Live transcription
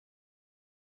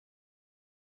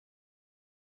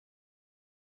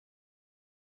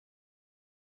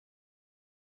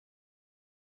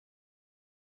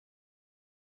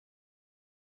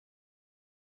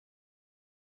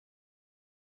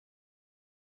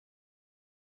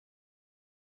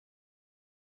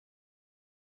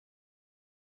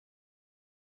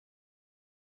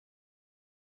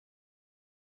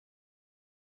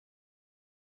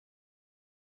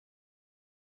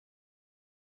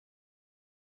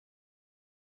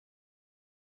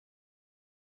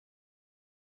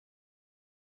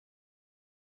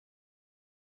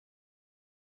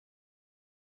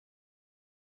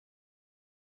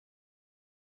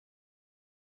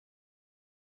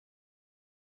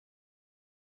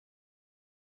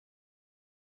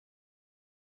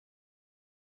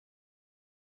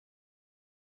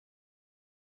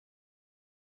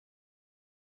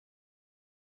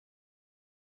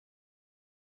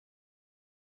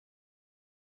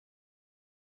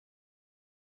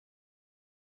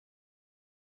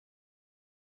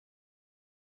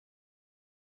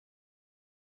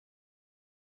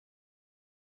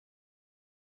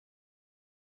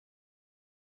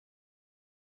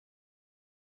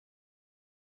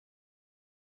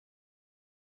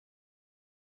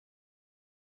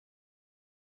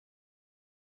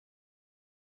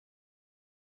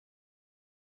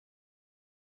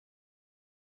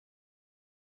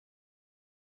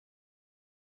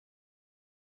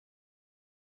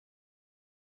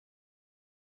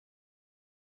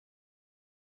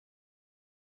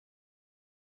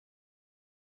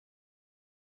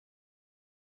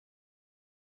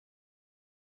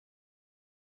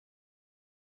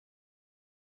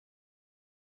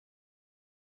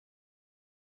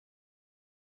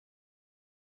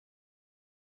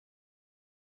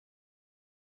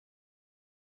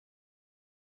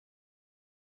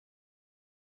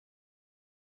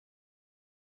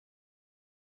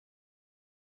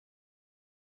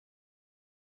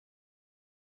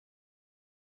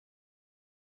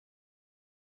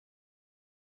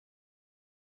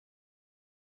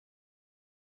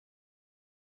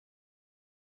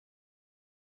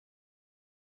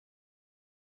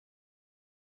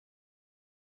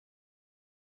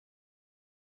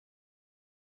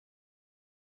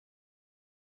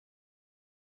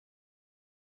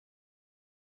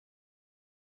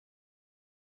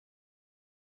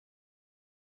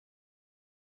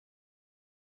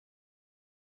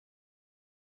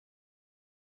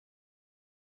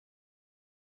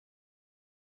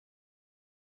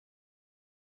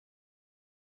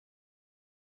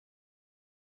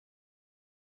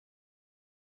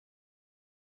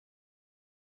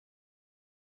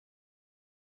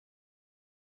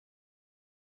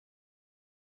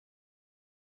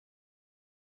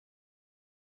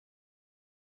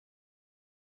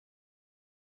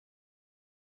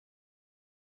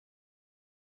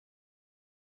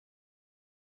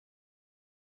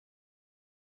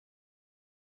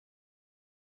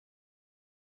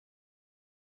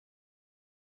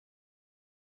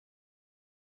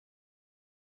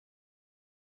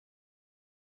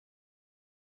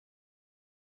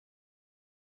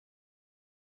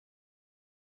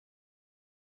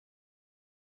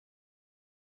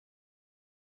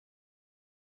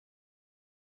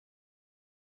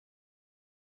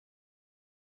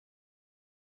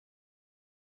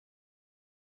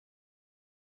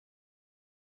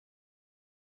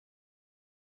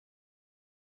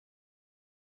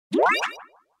I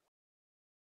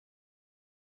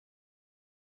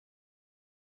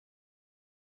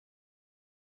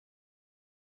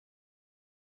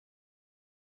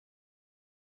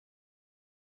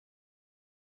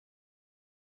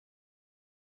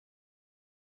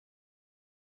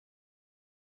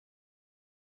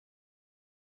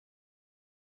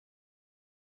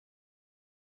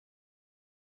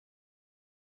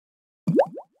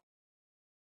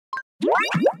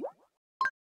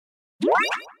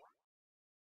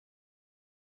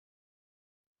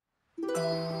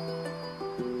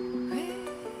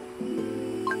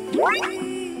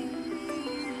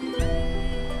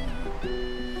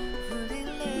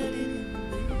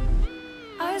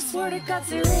swear to God,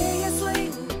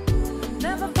 seriously,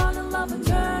 never fall in love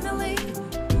eternally.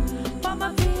 But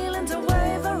my feelings are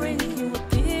wavering. You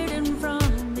appeared in front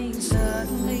of me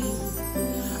suddenly.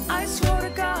 I swear to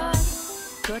God,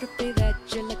 could it be that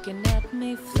you're looking at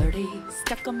me flirty?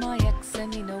 Stuck on my ex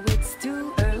and you know it's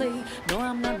too early. No,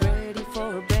 I'm not ready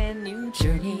for a brand new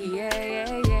journey.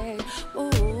 Yeah.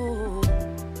 Ooh,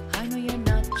 I know you're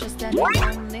not just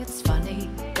anyone, it's funny.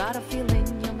 Got a feeling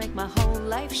you'll make my whole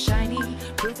life shiny.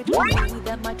 Prove it to me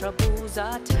that my troubles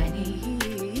are tiny.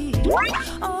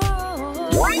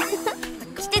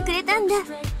 してくれたんだ。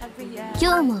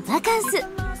今日もバカンス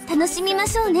楽しみま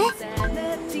しょうね。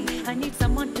I need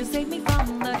someone to save me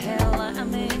from the hell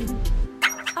I'm in.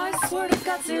 I swear to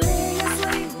God,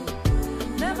 seriously,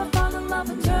 never fall in love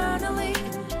eternally.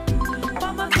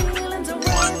 But my feelings are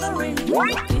wavering. You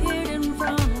appeared in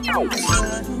front of me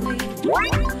suddenly.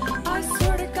 I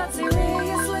swear to God,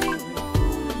 seriously,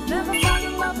 never fall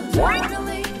in love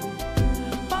eternally.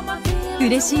 But my feelings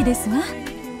嬉しいですわ。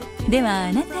では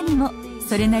あなたにも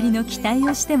それなりの期待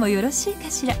をしてもよろしいか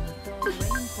しら。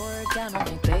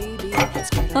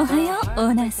おはよう、オ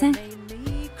ーナーさん。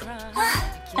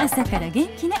朝から元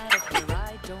気ね。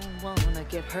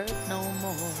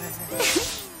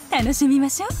楽しみま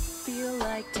しょう。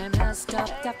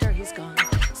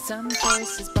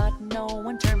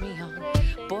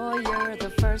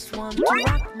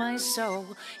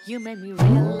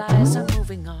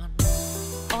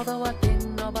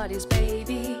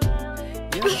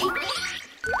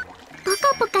ポ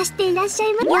カポカしていらっしゃ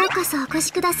いま。ようこそお越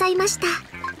しくださいました。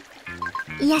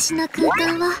癒しの空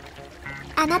間を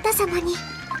あなた様に。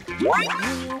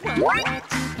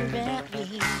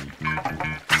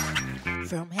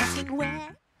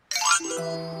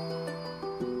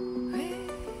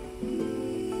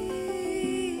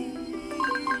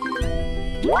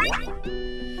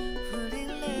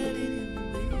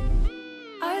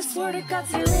I swear to God,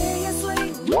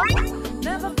 seriously,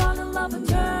 never fall in love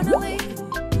eternally.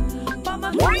 But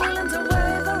my feelings are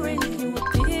wavering. You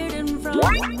appeared in front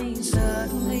of me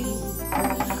suddenly.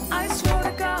 I swear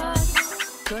to God,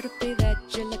 could it be that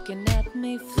you're looking at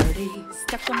me flirty?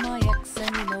 Stuck on my ex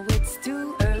and you know it's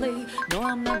too early. No,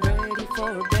 I'm not ready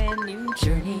for a brand new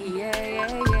journey.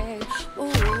 Yeah.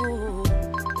 Ooh,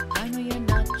 I know you're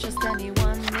not just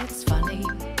anyone, it's funny.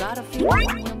 Got a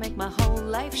feeling you'll make my whole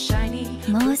life shiny.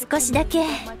 もう少しだけ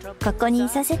ここにい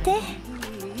させて。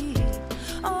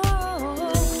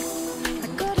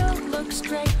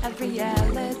Straight at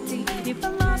reality. If I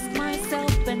lost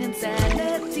myself in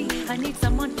insanity, I need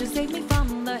someone to save me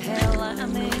from the hell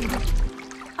I'm in.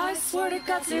 I swear to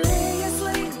God,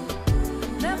 seriously,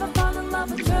 never fall in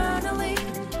love eternally.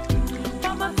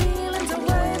 But my feelings are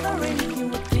wavering.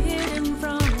 You appeared in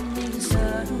front of me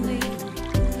suddenly.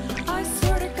 I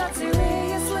swear to God,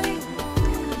 seriously,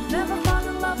 never fall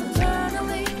in love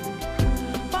eternally.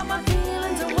 But my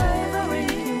feelings are wavering.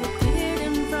 You appeared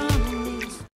in front of me.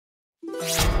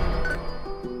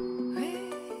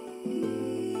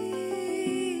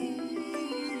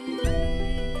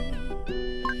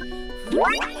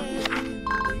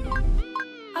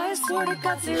 I swear to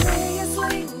God,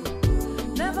 seriously,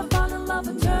 never fall in love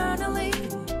eternally.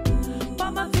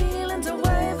 But my feelings are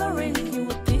wavering. You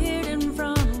appeared in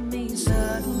front of me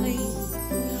suddenly.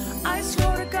 I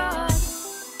swear to God,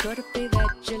 could it be that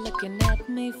you're looking at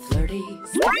me flirty?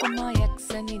 Stuck on my ex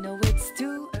and you know it's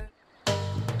too early.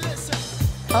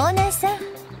 オーナーさん、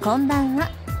こんばんは。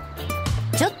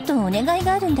ちょっとお願い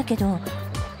があるんだけど、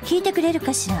聞いてくれる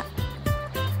かしら。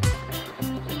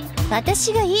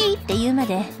私がいいって言うま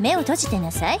で目を閉じて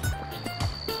なさい。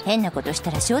変なことし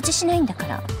たら承知しないんだか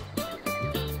ら。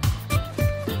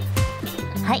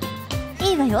はい、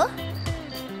いいわよ。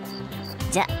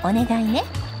じゃあお願いね。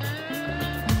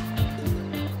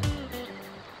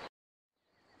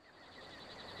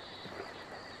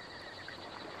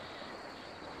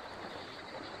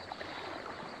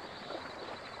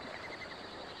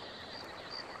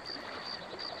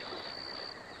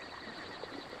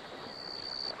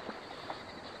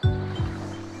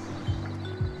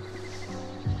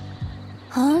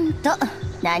と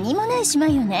何もない島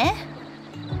よね。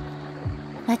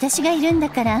私がいるんだ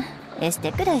からエス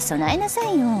テくらい備えなさ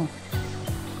いよ。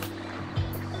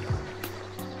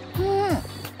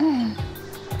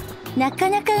なか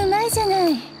なかうまいじゃな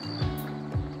い。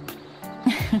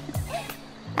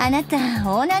あなたオ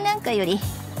ーナーなんかより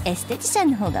エステティシャ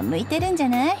ンの方が向いてるんじゃ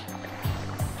ない？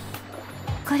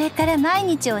これから毎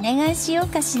日お願いしよう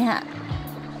かしら。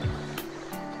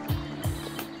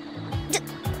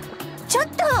ちょっ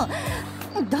と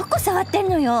どこ触ってん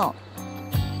のよ。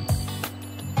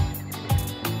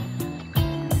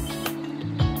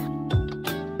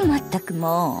まったく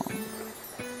も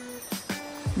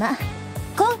う。まあ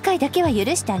今回だけは許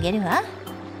してあげるわ。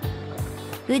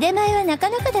腕前はなか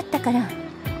なかだったから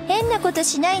変なこと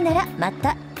しないならま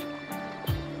た。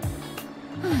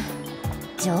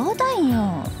冗談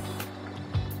よ。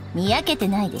にやけて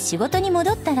ないで仕事に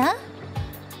戻ったら。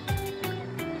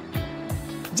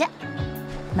じゃ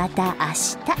また明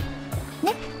日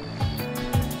ね。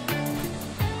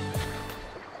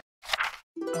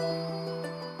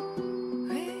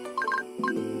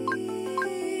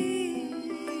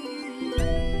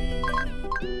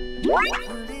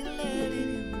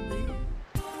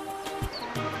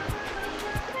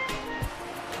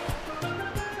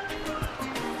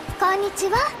こんにち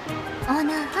は、オー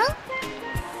ナーはん。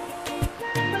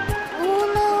オ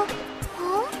ーナーは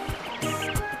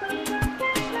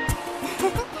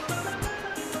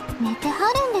ん寝ては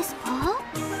るんですか？ほ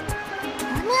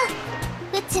な、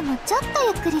うちもちょっと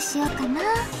ゆっくりしようかな。よ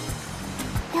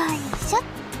いしょっ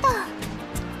と。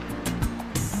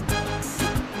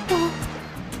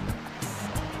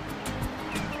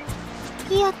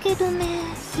日焼け止め、日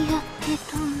焼け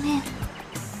止め。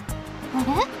あ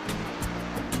れ？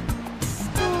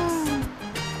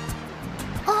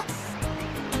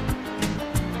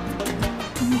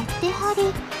寝てはり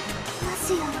ま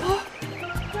すよね。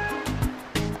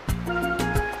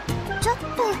ちょっと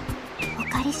お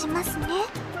借りしますね。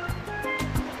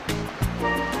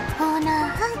オーナー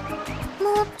はん、も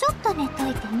うちょっと寝と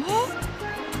いてね。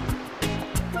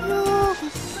よいし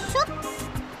ょ。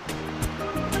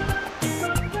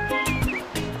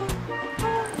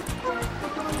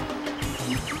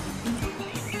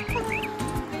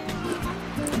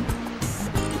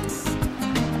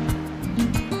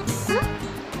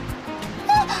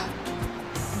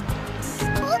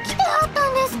起きてはった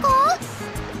んですか？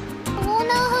オー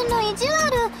ナーはんの意地悪、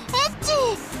エッチ。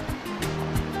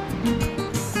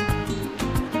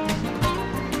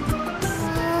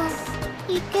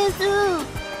いけず。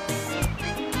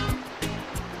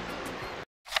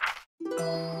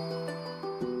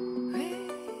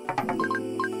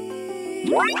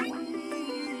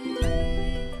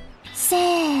せー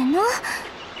の。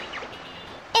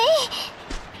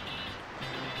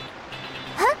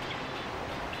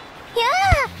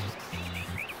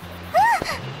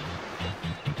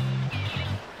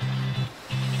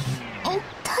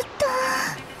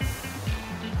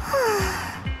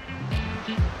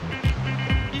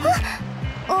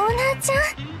オーナーちゃ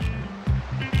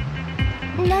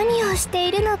ん、何をして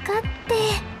いるのかって、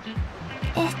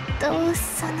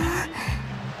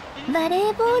バレ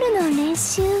ーボールの練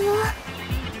習を。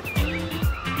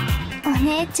お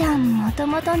姉ちゃんもと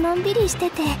もとのんびりして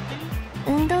て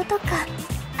運動とか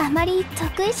あまり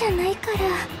得意じゃないから、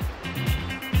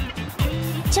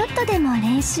ちょっとでも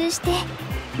練習して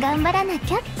頑張らな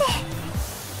きゃって。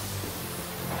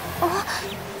あ、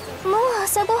もう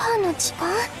朝ごはんの時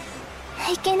間？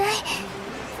いけない。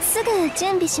すぐ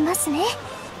準備しますね。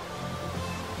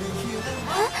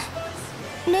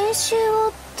練習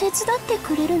を手伝って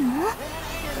くれるの？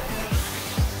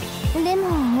でも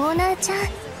オーナーちゃん、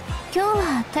今日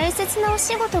は大切なお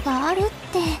仕事があるって。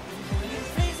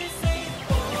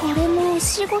これもお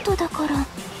仕事だから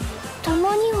た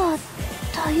まには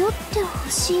頼ってほ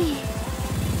しい。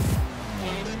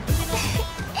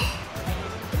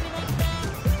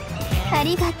あ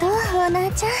りがとうオーナ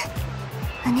ーちゃん。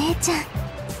お姉ちゃん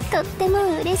とって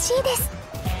も嬉しいです。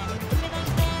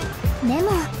でも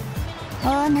オ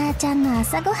ーナーちゃんの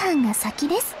朝ごはんが先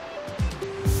です。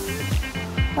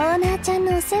オーナーちゃん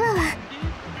のお世話は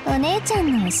お姉ちゃ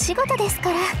んのお仕事です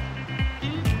から。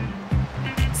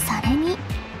それに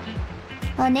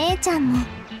お姉ちゃんも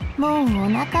もうお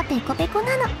腹ペコペコ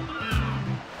なの。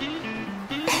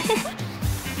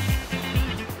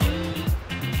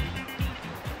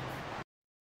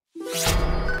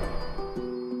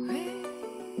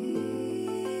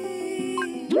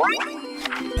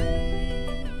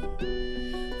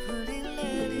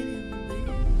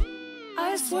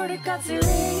I swear to God,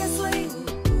 seriously,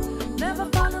 never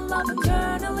fall in love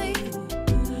eternally.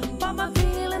 But my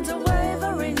feelings are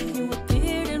wavering. You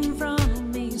appeared in front of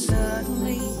me. So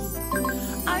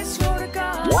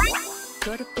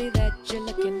Could it be that you're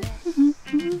looking at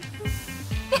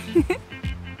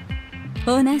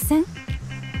オーナーさん、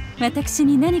私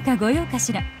に何かご用か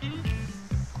しら。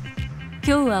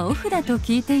今日はオフだと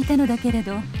聞いていたのだけれ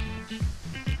ど、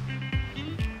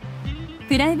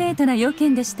プライベートな要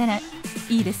件でしたらい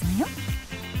いですわ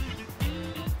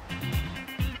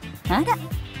よ。あら、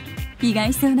意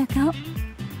外そうな顔。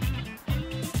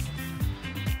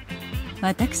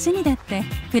私にだって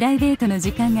プライベートの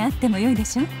時間があってもよいで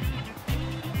しょ。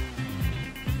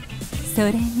そ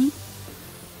れに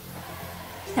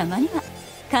たまには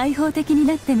開放的に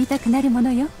なってみたくなるも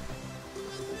のよ。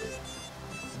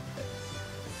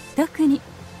特に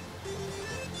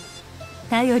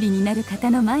頼りになる方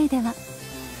の前では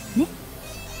ね。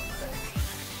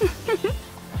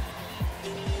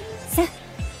さあ、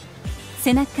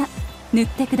背中塗っ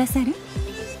てくださる？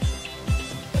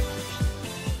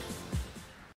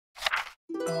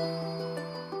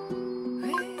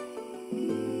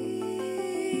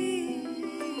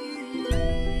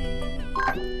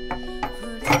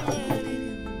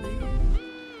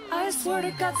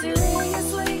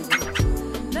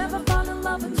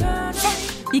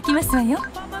行きますわよ。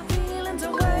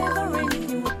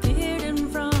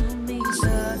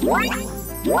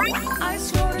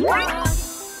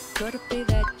Could it be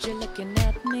that you're looking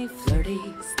at me flirty?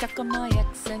 Stuck on my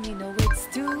ex and you know it's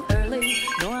too early.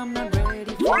 No, I'm not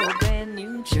ready for a brand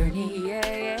new journey. Yeah,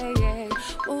 yeah, yeah.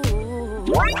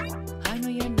 Ooh, I know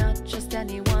you're not just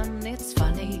anyone. It's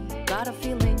funny. Got a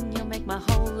feeling you'll make my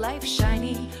whole life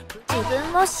shiny. 自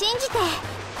分を信じてよ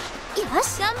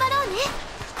し頑張ろうね。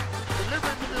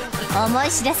思い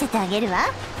知らせてあげるわ。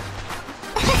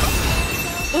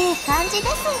いい感じで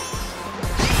す。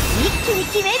一気に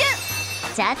決める。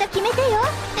ちゃんと決めてよ。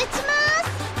打ちます。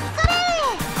それ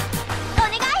お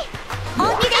願い。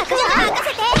本気で行くわ。任せ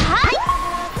て。はい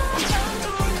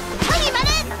はいまる。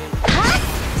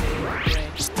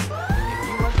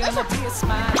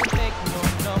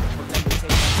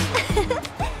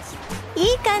い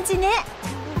い感じね。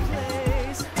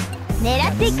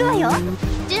狙っていくわよ。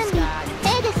準備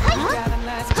A ですか？はい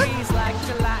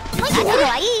覚悟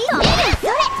はいい？それそ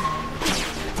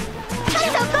れ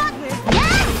そこやー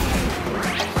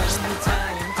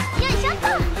よいしょっと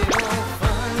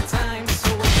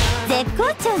絶好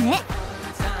調ね。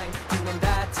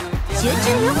集中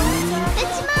よ。打ち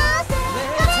ます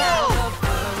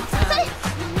それ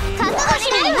覚悟し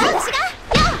てるわ私が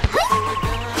よはい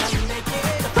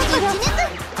心打ち抜く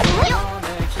よ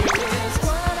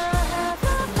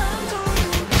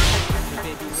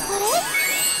あれ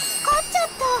勝っちゃっ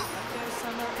た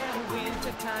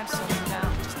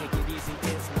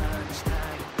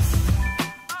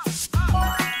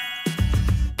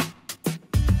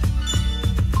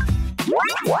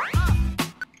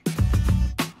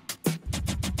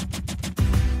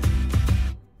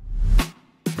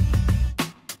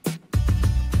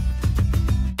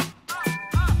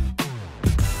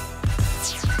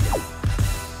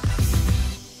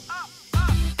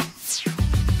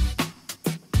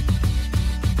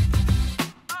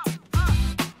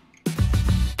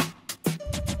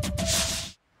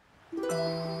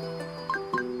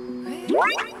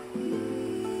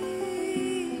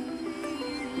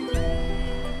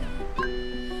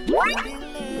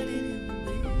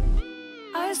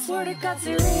I swear to God,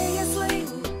 seriously.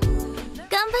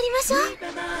 頑張りましょう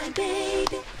チ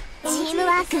ーム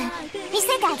ワーク見せ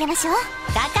てあげましょう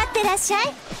かかってらっしゃ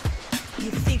い。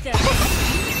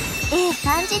いい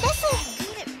感じです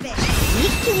一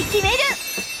気に決める。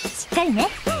しっかりね。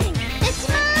打ち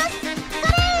ます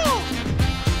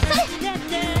それ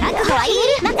覚悟はいい？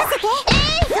任せて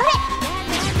それ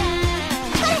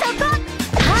そこ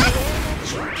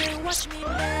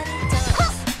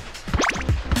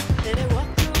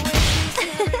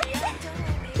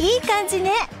いい感じ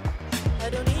ね。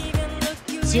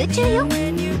集中よ。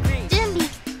準備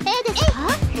A ですか？は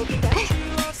い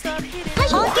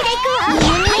本気でいくわ有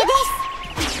名です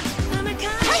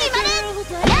はいまる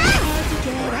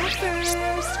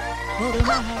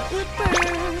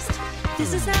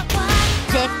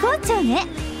絶好調ね。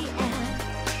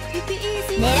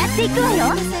狙っていくわよ。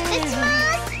打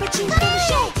ちます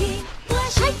それ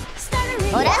はい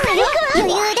オランダ行くわ。余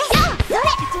裕ですそれ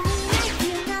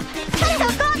そ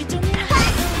こ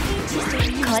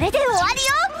これで終わりよ。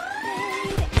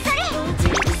それや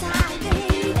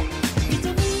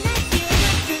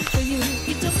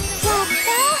っ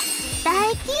た大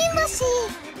金星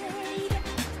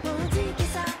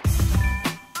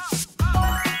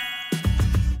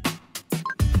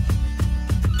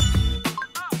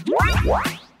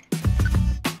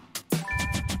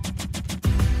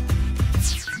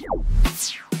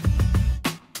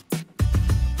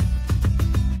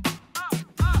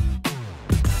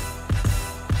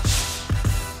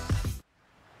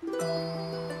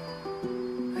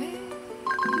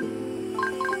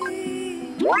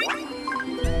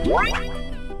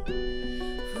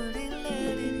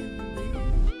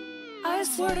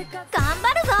頑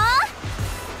張るぞ。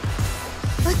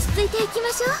落ち着いていきま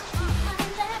しょう。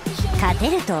勝て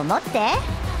ると思って。え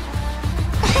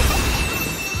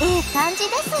え感じ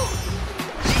です。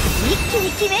一気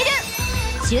に決める。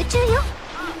集中よ。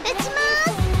打ちます。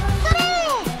それ。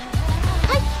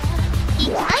はい。いき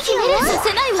ますよ。さ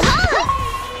せないわ。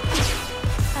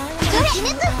打ち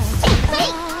抜く。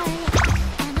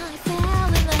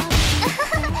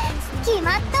決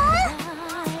まった。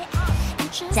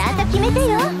ちゃんと決めてよ。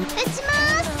打ちます。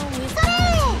それ。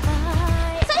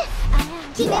それ。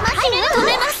決めますよ。止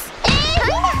めます。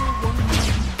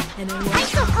はい、こ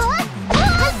こは。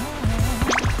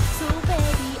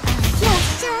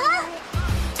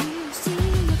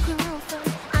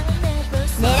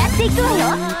狙っていくわよ。打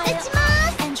ち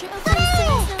ます。それ。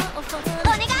お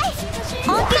願い。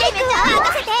本気でいくわ。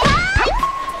任せて。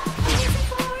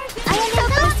あやめそう。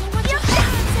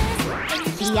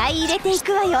気合い入れてい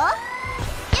くわよ。よ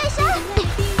いしょ。あれ？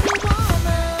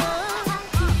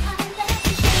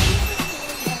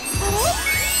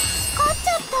勝っち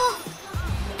ゃった。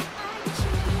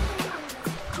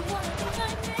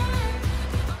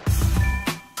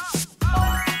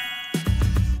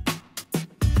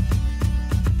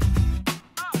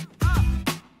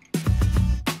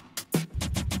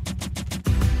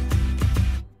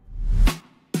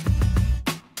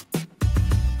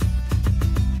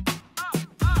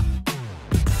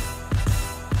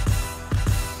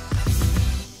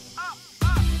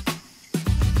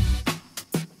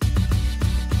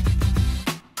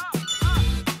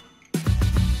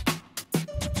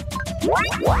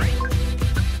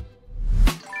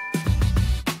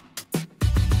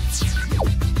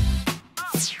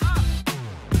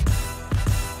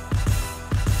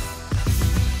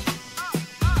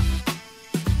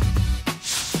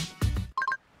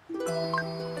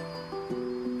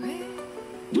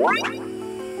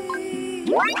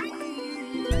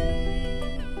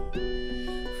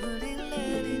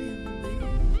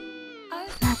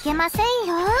負けません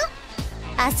よ。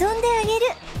遊んであげる。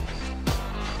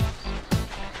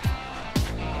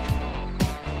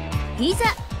いざ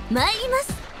参りま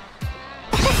す。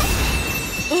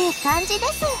ええ感じで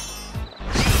す。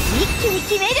一気に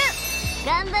決める。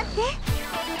頑張って。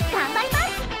頑張ります。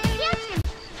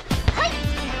はい。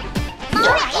それ。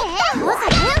は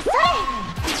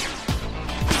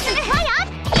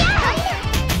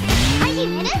い、決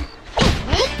める。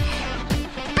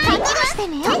覚悟して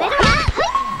ね。止めるわ。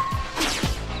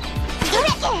それ。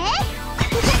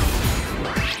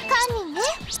カンニング。は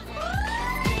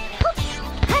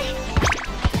い。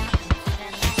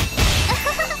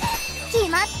決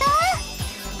まった。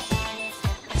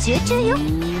集中よ。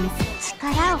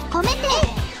力を込めて。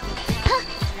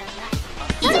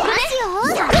いきますよ。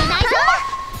やめないぞ。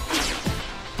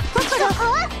心は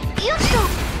よっと。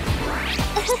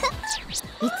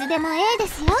いつでもで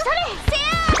すよ。それ。せや。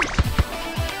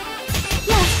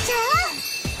よっしゃ。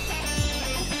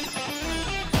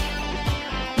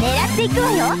狙っていく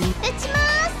わよ。打ちます。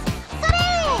それ。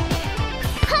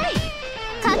はい。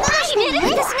覚悟してね。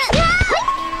私が。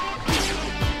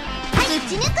はい。打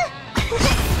ち抜く。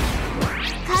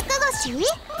覚悟し。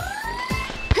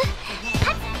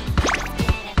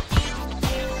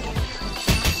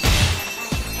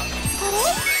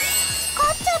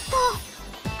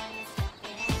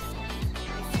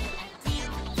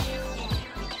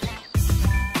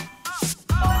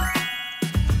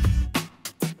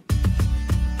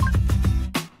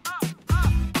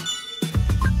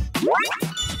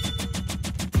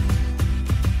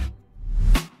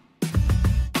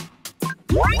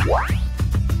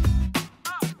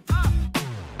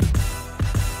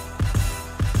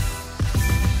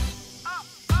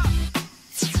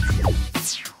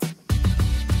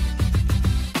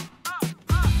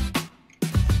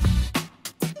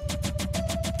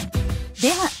で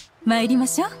は参りま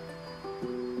しょう。さ、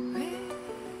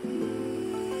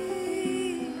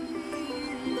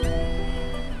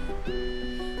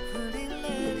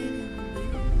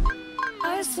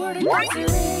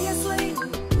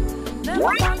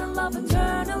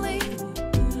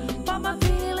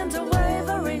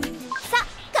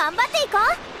頑張っていこ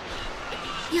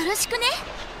う。よろしくね。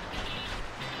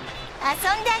遊ん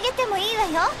であげてもいいわ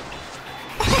よ。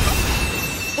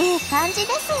ええ感じ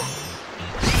です。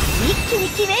一気に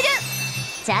決める。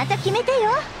ちゃんと決めてよ。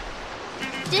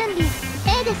準備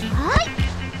A です。はい。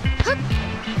はっ。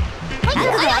覚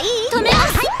悟はいい？止めま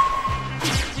す。はい。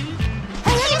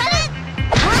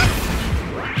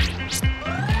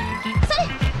それ。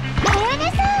あや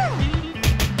ねさん。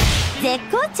絶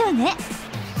好調ね。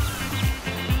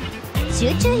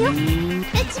集中よ。打ち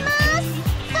ます。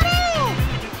それ。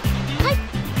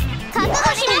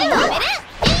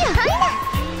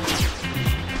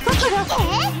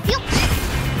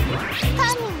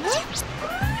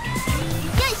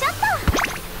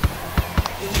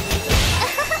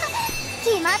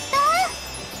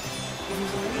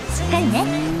っかりね。打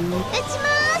ちま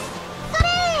す。そ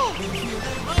れ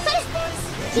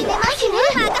決めますね。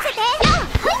任せて。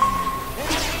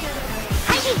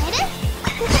はい決める。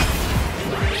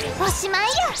おしまいよ。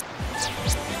よ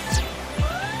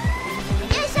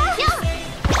いしょ。よ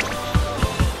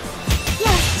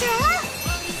っしゃ。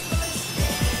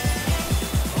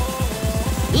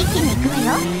一気に行くわ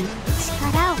よ。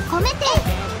力を込めて。よ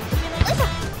いしょ。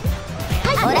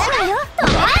はい、ほらよ。止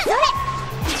める。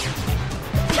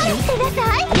それ見てくださ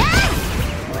い。や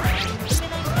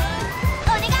あお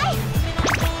願い。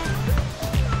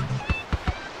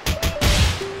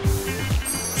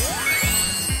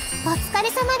お疲れ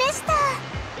様でした。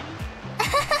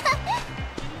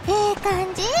ええ感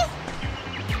じ。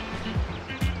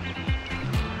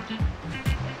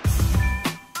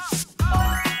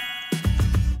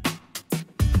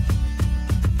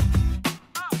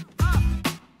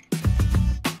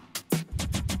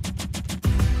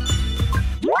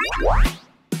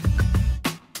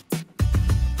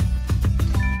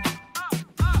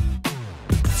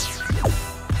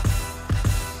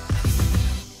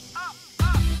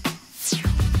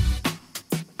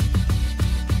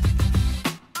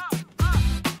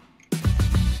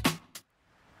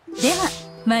では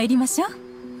参りましょう。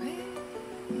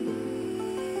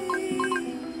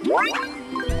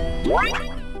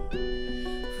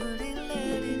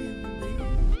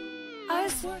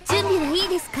準備はいい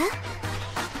ですか？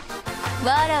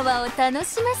わらわを楽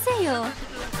しませよ。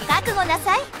覚悟な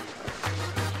さい。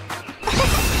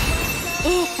え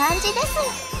え感じです。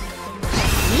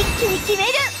一気に決める。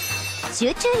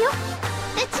集中よ。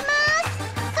打ちます。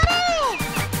それ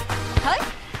はい。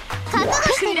覚悟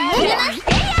してやります。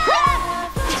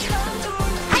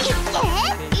はい、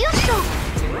よっ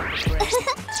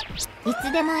と。いつ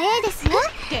でもええですよ。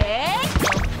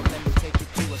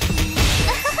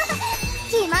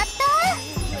決まった。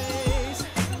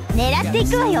狙ってい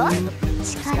くわよ。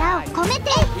力を込めて。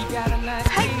は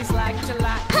い、本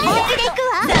気でいく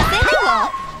わ。出せるわ。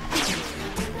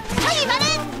はい、まで。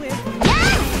や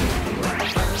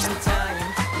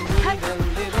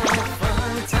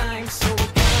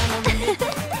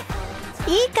い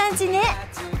い感じね。し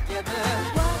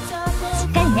っ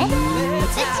かりね。打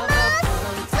ちます。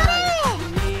それ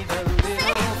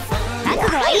覚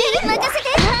悟はいい。任せて。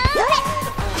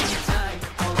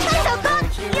そこ。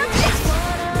よっ。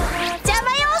邪魔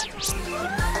よ。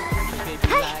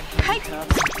はい。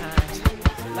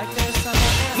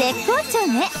絶好調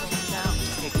ね。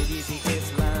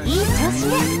いい調子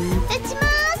ね。打ちま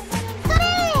す。それ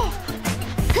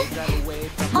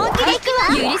本気でいくわ。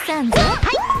許さんぞ。は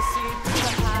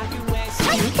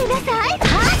い、見てください。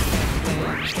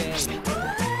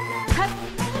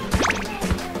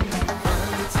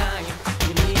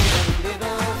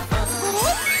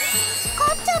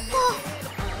勝っちゃった。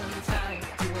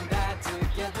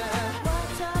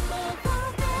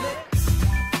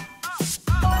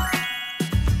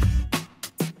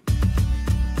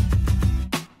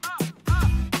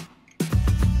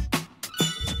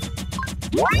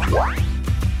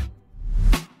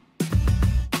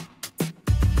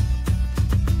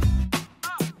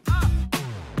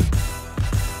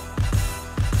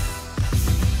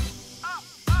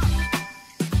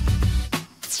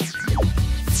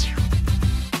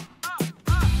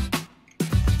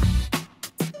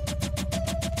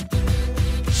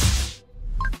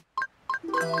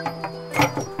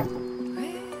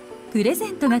プレゼ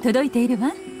ントが届いている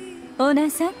わ。オーナー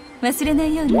さん、忘れな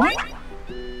いようにね。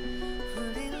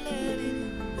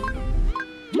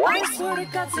I swear to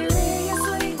God,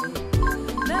 seriously,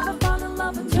 never fall in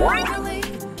love eternally.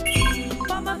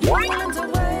 But my feelings are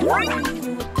wavering,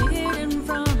 you appeared in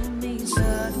front of me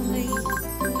suddenly.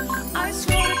 I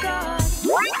swear to God,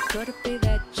 could it be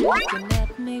that you're looking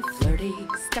at me flirty?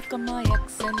 Stuck on my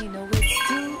ex and you know it's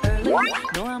too early.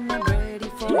 No, I'm not ready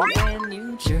for a brand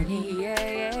new journey. Yeah,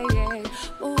 yeah, yeah.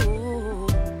 Ooh,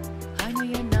 I know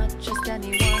you're not just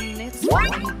anyone, it's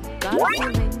funny. Got a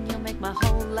feeling you'll make my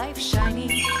whole life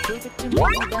shiny. Prove it to me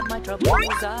that my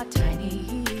troubles are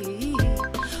tiny.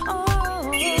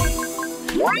 Oh,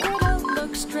 I gotta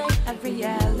look straight at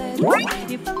reality.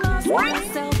 If I lost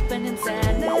myself in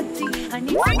insanity, I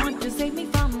need someone to save me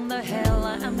from the hell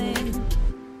I'm in.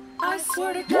 I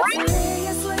swear to God,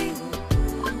 seriously,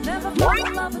 never fall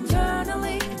in love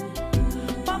eternally.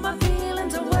 But my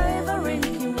feelings are wavering,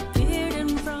 you appeared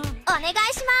in front. お願い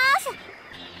します。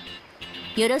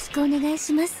よろしくお願い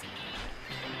します。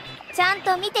ちゃん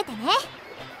と見ててね。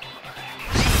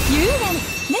言うなのね。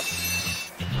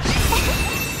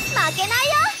負けない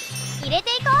よ。入れて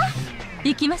いこう。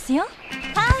行きますよ。は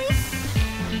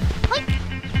い。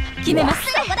決めます。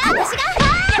そこだ。私が。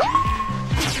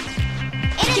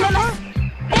決めます。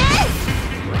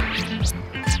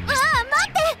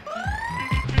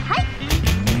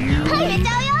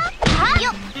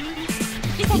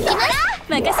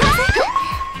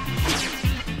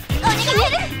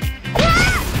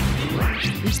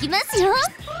ますよ。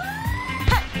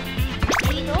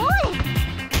ひどい。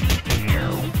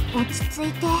落ち着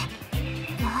いて。よ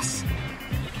し、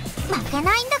負け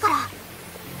ないんだから。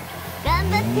頑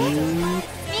張って。見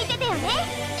ててよね。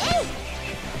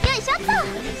よいしょっと。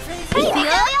いくよ。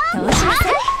どうします？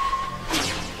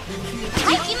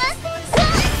はい、行きます。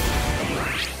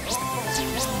気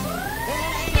に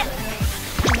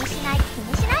しない、気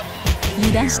にしない。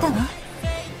油断したわ。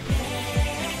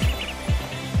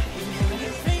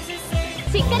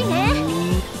しっかりね。行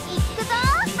くぞ。は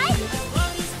い。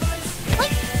ほい。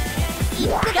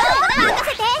行くぞ。任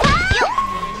せて。よっ。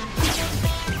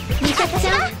味方ち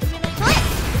ゃん。ほい。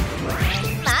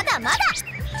まだまだ。よ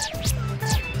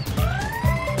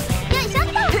いしょっ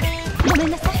と。ごめん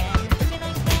なさい。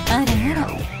あらあら、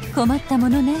困ったも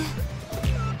のね。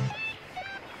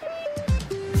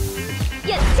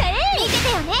やっちゃえ。見て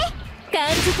てよね。感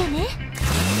じてね。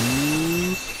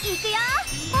行くよ。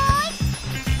ほーい。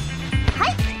は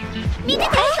い。見てて。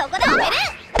そこだ。止める。はい。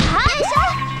よいしょ。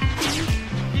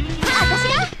私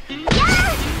が。やー。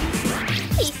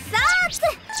必殺。よ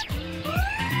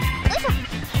いしょ。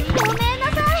ごめんな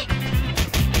さい。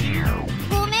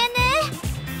ごめんね。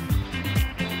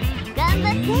頑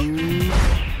張って。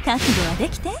覚悟はで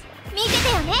きて。見てて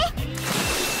よね。行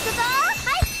くぞ。は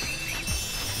い。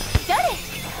どれ。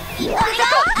行くぞ。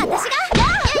私が。よ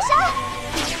いしょ。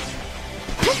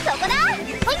そこだ。ほい。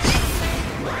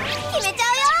決めちゃう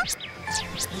よ。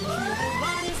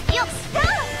よっしゃ。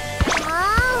あ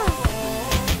ー。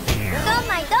どん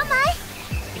まいどんまい。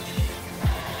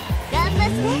頑張っ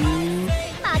て。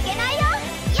負けないよ。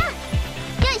や。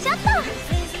よいしょっと。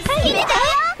決めちゃうよ。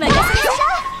任せなさい。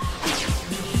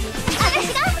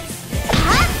私が。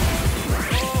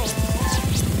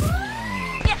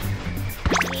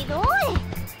ひどい。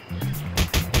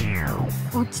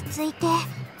落ち着いて。よ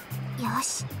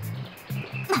し、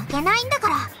負けないんだか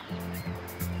ら。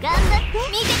頑張って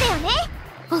見ててよね。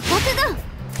お覚悟。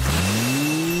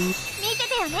見て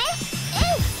てよね。よ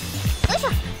いしょ。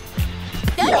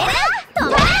どれだ。止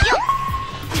めるよ。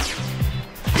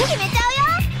決めちゃうよ。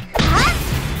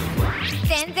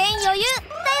全然余裕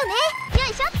だよね。よ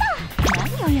いしょっと。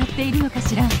何をやっているのか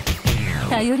しら。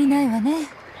頼りないわね。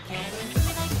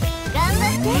頑張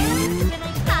って。負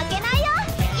けないよ。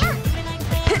やっ。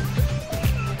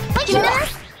はい、行きま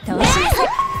す。どうしなさい。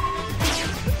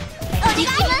お願いし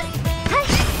ます。はい。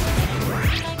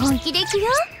本気で行くよ。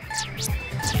は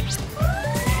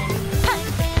っ、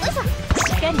よいしょ。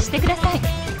しっかりしてください。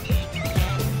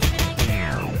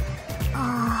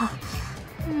ああ、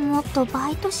もっとバ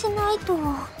イトしないと。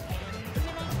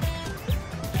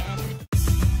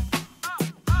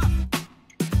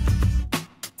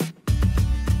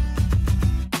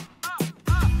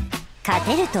勝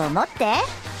てると思って。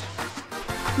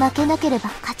負けなければ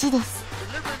勝ちです。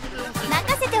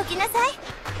任せておきなさい。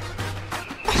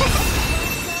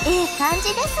いい感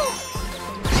じです。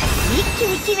一気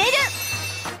に決める。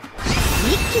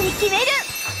一気に決める。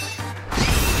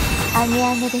あげ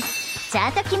あげです。ちゃ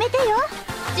んと決めてよ。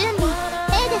準備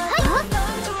A です。はい。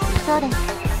そうです。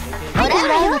ほ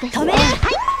らよ、止める。はい。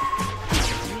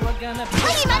はい、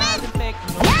今です。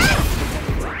や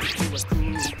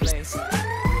ー。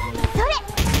それ。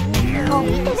もう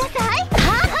見てください。は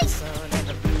い。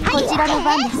こちらの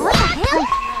番です。はい。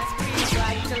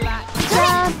ジ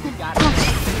ャンプ。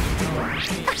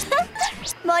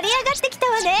盛り上がってきた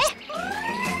わね。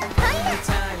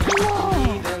もう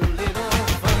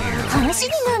話に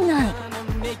なんない。フ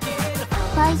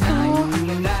ァイト。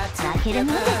負ける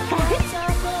もんですか。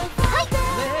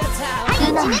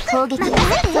今の攻撃。そうです。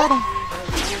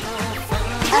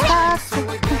アタック。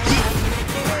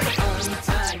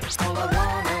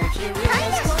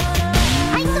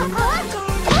はい、そこ。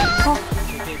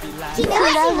ク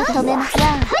ラウン止めます。はい。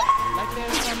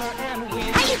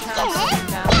はい、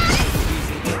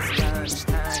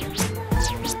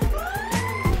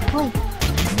ほい。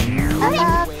アタ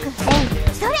ック。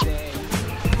それ。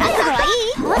覚悟はいい？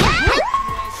ほら。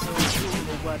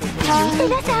見てく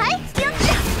ださい。よっしゃ。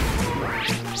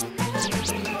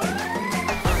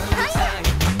は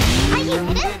い、入れる。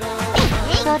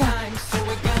どれ。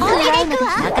本気で行くわ。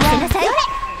任せなさい。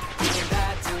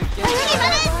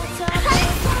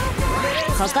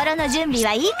心の準備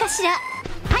はいいかしら。は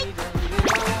い。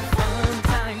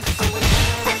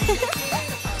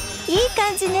いい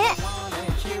感じね。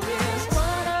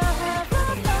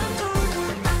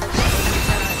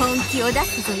本気を出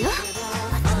すぞよ。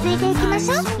落ち着いていきま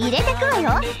しょう。入れてくわよ。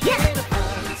やっ。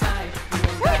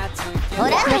ほら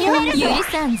よ、許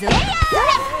さんぞ。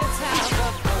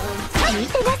見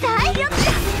てください。よっ。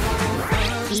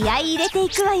気合い入れてい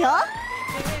くわよ。はい。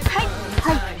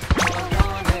はい。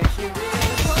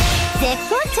絶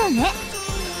好調ね。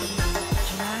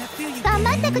頑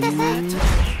張ってください。任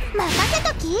せ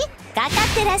とき。かかっ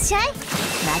てらっしゃい。負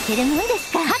けるもんで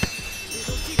すか。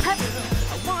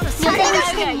予定に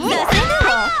してね。出せるの。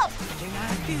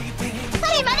そ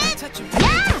れまで。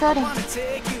それ。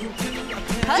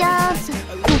ジャンプ。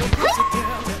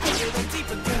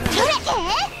それ。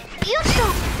よっと。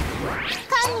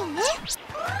堪忍ね。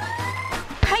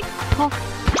はい。ほ。よっ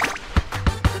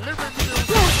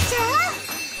しゃー。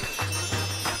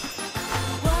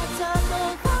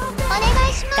お願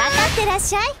いします。かかってらっ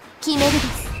しゃい。決めるです。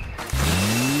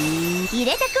入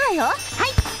れてくわよ。はい。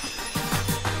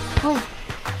ほい。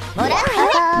もらうわ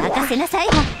よ。任せなさい。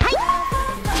はい。は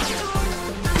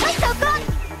い、そこ。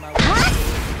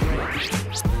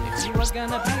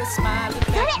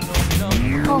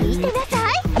ほい。見てなさ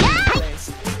い。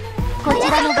こち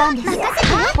らの番です。任せて。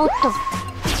おっと。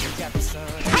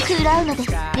食らうので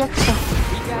す。よっ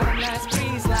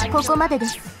と。ここまでで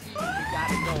す。は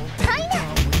いな。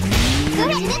そ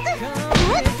れ。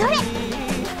それ。い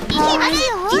きます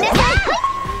よ。来なさい。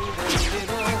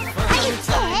はい、行って。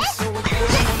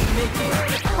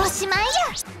おしまいや。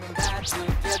は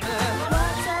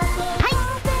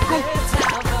い。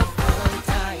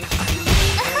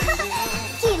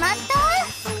決まった。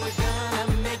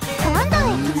今度へ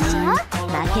行きましょう。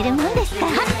負けるもんですか。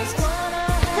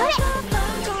それ。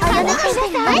お許しくださ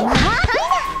い。はいな。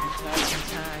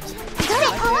それ。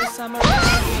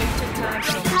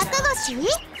覚悟し。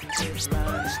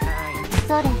そ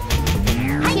れ。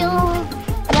はいよー。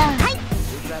やー。はい。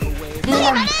ルナ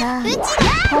もさ。うちだ。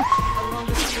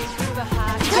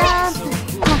ジャンプ。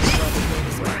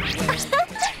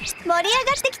盛り上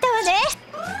がってきたわね。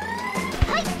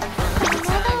はい。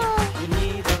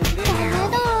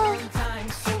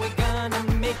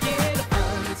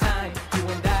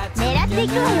狙ってい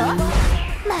くわよ。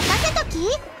任せとき。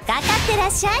かかってらっ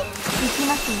しゃい。行き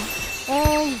ますよ。は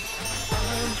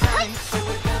い。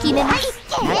決めます。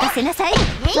任せなさい。そ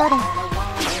れ。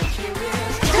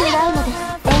食らうのです。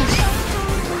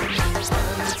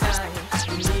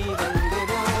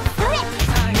それ。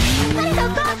そ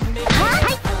こ。は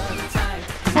い。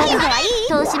最後はいい。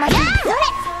そうしましょう。それ。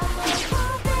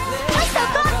はい、そ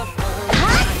こ。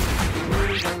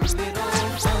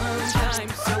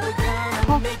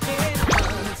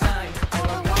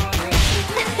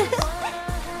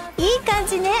いい感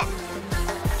じね。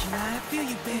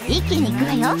一気に行く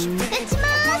わよ。打ちます。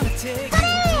それ。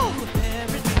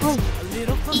ほい。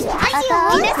いきますよ。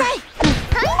いなさい。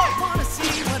はいな。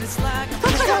こ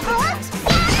こどこ。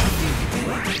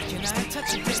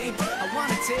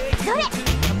それ。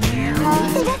見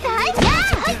てなさい。や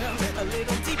ー。はい。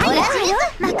もらうわよ。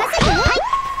任せて。はい。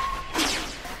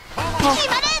決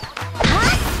まれ。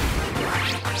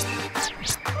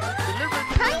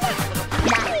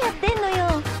何やってんのよ。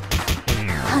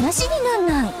話になん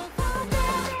ない。し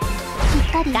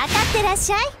っかりかかってらっ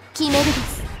しゃい。決めるです。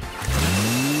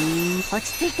落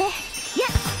ち着いて。やっ。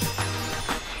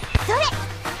それ。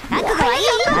覚悟はいい。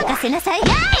任せなさい。決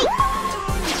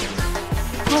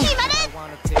まれ。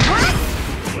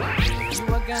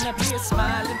そ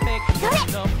れ。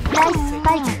ナイススパ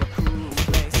イク。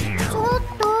ちょっ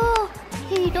と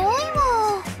ひどいわ。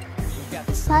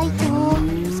ファイト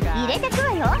入れてくわ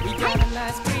よ。はい。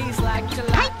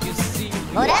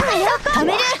もらうわよ。止め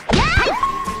る。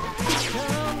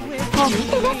もう見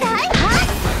てなさい。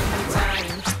そ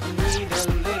れ。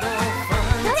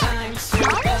何してま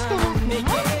すの？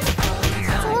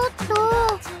ちょっと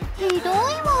ひどい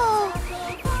わ。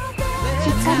し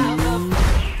っかり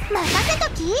任せと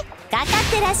き。かかっ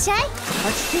てらっしゃい。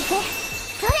落ち着いて。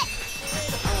それ。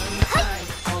はい。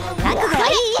覚悟は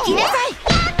いい。行きなさい。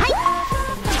はい。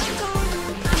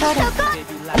それ。そこ。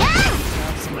やー。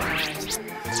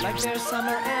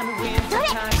それ。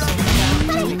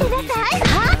見てなさい。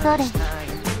それ。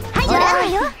はい。もらうわ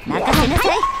よ。任せなさ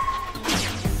い。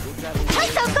はい、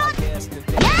そこ。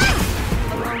や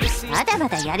まだま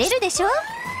だやれるでしょ。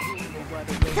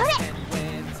それ。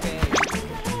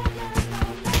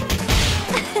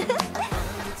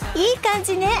いい感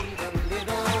じね。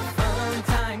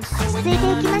落ち着いてい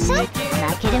きましょう。負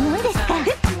けるもんですか。はい。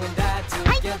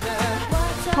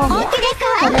本気ですか。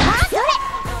それ。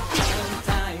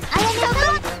あやめそこ。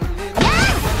やー。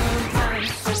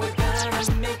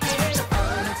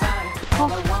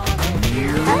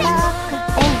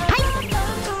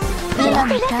それ。ルナみ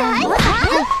たい。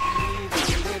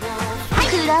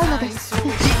食らうのです。それ。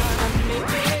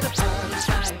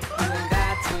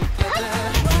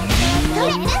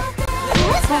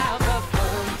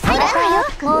もらうわよ。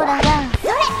ほらだ。そ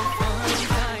れ。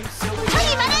はい、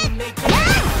まで。やー。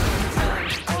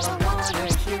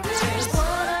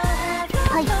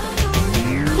はい。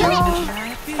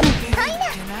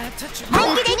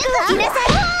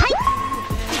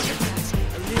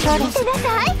それ見てなさ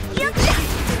い。よっしゃ。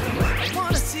そ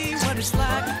れ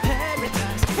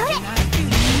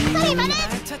それまで。あ、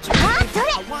そ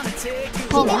れ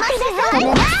決めますよ。はい、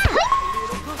行け。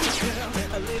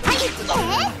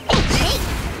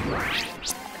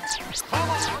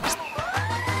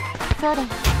それ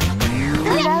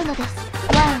狙うのです。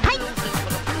はい、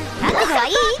覚悟はい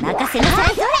い？任せなさ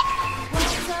い。それ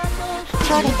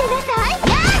それ見てなさい。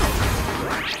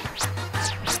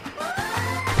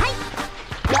はい、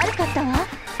悪かったわ。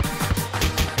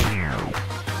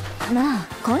まあ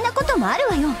こんなこともある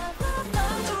わよ。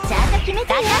ちゃんと決め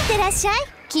てよ。分かってらっしゃい。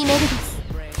決めるです。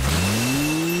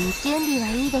準備は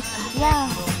いいですか？やあ、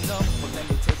そ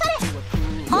れ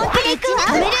本気で行くわ。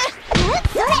止める。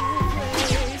それ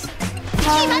決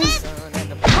まる。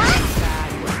はい、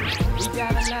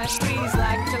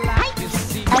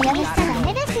あやめしちゃダ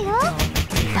メですよ。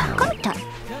バカみたい。し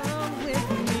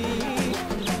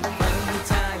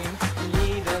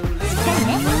っかりね。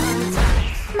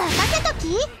任せとき。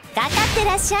かかって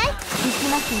らっしゃい。行き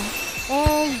ますよ。は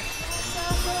い、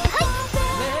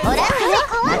ほらほ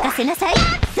ら、任せなさい。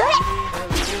それ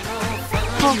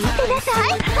もう見てなさ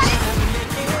い。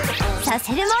させ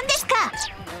るもんですか。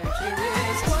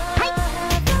はい、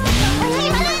決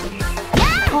まる。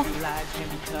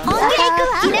本気で行く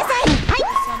わ。来なさい。はい、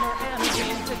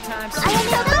あやめ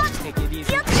ろ。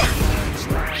よっと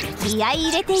気合い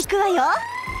入れていくわよ。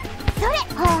それ、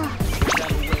はあ、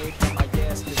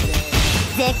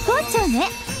絶好調ね。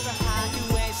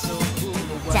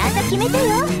ちゃんと決めてよ。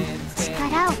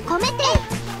力を込めて。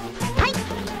はい、いきま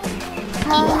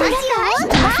すよ。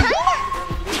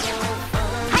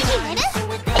はい、決める。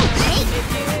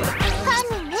犯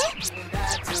人ね。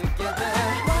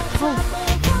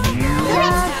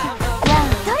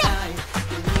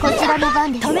こちらの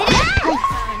番です。止める。は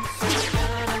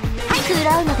い、食ら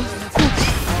うのです。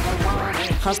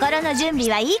心の準備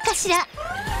はいいかしら。は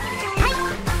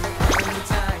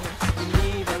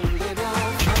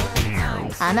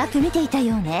い、甘く見ていた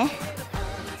ようね。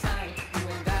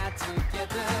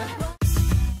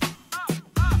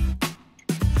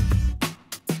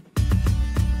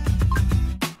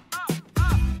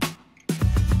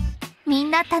みん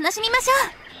な楽しみましょ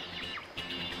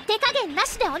う。手加減な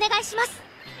しでお願いします。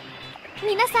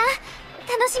皆さん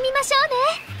楽しみましょうね。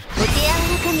お手柔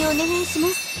らかにお願いしま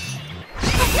す。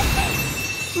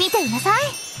見ていなさい。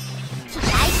気合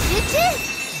集中。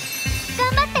頑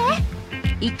張っ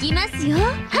て。いきますよ。はい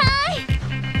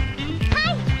は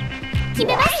い、決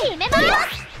めます。決めます。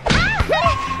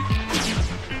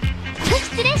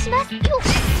失礼しますよ。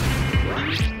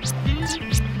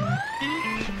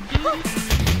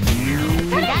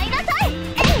それやいなさい。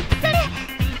それ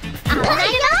危ない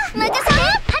よ。任せて。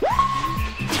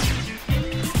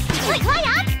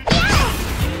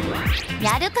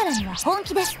やるからには本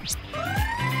気です。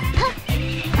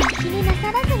気にな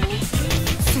さらずに。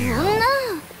そんな、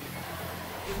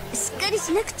しっかり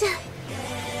しなくちゃ。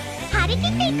張り切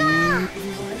っていこう。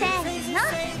せーの、そ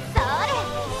れ。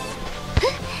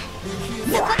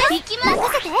そこで行きます。任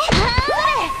せて。は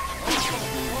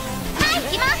い、行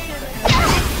きます。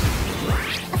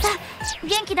さあ、元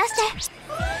気出して。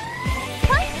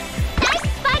はい、ナイス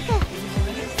スパイク。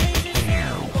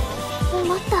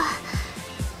もっと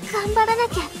頑張らな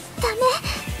きゃダメ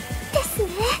ですね。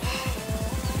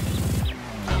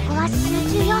ここは集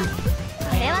中よ。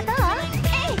これはどう？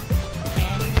えい。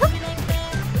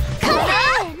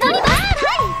乗ります。は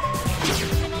い。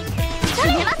決め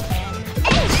ます。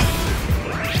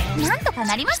えい。なんとか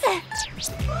なります。それ、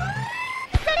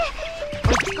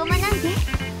落ち込まないで。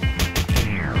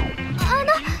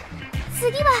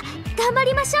次は頑張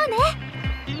りましょうね。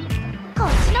こっ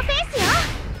ちのペースよ。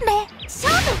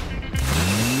勝負。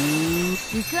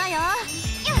行くわよ。は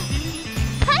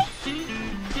い、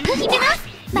決めます。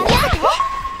任せて。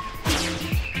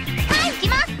はい、行き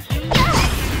ます。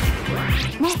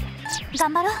ね、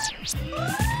頑張ろう。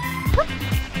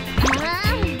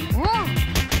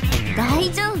大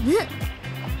丈夫。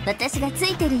私がつ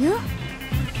いてるよ。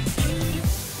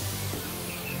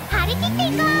張り切って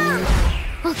いこう。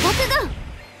お覚悟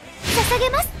捧げ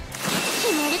ます。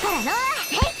決めるからの。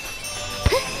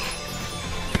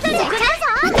それ、くださ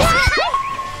い。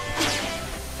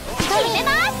決めま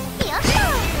す。よっと。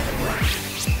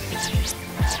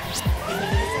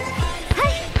は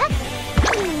い、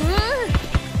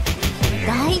大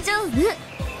丈夫。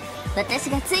私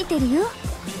がついてるよ。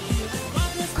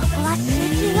ここは集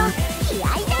中よ。気合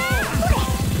いだ。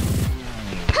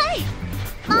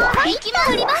はい、息も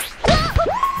振ります。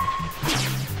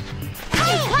は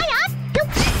い、ファイヤー。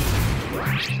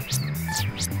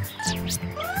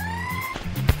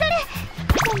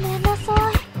ごめんなさ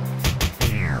い。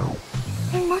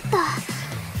もっと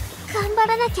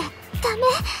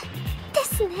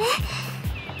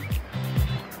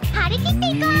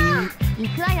か。行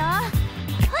くわよ。は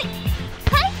い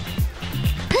はい。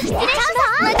失礼します。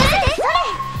任せて。それ。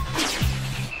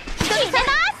決めま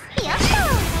す。よっ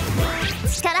と。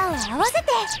力を合わせ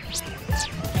て。は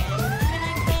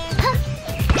っ、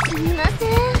すみません。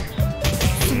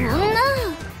そんな。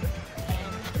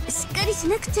しっかりし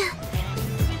なくちゃ。こ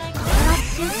れは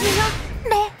集中よ。で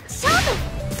勝負。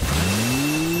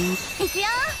いくよ。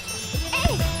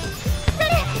えい。それ。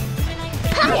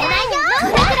はめないよ。こ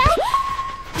れくらい。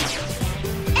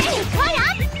えい、こら。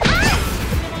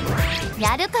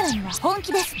やるからには本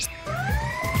気です。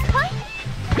はい。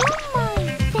4枚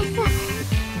です。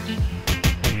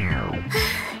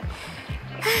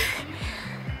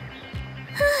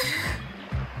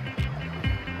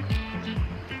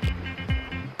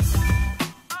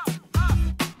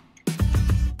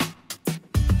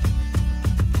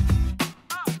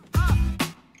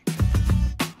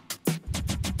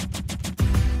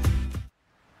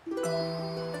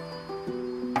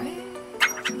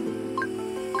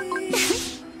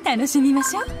楽しみま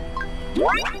しょう。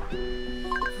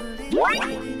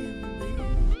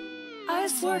I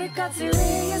swear to God,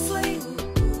 seriously.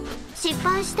 失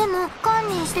敗しても観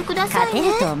念してくださいね。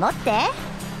勝てると思って。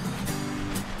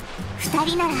2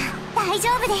人なら大丈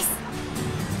夫です。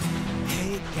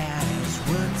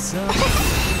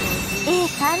いい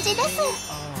感じです。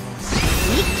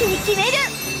一気に決める。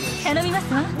頼みま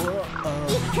すわ。い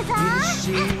くぞー。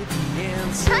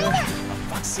はいな。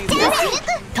じゃあ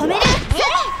止める。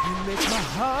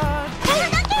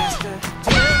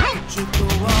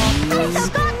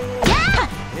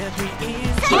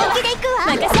本気でいくわ。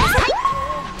任せなさい。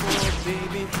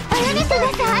おやめくだ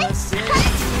さい。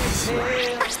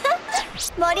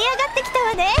盛り上がってきたわ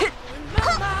ね。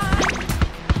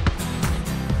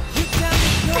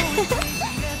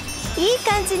いい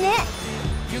感じね。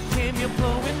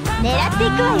狙ってい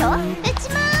くわよ。打ち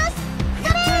ます。そ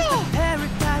れ。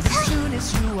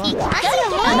いきますよ。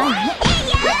甘い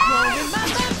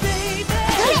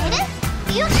ね。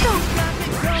よっと。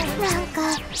なんか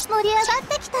盛り上がっ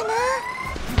てきたな。よ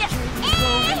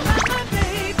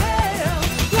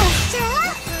っしゃ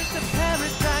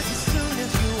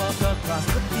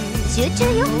集中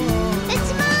よ。ー。打ち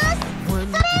ます。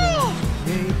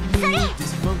それ。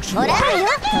もらうわよ。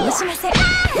どうしません。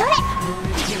それ。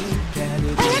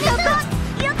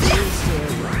よっ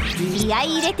気合い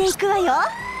入れていくわよ。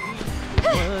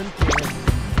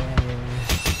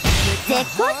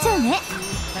絶好調ね。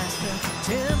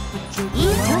いい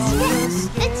調子ね。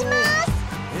打ちます。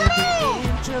それ。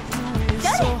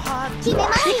決めま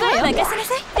すよ。任せなさ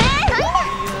い。は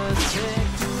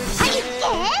い、いっけ。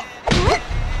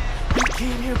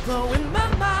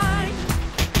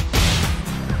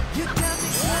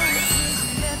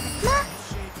ま、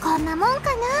こんなもん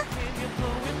かな。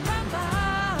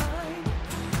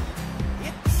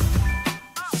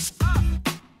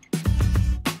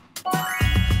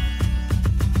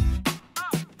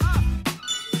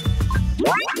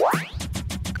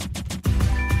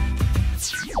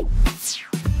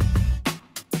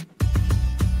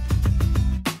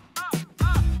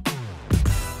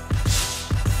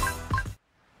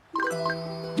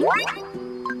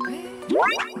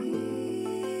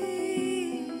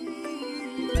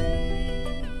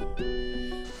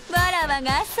わらわが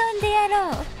遊んでや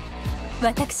ろう。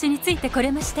私についてこ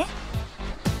れまして。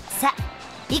さあ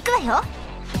行くわよ。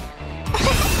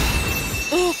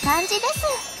いい感じです。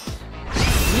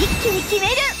一気に決め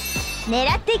る。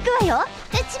狙っていくわよ。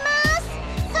打ちます。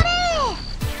それ。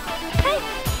は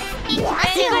い。いきま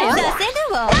すよ。出せ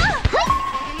るわ。は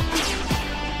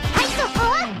い、そこ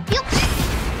はよっ。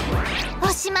お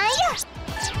しまいよ。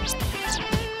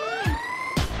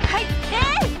はい。よ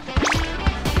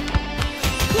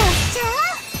っしゃ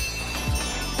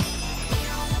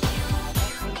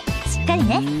しっかり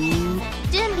ね。ー。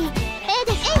準備 A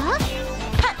ですか。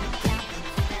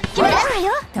もらうわよ。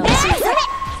どうしません。それ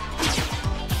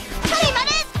まる。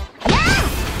や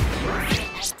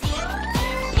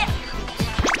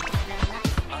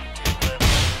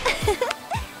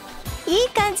いい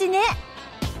感じね。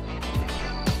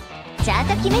ちゃん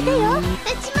と決めてよ。打ち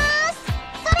ます。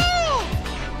それ。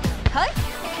はい。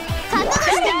覚悟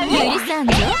してね。許さん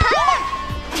ぞ。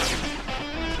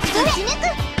打ち抜く。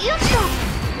よっと。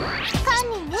堪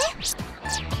忍ね。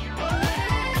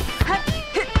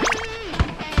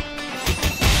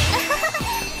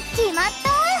決まった。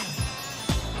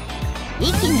一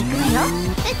気に行くわよ。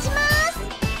打ちます。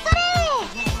それ。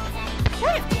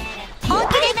本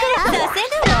気でいくわ。出せる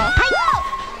わ。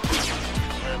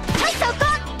はい、そこ。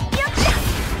よっと。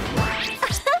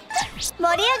盛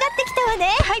り上がってきたわね。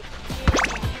はい。よ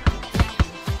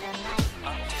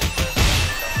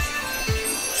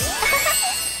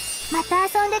また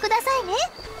遊んでくださいね。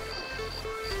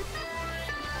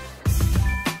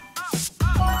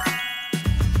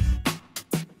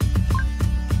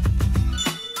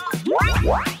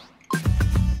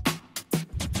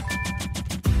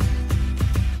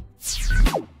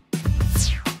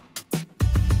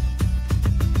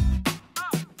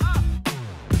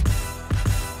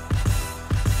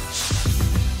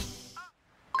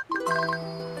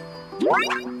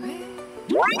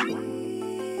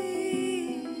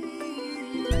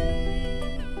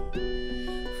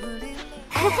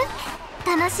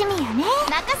楽しみよね。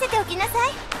任せておきなさ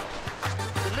い。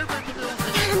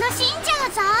楽しんじゃう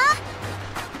ぞ。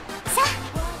さ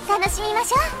あ楽しみま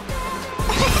しょ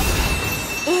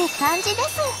う。いい感じで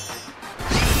す。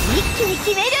一気に決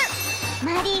める。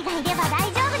マリーがいれば大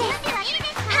丈夫です。はい。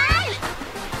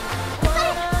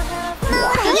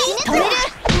止める。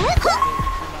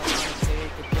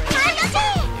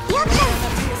やった。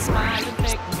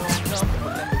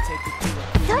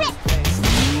それ。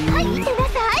はい、見てくださ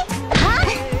い。はい。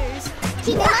決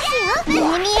めますよ。見え見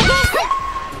えです。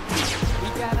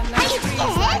はい、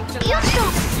よっと。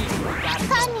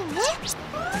犯人ね。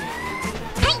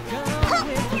はい、ほっ。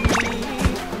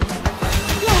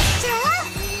よっしゃー。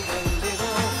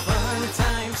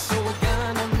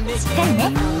しっかりね。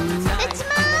打ち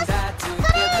ます。そ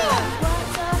れ。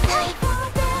はい。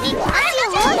いきます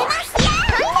よ。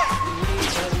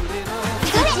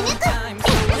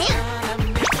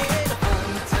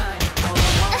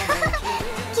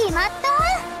決まった。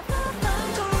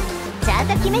ちゃん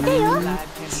と決めてよ。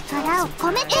力を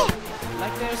込めて。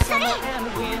それ。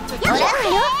ほらよ、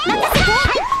任せて。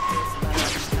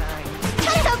は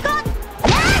い、そこ。ナ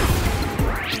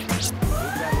イスス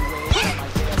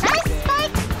パイ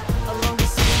ク。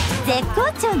絶好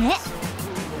調ね。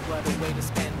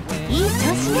いい調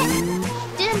子ね。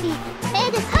準備 A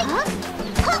ですか？はい。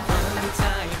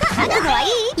覚悟はいい？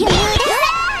余裕です。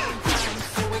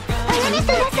おやめてく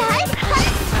ださい。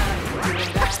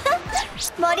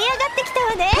盛り上がってきた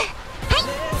わね。はい。あ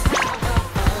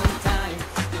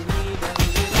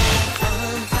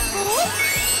れ？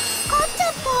勝っちゃ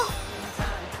った。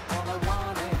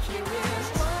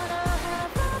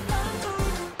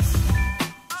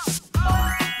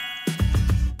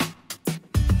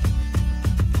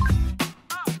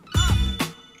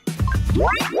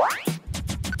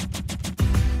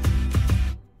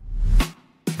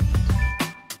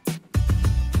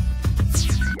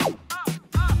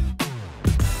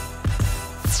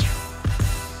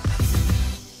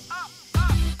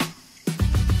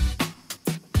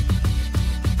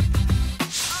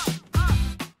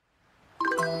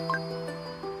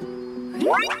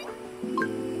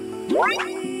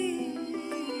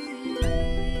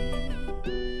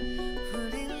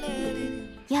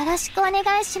よろしくお願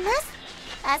いします。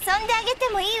遊んであげて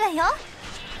もいいわよ。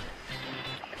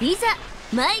いざ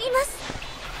参ります。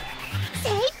精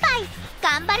一杯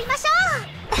頑張りましょ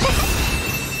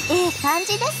う。いい感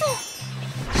じです。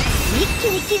一気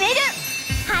に決める。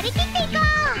張り切っていこ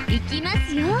う。いきま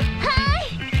すよ。はい。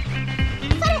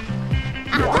それ。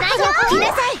危ないよ。来な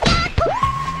さい。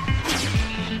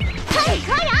はい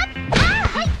はい、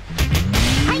はい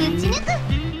はい、打ち抜く。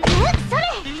それ。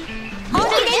本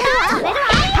気でいくわ。止めるわ。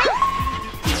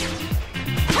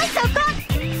はい、そこ。は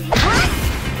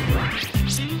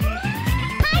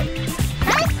い、ナイスス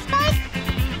パイク。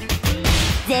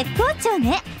絶好調ね。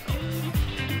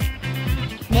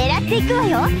狙っていくわ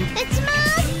よ。打ちま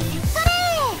す。それ。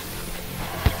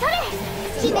それ。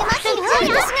決めますよ。はい。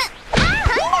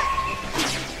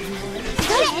そ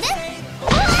れ。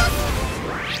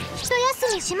一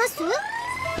休みします？はい。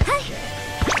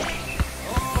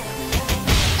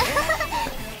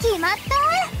決まった。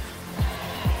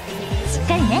しっ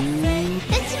かりね。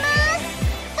打ちます。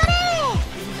それ。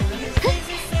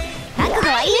覚悟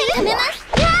はいい？止めます。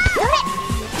それ。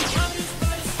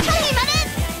決まる。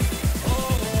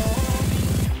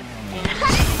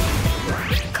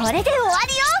これで終わ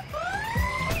りよ。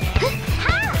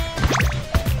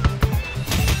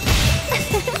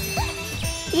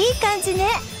いい感じね。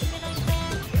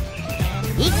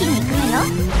一気に行くわよ。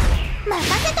任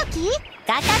せとき。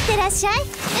かかってらっしゃい。打ち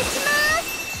ます。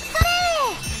それ。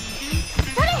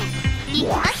それ。いき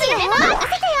ますよ。任せて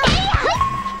よ。はい。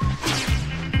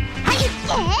はい、いっけ。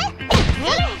それ。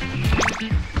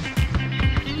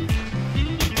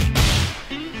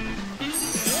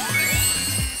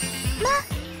まあ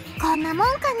こんなもん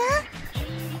かな。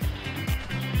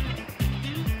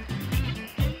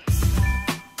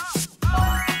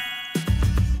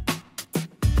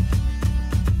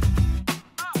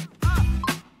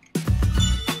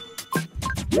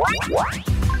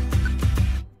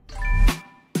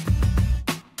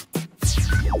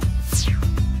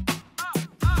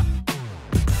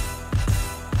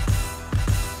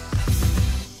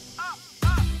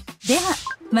では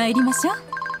参りましょう。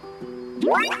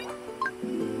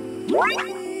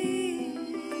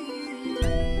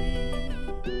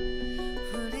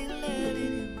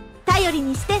頼り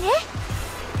にしてね。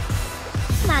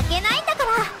負けないんだか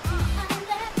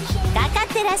ら。かかっ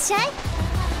てらっしゃい。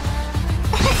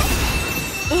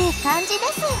ええ感じで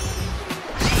す。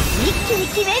一気に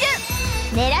決める。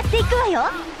狙っていくわよ。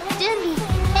準備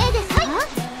A ですか？よ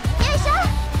いしょ。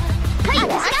はい、私が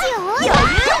余裕。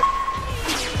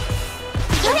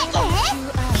それ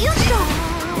よっと。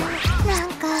なん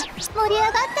か盛り上が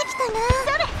ってきたな。そ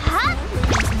れは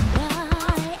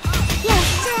よっ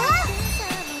し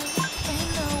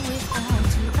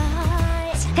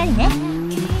ゃ。しっかりね。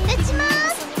打ちます。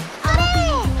それ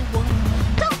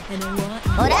と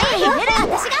オライよ。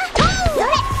私がそ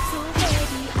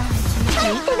れ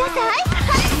見てなさ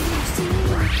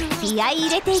い。気合い入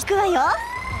れていくわよ。よ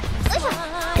いしょ。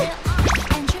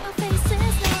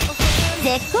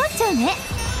絶好調ね。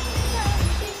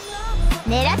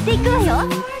狙っていくわよ。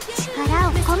力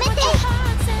を込めてよ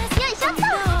いしょっと。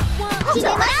決め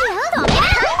ますよ。止める。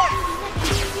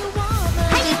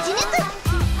はい、打ち抜く。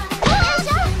よいし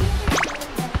ょ。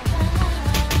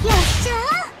よっしゃ。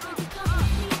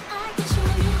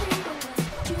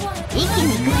一気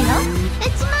にいくわよ。打ち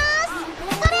ます。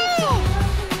それ。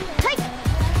はい。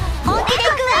本気でいく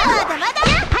わ。まだまだ。は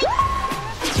い。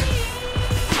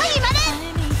はい、まで。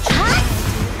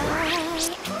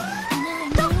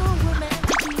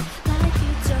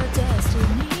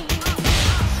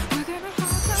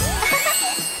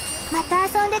また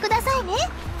遊んでくださいね。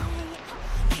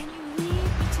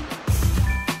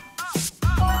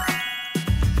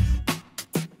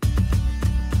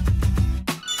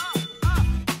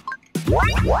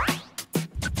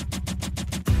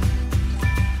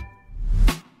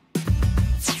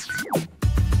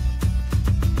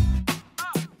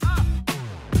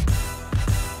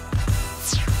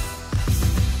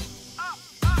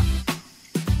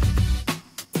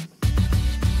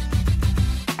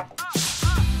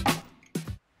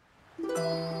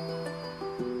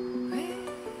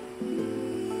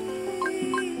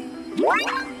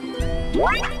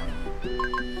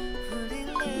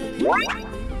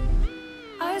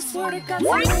I swear to God,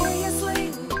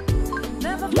 seriously,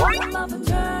 never fall in love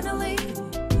eternally,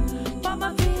 but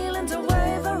my feelings are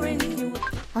wavering. You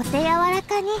お手柔ら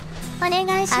かにお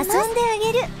願いします。遊んであ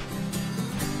げる。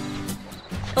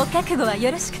お覚悟は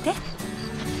よろしくて。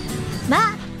ま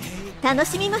あ楽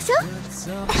しみましょう。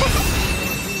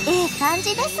ええ感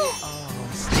じです。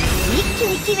一気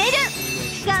に決める。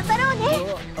頑張ろうね。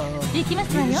行きま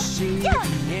すわよ。じゃあ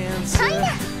はいな。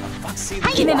は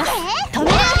い、決めます。止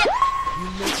める。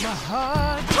そ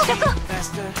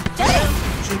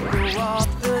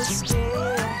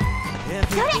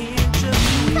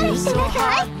れしてなさ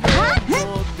い。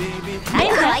はい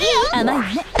かわいいよ。甘いわね。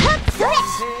それ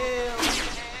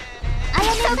あや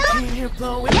めと。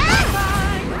や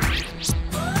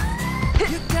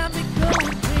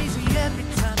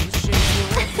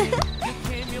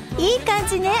いい感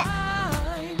じね。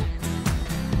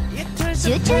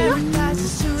集中よ。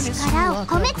力を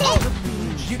込めて。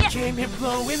本気でいくわ。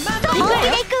は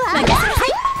い。は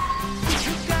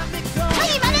い、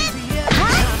まで。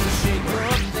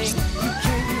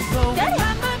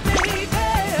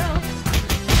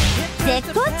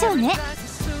絶好調ね。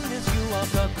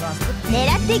狙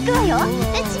っていくわよ。打ち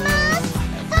ます。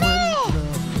それ。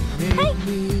はい。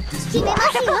決めま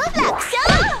すよ。楽勝。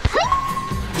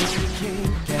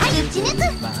はい。打ち抜く。は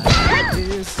い。ナ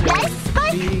イススパイ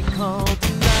ク。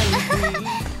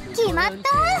決まった。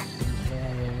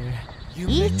い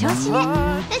い調子ね。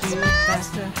打ちます。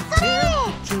それ。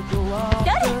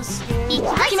いきま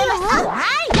すよ。は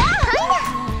い。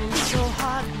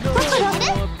どこだね。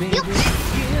よっ。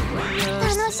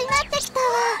楽しなってきたわ。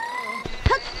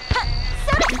はっはっ。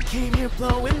それ。よっ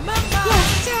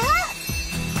しゃ。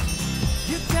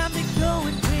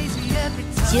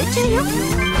集中よ。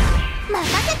任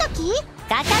せとき。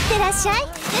かかってらっしゃい。打ち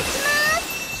ます。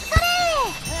それ。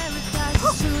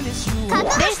覚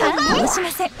悟しとこう。申しま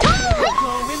せん。打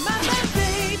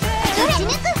ち抜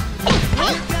く。えい。や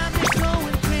った。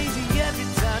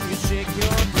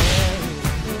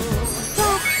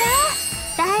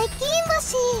大金星。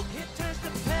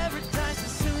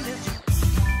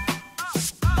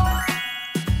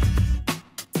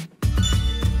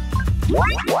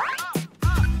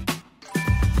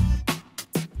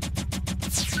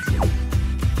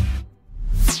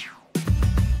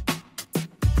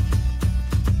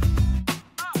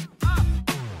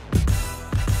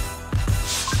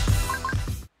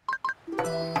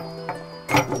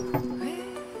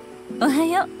おは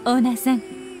ようオーナーさん。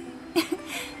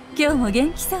今日も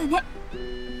元気そうね。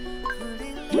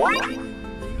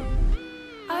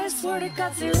I swear to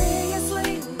God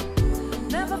seriously,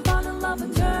 never fall in love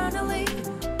eternally,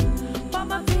 but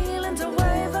my feelings are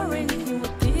wavering. You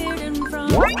appeared in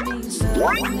front of me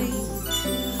suddenly.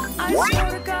 I swear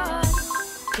to God,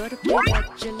 could it be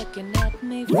that you're looking at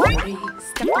me funny?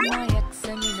 Stuck in my ex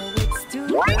and you know it's too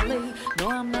early.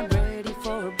 No, I'm not ready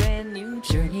for a brand new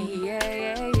journey. Yeah,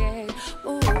 yeah, yeah.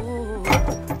 Ooh,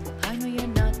 I know you're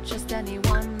not just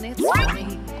anyone. It's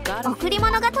funny. 贈り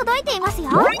物が届いていますよ。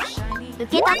受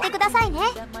け取ってくださいね。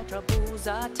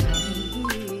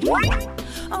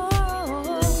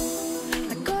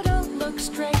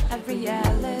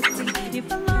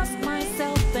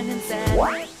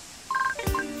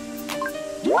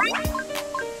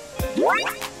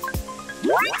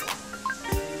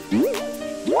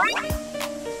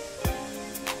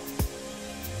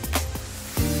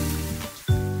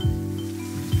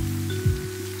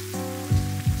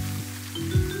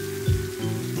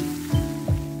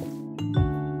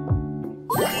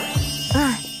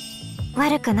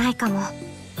悪くないかも。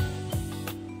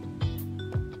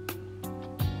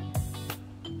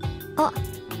あ、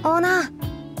オーナー。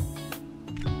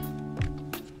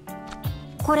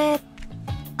これ、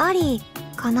あり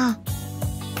かな？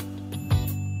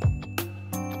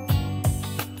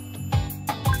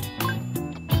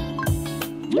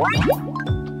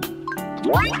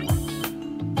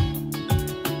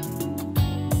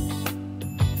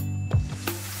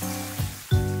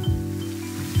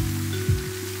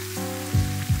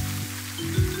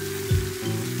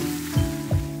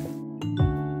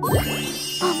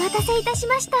お待たせいたし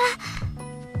ました。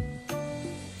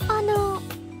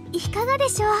いかがで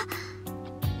しょう？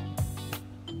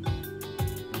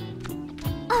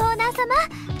オーナー様、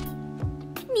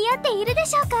似合っているで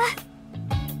しょうか？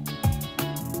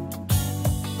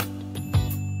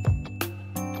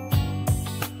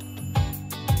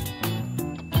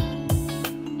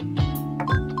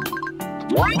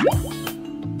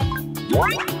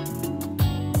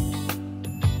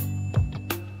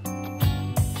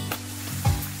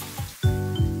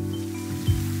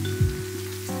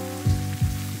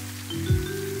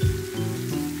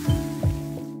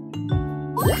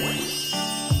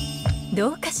ど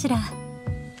うかしら。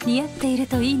似合っている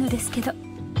といいのですけど。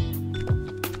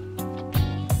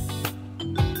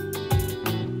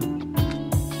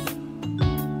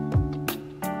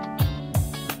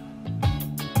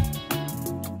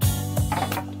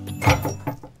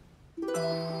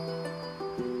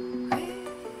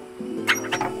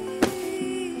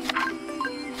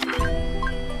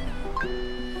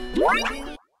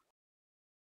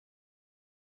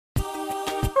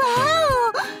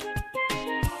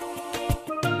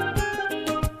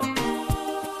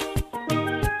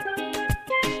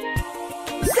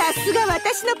さすが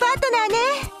私のパートナーね。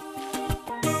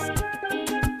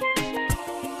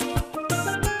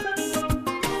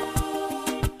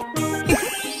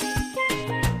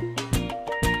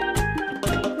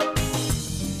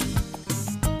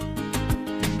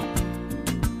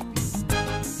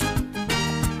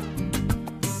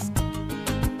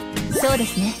そうで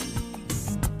すね。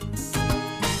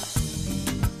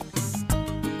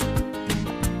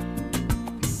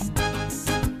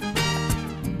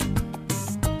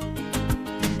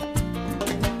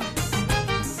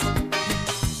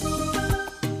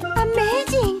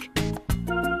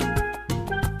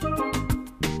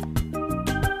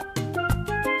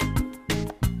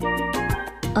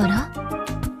あら？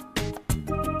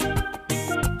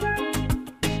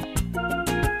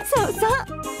そうそう。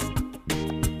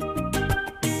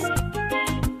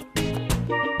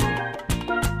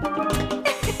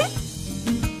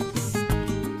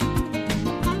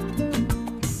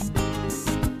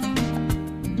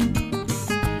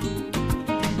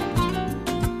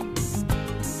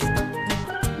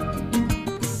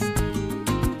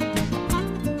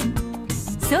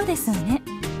そうですわね。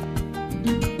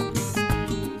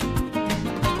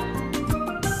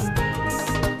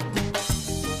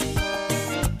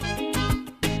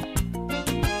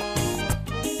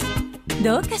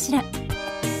どうかしら。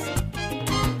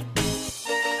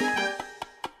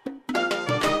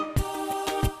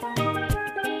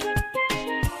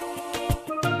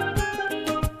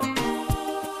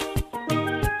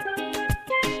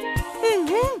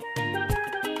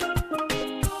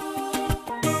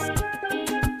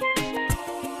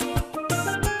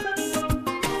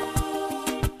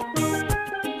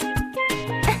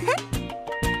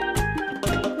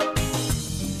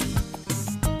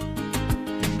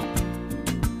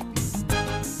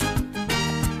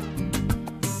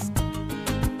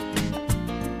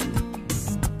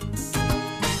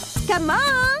カモン。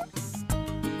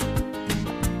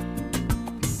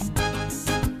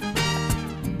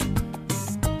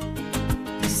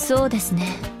そうです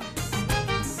ね。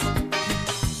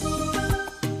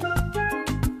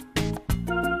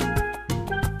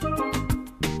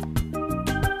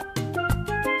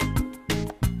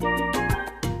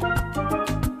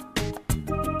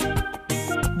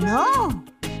ノー。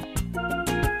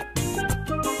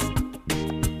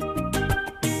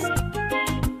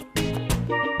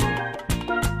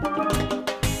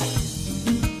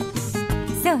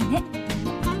そうね。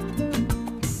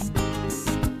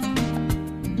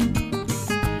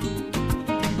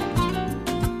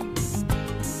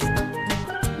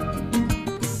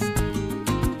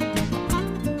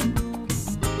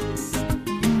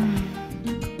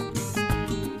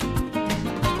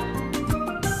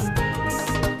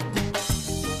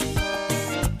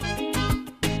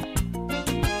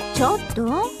ちょっ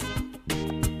と。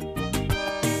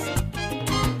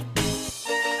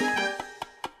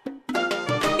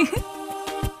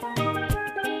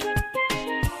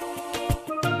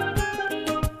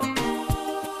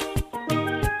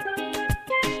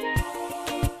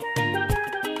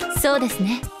そうです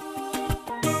ね。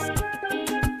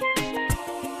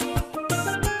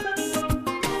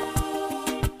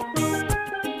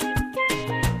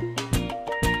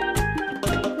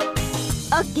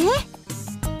オッケー。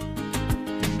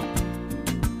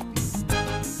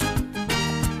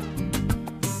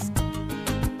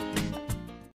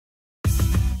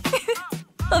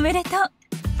おめでとう。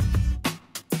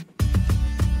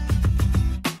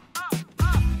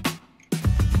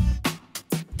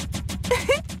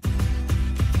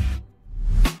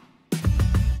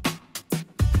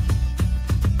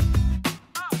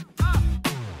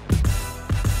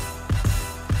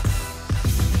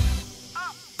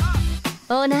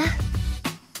オーナ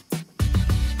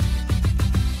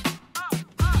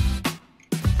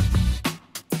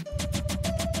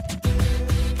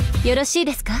ー、よろしい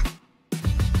ですか？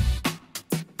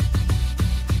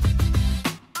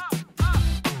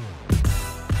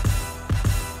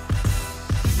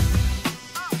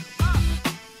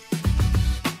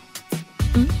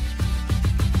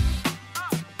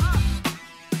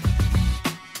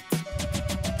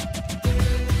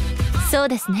そう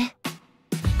ですね。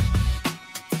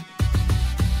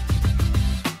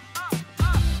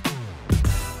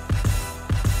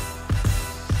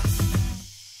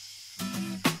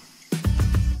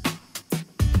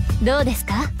どうです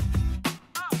か？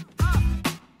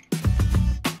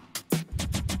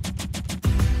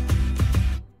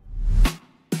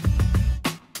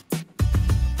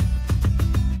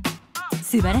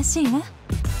素晴らしいわ。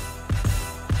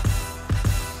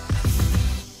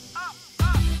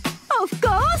オフコ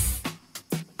ース。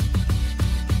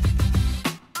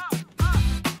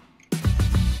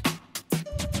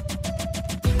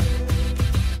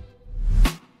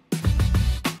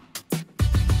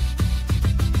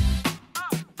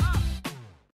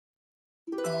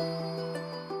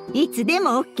いつで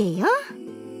も OK よ。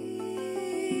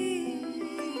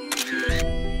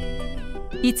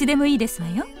いつでもいいですわ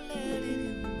よ。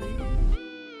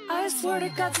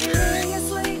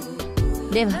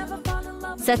では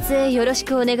撮影よろし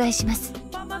くお願いします。オ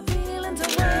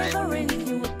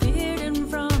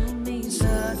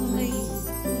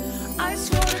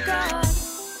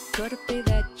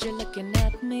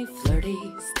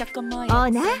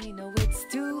ーナー、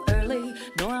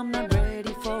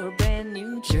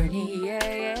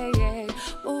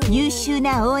優秀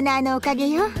なオーナーのおかげ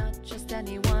よ。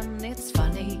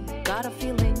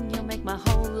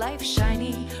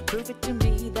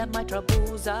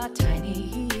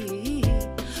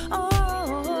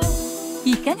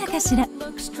いかがかしら。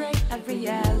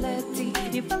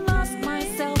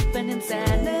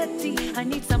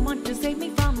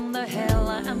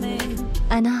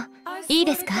いい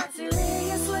ですか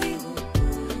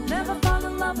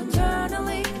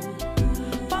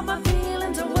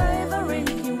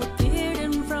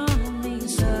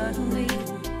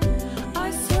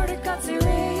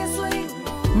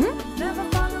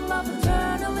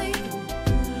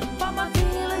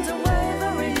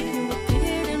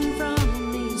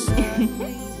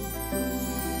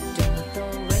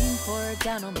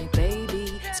？Down on me,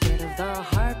 baby. Scared of the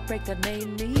heartbreak that made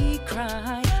me cry.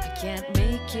 I can't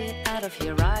make it out of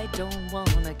here. I don't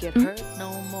wanna get hurt no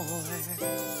more.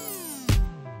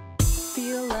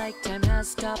 Feel like time has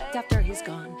stopped after he's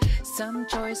gone. Some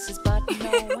choices, but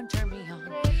no one turned me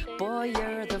on. Boy,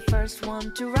 you're the first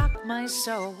one to rock my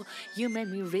soul. You made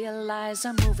me realize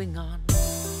I'm moving on.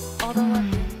 Although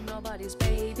I've been nobody's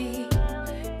baby,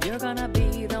 you're gonna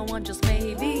be the one, just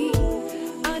maybe.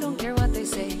 I don't care what they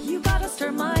say, you gotta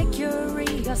stir my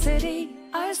curiosity. a city.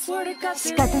 I swear to God,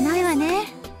 仕方ないわね。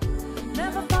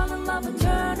 never fall in love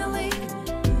eternally.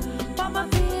 But my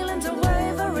feelings are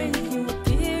wavering. You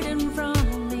appeared in front of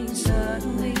me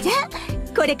suddenly. じゃあ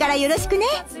これからよろしくね、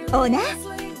オーナー。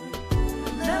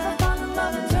 Never fall in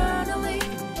love eternally.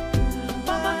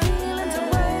 But my feelings are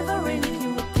wavering.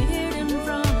 You appeared in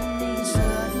front of me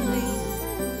suddenly.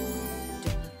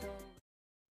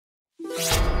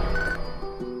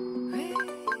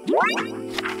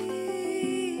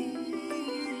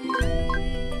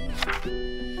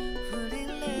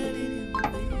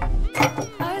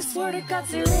 I swear to God,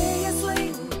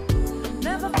 seriously,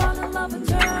 never fall in love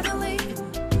eternally.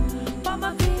 But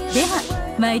my で feelings は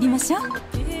参りましょう。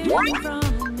 appeared in front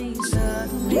of me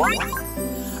suddenly.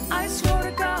 I swear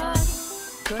to God,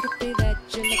 could it be that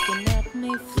you're looking at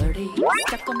me flirty?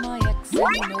 Stuck on my ex,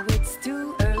 and you know it's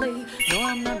too early. No,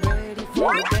 I'm not ready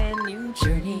for a brand new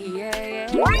journey. Yeah, yeah,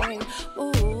 yeah.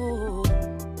 Ooh,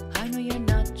 I know you're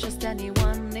not just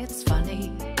anyone. It's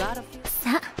funny. Gotta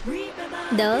さあ、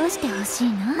どうしてほしい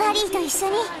の？マリーと一緒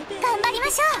に頑張りま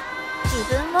しょう。自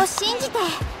分を信じて。よ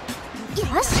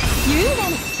し、優雅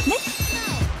にね。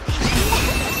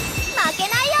負けな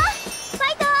いよ。ファ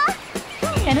イ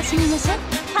ト。楽しみましょう。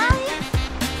はい。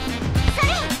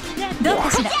どう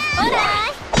かしら。オーラ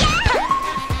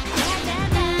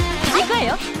イ。行くわよ。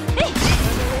えい。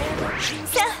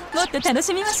さあ、もっと楽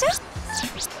しみましょう。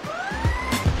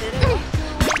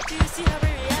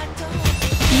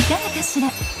いかがかしら。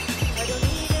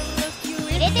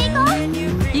入れていこう。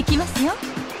行きますよ。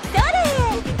どれ。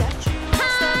は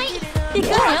ーい。行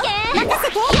くわよ。任せ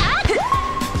て。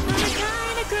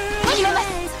決めます。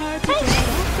は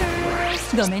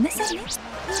い。ごめんなさいね。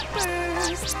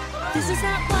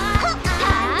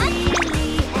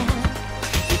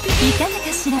いかがか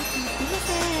しら。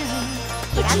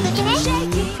気楽に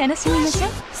ね。楽しみましょう。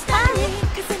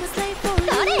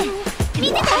どれ。見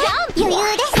ててよ。余裕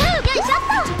です。よいしょっ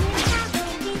と。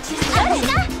私が。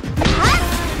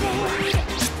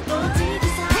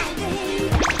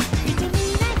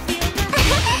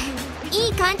いい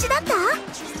感じだった？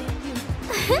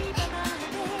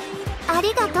あ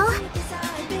りがとう。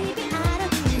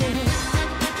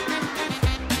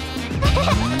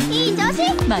いい調子。任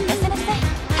せなさい。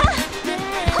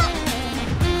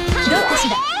どうかし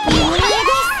ら。余裕で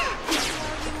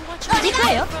す。行く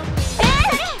わよ。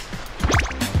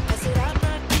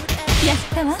やっ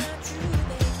たわ。フ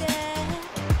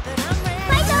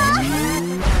ァイト。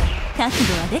覚悟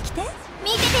はできて。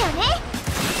見ててよね。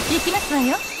行きますわ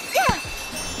よ。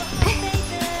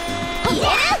入れる。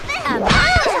あまー。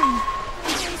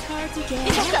そ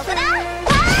こだ。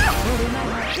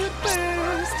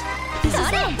そ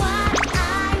れ。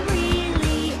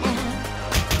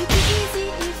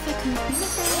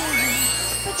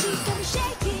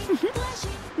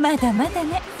まだまだ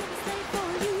ね。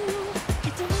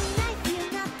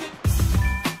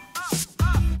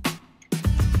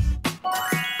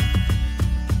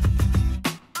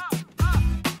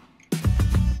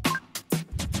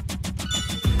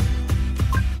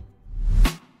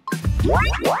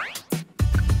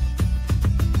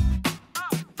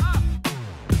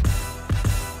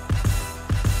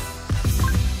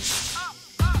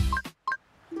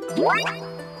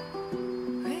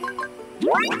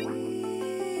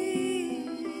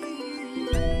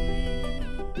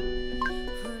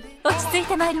落ち着い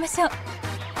てまいりましょう。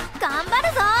頑張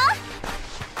るぞ。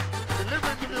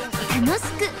楽し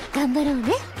く頑張ろう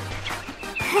ね。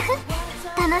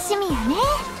楽しみやね。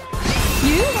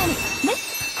優雅にね。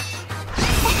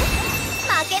負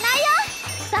けないよ。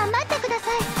頑張ってくださ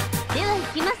い。では行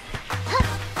きます。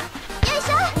よいし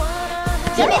ょ。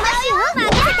決めますよ。任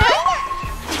せて。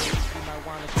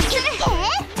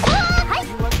はい。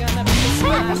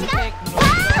私が。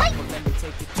はい。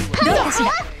どうかしら。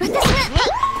私が。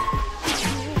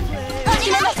お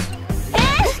願い。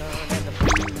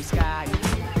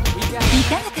い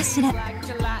かがかしら。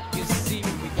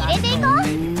入れていこう。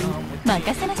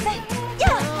任せなさい。じゃ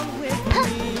あ。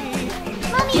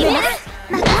マミーね。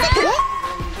任せて。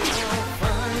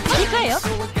行くわよ。や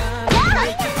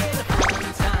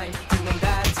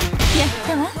った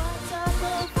わ。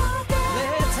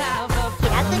気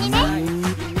楽にね。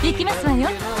行きますわよ。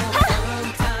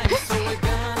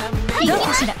どう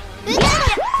かしら。お願い。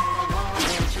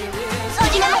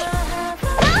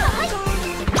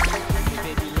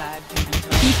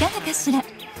いかがかしら。楽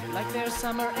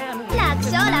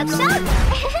勝楽勝。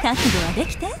覚悟はでき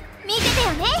て。見ててよ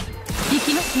ね。行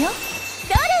きますよ。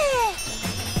ど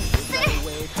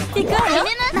れ。行くわよ。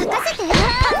任せて。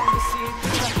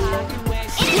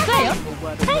行くわよ。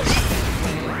は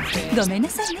い。ごめんな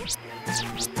さいね。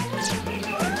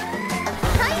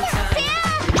はいやせや。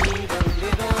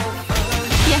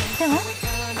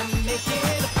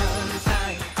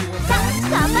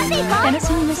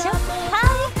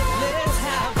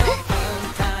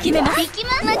めます。行き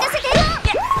ます。任せて。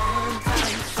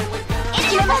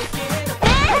決めます。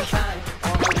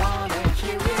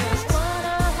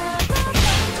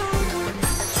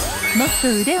もっと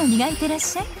腕を磨いてらっ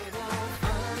しゃい。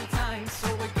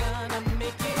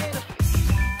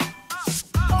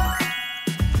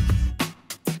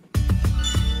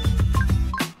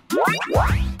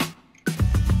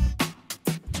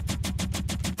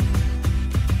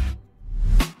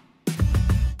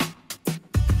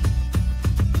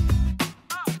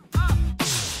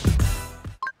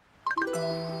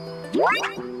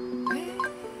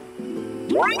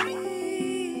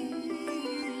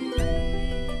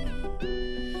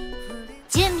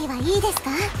準備はいいですか？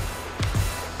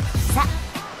さあ、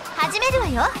始めるわ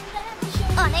よ。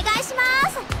お願いしま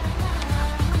す。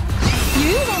優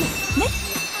雅にね。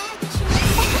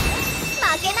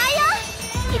負けないよ。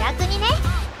気楽にね。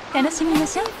楽しみま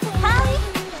しょう。はい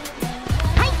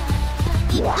はい。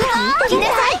いくよ。決めな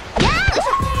さい。やー。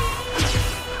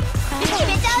決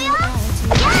めちゃうよ。や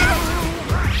ー。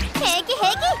平気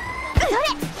平気。それ。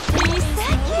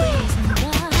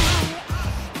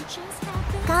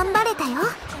頑張れたよ。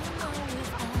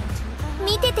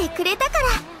見ててくれたから。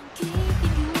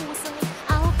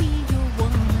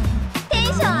テン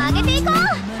ション上げていこう。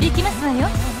行きますわよ。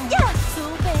じゃあ、は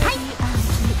い。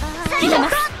決めま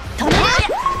す。止める。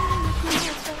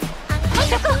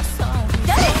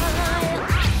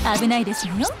危ないです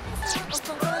よ。どれどれ。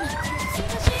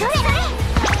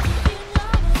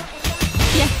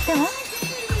やったわ。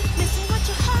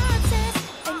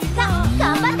さあ、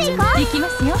頑張っていこう。行きま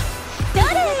すよ。どれ。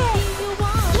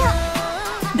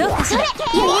どうかしら。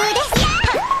余裕です。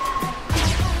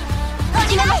お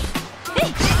願い。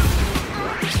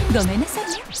ごめんなさい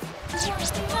ね。い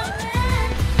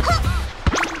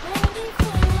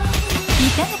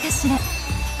かがかしら。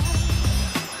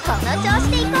この調子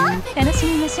でいこう。楽し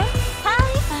みましょう。は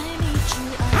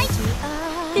い。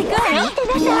行くわよ。見て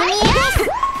なさい。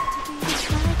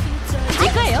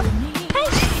行くわよ。はい。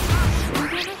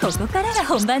ここからが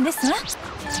本番ですわ。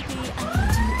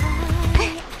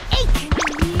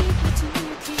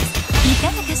いか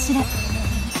がかしら。テン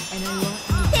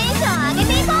ション上げ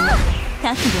ていこう。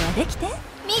覚悟はできて。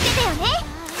見ててよね。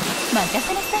任せ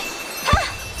なさい。は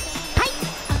い。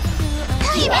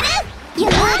決める。余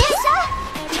裕でしょ。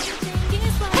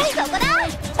はい、そこだ。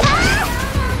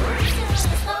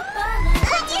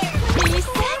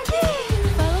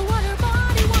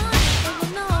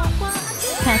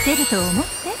勝てると思っ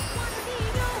て。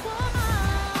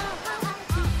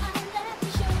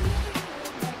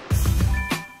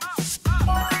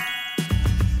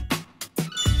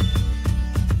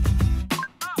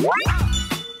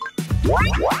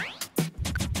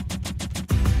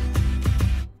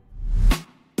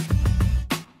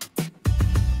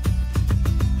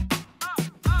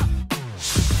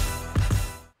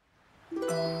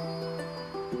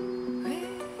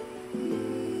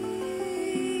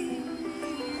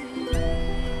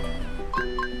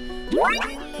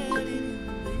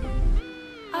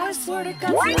I swear to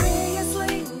God,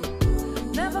 seriously,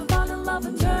 never fall in love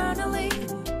eternally.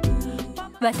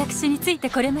 私について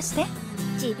これまして。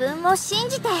自分を信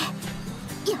じて。よ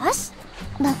し。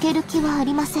負ける気はあ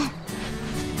りません。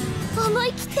思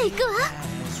い切っていくわ。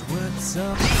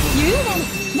優雅に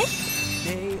ね。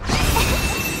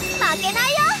負けないよ。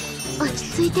落ち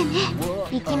着いてね。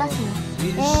行きますよ。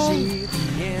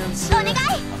お願い。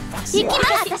行きます。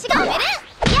私が止める。や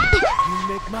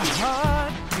ー。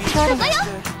そこよ。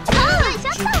はい、シ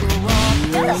ョット。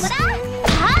そこだ。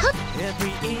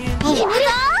決めるぞ。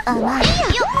甘いよ。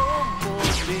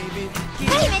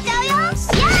決めちゃうよ。やー。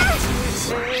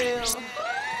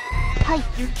はい。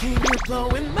決ま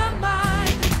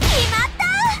った。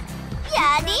や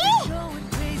りー。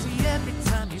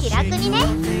気楽にね。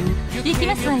行き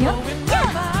ますわよ。じゃ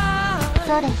あ。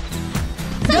それ。どう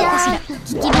かしら。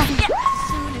行きます。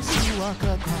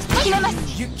決めます。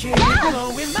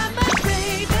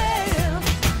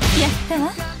やった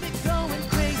わ。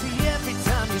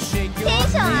テン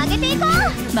ション上げていこう。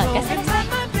任せなさい。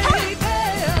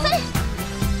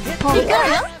行くわ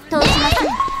よ。どうします。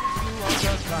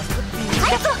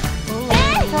はい。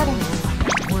それ。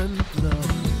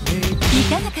い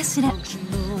かがかしら。楽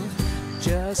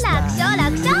勝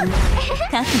楽勝。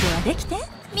覚悟はできて。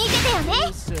見ててよね。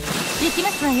行きま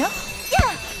すわよ。じゃ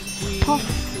あ。は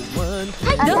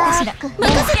い、どうかしら。任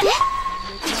せて。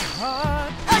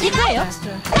行くわよ。や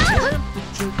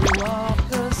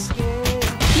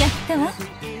ったわ。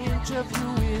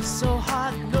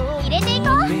入れていこう。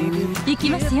行き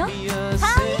ますよ。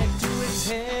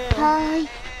はい。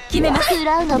決めます。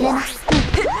裏を止めます。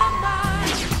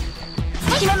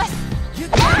決めます。ス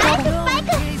パイク。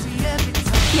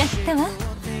ややったわ。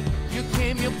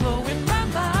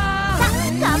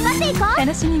頑張っていこう。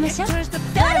楽しみましょう。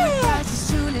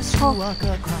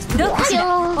どうかしら。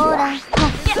ほら、行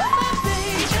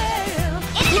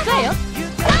くわよ。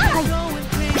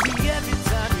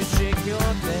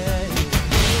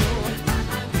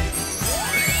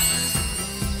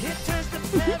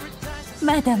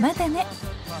まだまだね。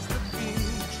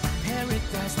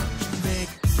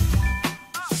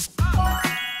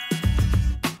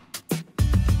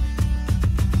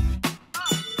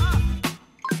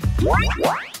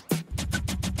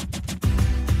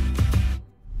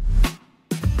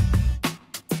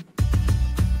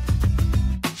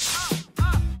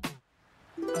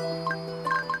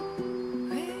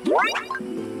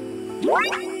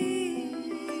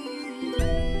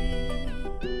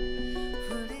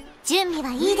準備は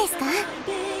いいですか？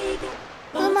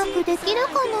うまくできる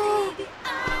かな？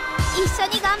一緒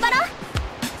に頑張ろう。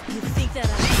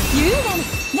優雅に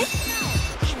ね。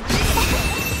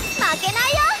負けない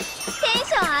よ。テン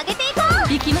ション上げていこう。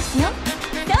行きますよ。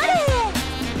どれ。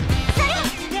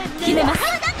決めます。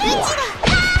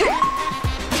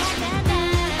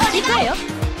行くわよ。はい。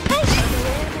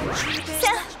さ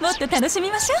あ、もっと楽し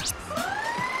みましょう。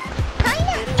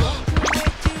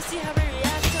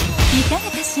いかが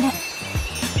かしら。さ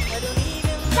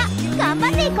あ、頑張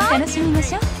っていこう。楽しみま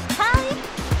しょう。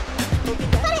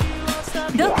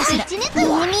どうかしら。打ち抜く見え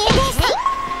です。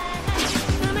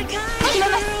決め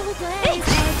ます。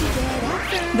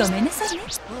ごめんなさいね。い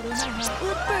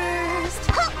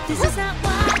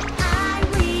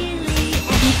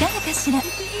かがかしら。テ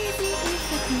ン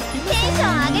ション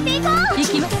上げていこう。行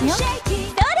きますよ。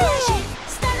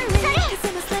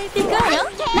行くわよ。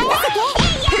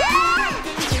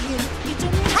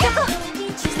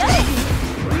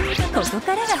ここ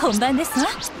からが本番ですわ。や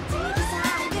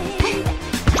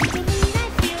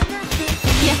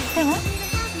ったわ。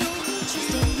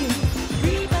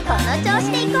この調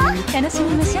子でいこう。楽し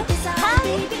みましょう。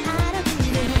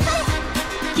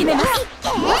決めます。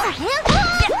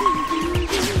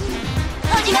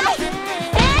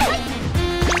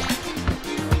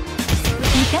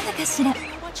いかがかしら。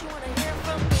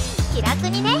気楽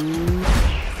にね。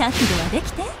覚悟はで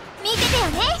きて。見ててよ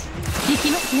ね。行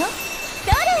きますよ。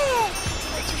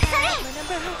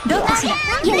どうかしら。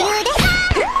余裕です。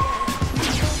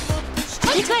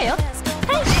行くわよ。はい。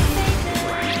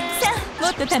さあ、も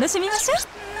っと楽しみましょう。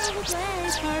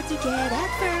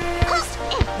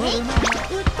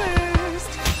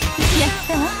やっ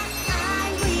たわ。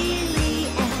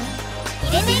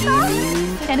入れていこう。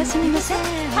楽しみましょう。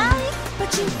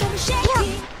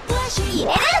入れる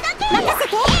だけ。任せ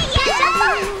て。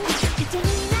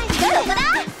どこだ。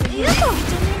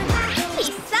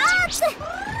必殺。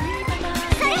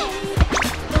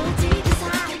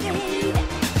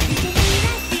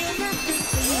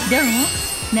どう？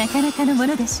なかなかのも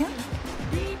のでしょ。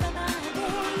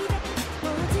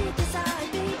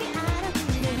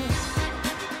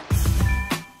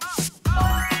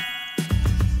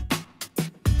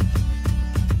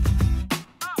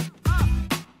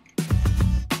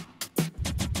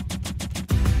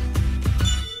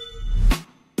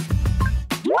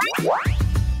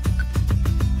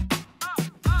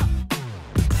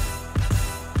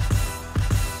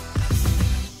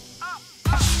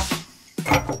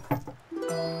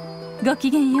ご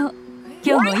きげんよう。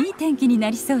今日もいい天気にな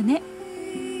りそうね。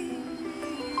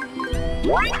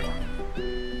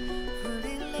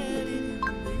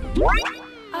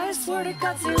I swear to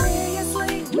God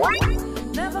seriously,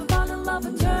 never fall in love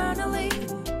eternally,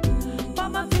 but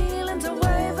my feelings are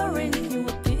wavering. You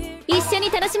appear. 一緒に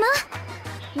楽しも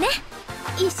うね。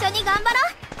一緒に頑張ろう。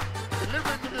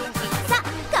さあ、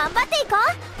頑張っていこう。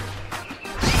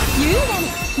優雅に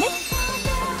ね。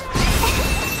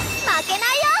負けないよ。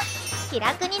気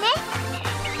楽にね。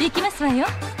行きますわよ。よっ。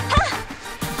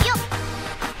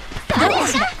それ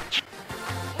しゃ。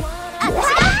あたし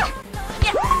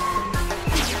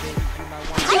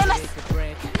決めます。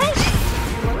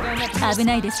はい。危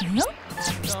ないですよ。よい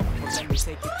し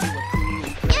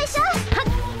ょ。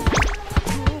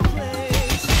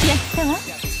やったわ。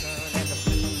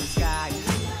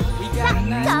さあ、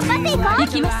頑張っていこう。行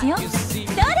きますよ。お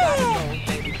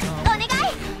願い。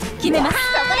決めます。そ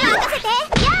こで任せて。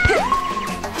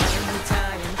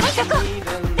そこ。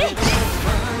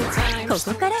こ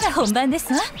こからが本番で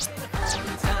すわ。よいしょ。そ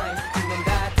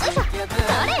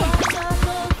れ。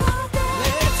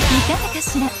いかがか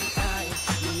しら。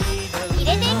入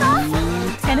れていこ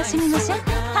う。楽しみましょう。いっ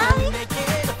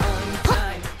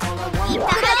たは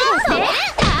ず。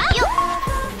よっ。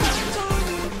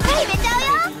決めちゃうよ。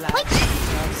ほい。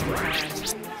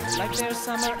Like there's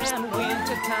summer and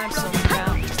winter time, so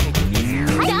now just take it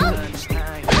easy.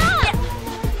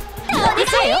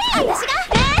 わよ。私がど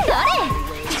れ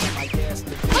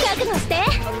覚悟して。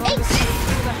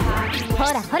ほ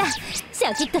らほら、シ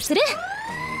ャキッとする。よ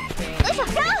いしょ。あ、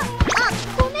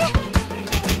ご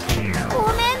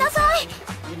めんなさい。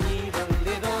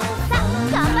さあ、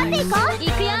頑張っていこう。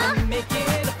いくよ。は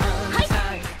い。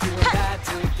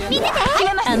見てて。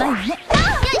甘いわね。よいしょ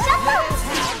っと。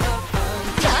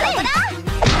それだ。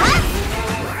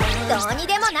どうに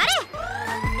でもなれ。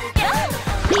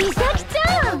みさきちゃ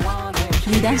ん、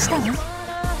油断したわ。入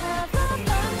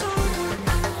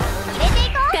れてい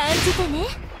こう。感じてね。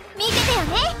見ててよ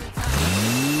ね。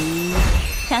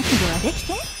覚悟はでき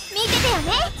て。見ててよ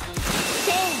ね。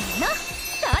せーの。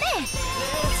そ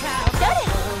れ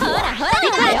ほらほら、任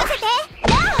せて。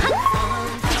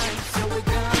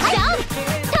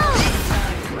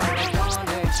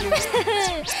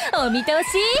お見通し。よい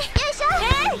しょ。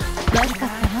悪かった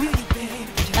わ。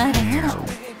あらあら、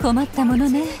困ったもの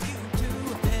ね。フ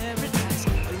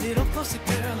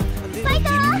ァイト。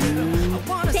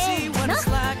せーの。は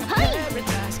い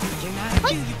は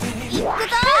い、いくぞ。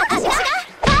私がよ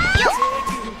っ、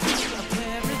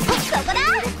そこだ。は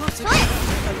い、よ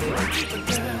い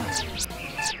しょ。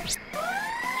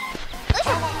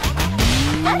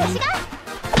私が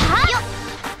よっ、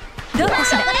どうか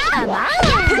しら。甘い。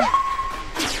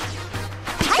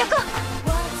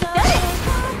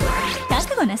覚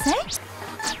悟なさい。そ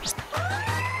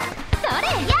れ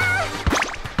や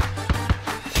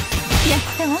やっ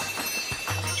たわ。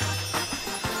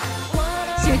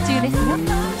集中ですよ。い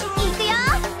くよ。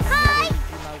はい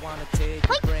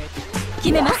はい、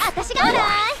決めます。私がお願い。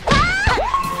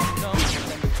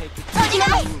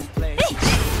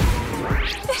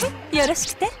よろ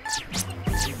しくて。い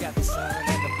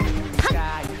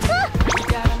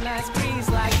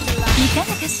かが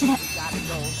かしら。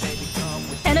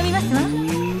頼みますわ。い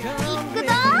く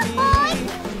ぞ。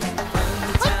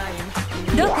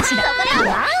どうかしら。そこだ。お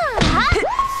願い。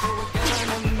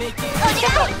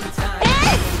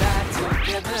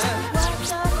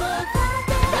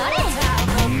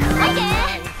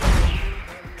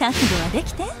覚悟はで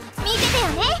きて。見ててよ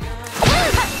ね。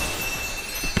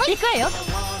行くわよ。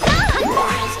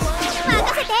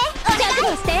任せて。お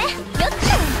願いして。よっと。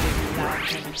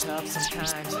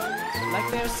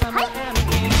はい、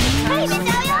入れちゃう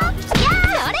よ。やー、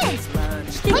あれ。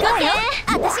行くわよ。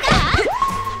私が。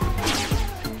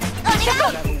お願い。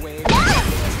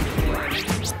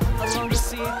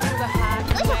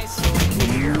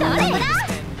どれだ。よ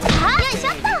いしょ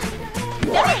っと。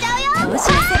入れちゃうよ。お知らせ。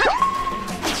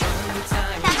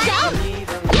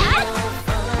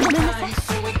ごめんなさい。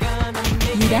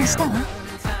油断したわ。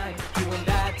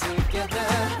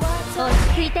落ち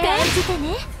着いて。感じて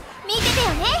ね。見ててよ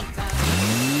ね。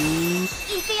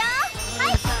いくよ。はい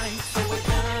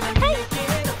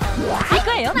行く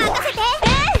わよ。任せて。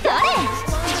どれ。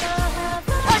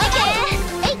お願い。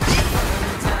えい。よ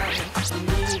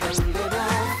い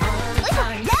しょ。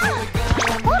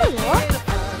掘るよ。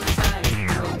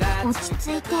落ち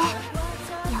着いて。よ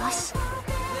し。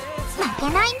負け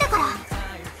ないんだから。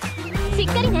しっ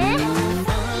かりね。いくぞ。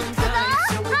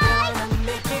はい。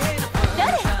ど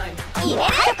れ。入れる。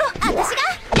私が。よ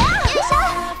いしょ。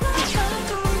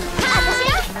私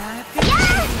が。やー。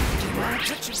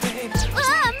うわー、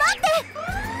待って。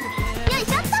よいし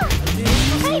ょっと。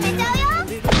入れちゃうよ。は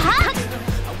っ。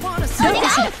お願い。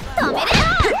止めるよ。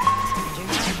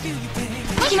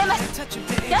決めます。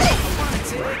どれ。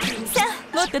さ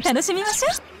あ、もっと楽しみましょ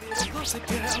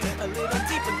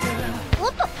お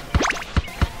っと。う。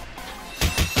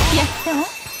やったわ。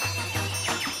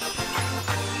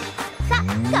さあ、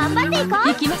頑張っていこう。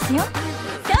行きますよ。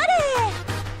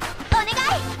お願い。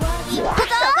いくぞ。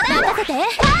任せて。よいし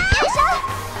ょ。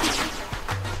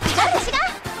私が。は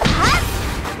っ。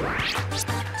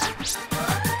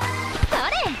そ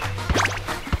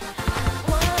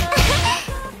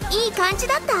れ。いい感じ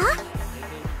だった。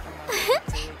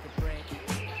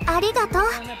ありがとう。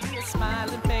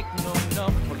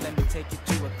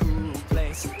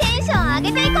テンション上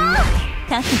げていこう。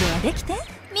覚悟はできて。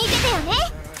見ててよね。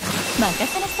任せ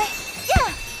なさい。じゃあ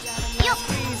よっ。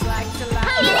入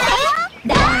れてよ。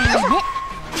だーね。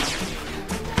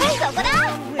はい、そこだ。や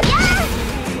ー。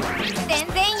全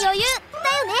然余裕だ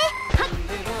よね。はっ。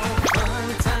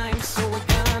決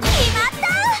まった。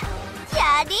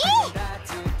やりー。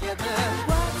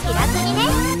気楽にね。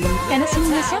楽しみ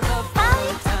ましょう。は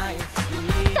い。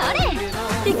それ。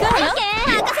行くわよ。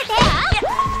任せて。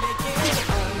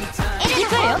行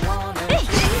くわよ。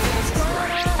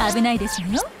危ないですよ。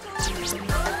よっ。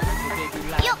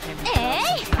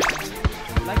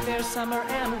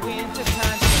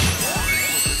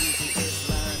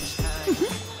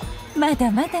ま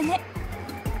だまだね。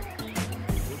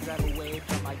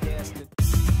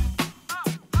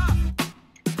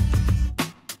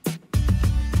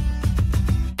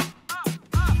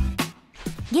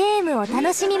ムを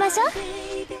楽しみましょう。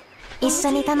一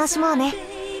緒に楽しもうね。か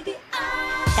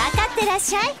かってらっ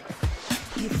しゃい。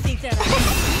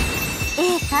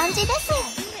いい感じです。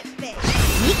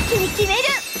一気に決める。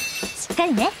しっか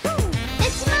りね。打ち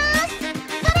ます。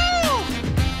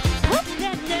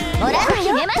それ。ほら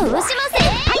決めます。通しません。は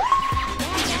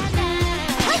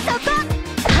い、そこ。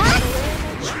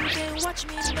よいしょ。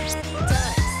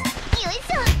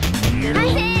はい、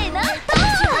せーの。は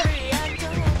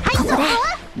い、ここで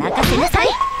任せなさい。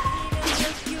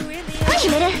決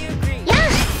める。やん。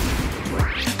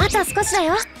あと少しだ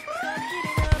よ。そ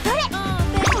れ。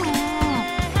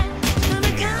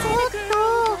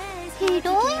ひ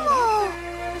どいわ。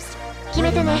決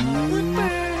めてね。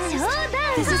そうだ。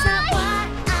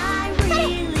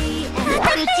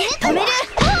止める。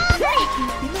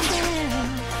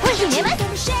決めます。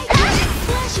チャ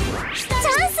ン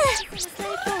ス。そ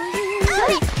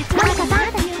れ。マーカさん、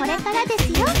これからで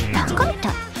すよ。分かっ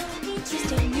た。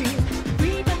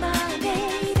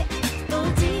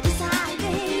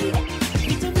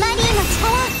マリーの力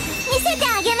見せて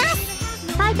あげます。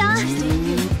ファイト。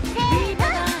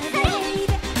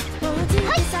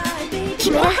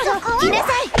決めなさい。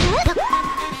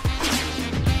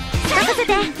任せ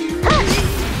て。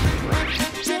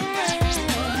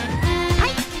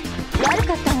悪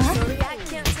かったわ。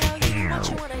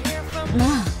まあ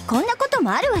こんなこと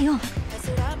もあるわよ。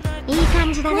いい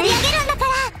感じだね。盛り上げるんだか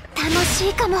ら楽し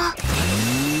いかも。せー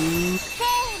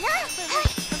の。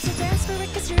じゃあそれ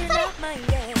止め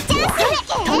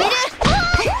る。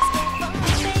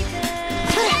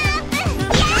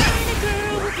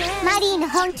マリーの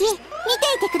本気見てい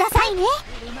てくださいね。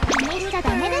真似しちゃダ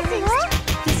メですよ。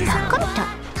分かった。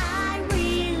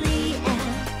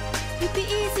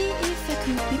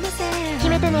決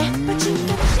めてね。任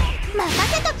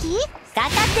せとき。かかっ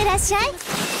てらっしゃい。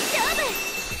勝負。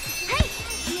はい。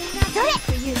それ。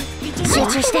集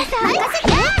中して。任せて。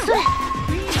それ。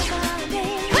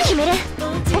決める。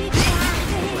それ。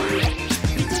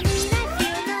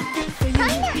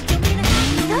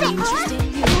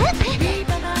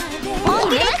本気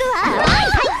でいくわ。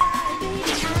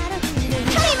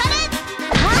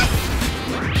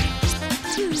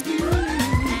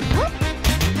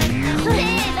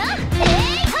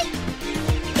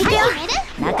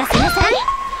任せなさい。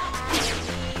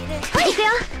いくよ。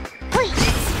ほい。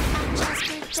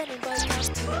それ。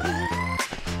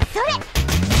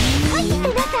はい、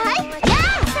ください。やあ、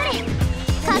それ。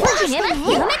覚悟してね。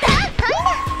読めた。はいな。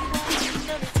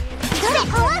それ。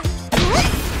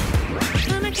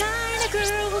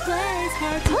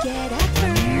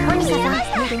おにささん。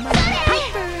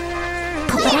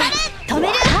ここだ。止め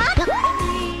る。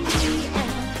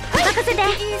任せて。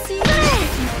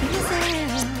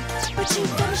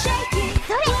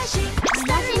それ。ち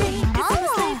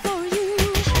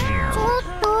ょっ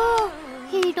と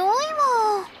ひどいわ。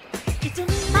フ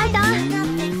ァイト。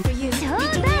冗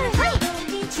談。は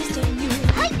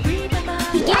い。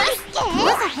いけます。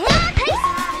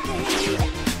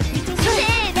せ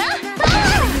ーの。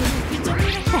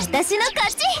私の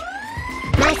勝ち。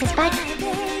ナイススパイク。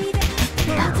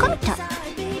分かった。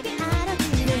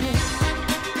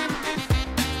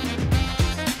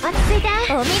落ち着いて。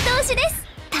お見通しです。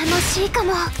楽しいか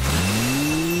も。では、は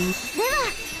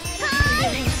ー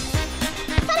い。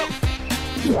それ。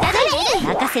いただき。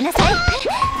任せなさい。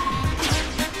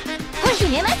決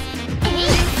めます。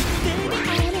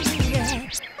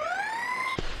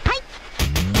はい。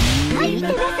はい、見て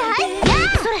ください。やあ、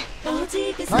それ。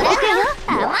ほら、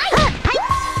甘い。はい。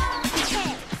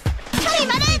それ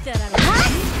まで。はい。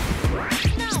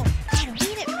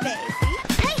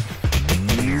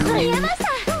それやました。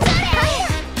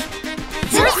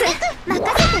それ。任せて。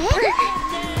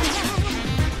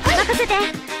任せて。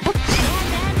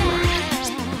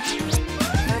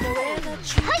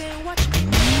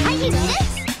はい、決める。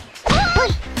ほい。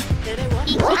い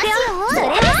くよ。それ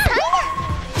です。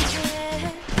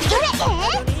それ。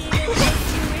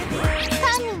3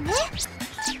人ね。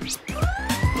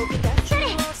それ。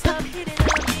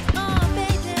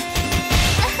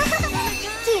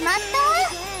決まった。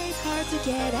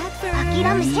諦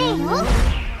めせんよ。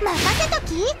任せと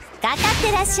き。かかっ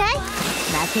てらっしゃい。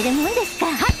負けるもんですか。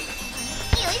よ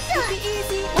いしょ。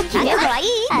決めはいい。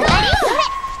当たり。それ。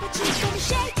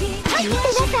はい、見てくだ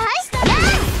さい。やあ。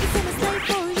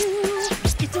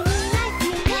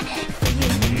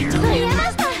それやまし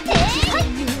た。はい。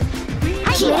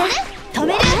決める。止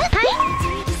める。はい。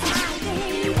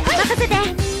任せて。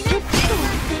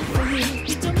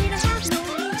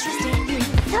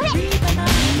それ。そ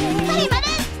れまで。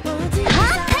は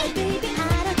い。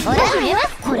ほら、決めます。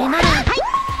これなら。はい。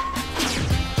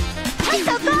はい、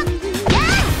そこ。やあ。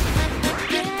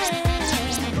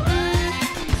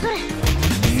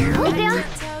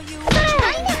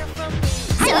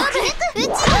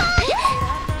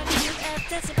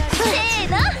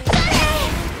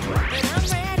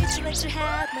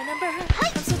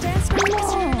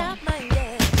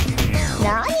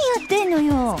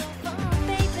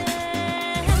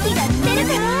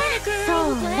そ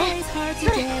うね。は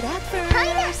い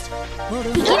だ。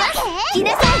行きます。来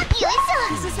なさい。よいしょ。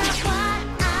は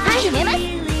い、決めます。チ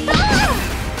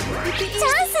ャン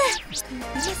ス。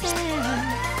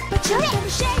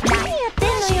何やってん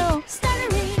のよ。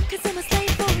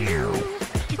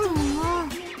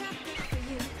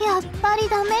やっぱり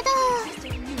ダメだ。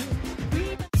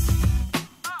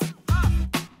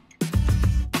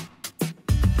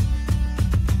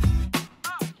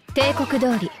帝国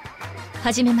通り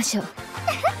始めましょう。ワ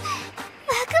ク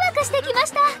ワクしてきま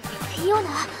した。フィオナ、フ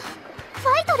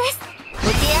ァイトです。お手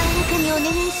柔らかにお願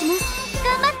いします。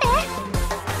頑張っ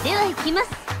て。では行きます。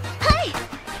はい。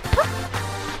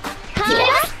決めま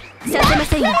す。させま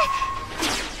せんよ。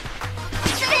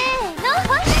せーの、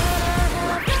はい。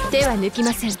手は抜き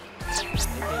ません。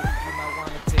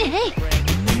えい。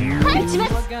はい、打ちま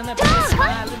す。はい。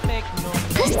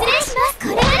失礼します。これ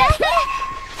ぐらいで。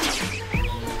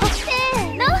せ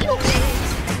ーの。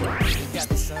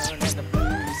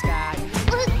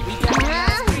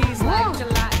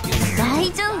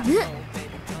大丈夫。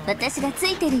私がつ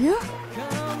いてるよ。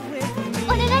お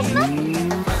願いします。冷静に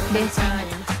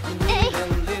えい。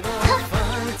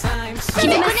決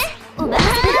めます。お任せ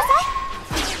ください。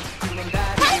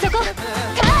はい、そこ。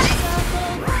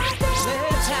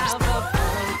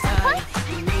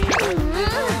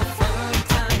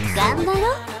頑張ろう。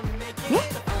ね。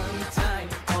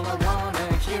頑張っ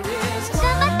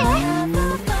て。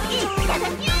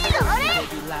それ。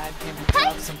はい。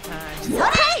それ。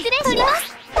失礼します。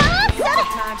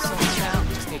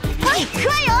はい、行く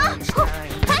わよ。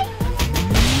はい。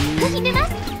決めま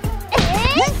す。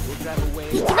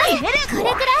行きます。これくらい。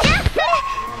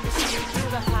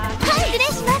はい、失礼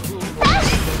します。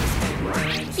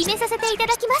決めさせていた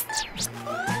だきます。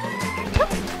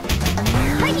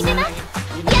はい、決めます。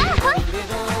やあ、はい。失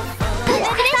礼しま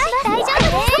す。大丈夫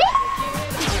です。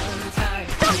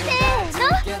せーの。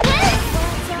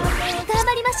頑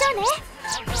張りましょうね。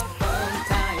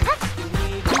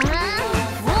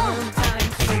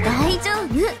大丈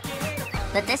夫。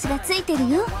私がついてる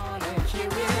よ。素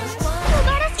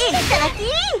晴らしい。いただき。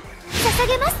捧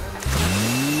げます。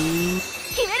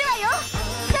決めるわよ。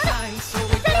そ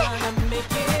れ。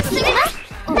決めます。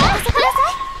お任せください。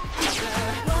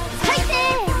はい、せー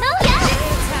の。や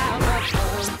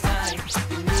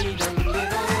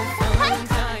はい。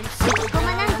突っ込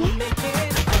まないで。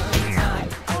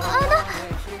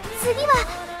次は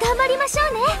頑張りましょ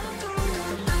うね。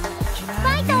フ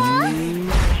ァイト。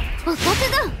お覚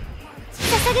悟。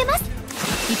捧げます。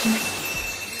行きます。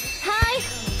は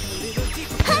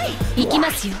い行きま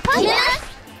すよ。はい。はい。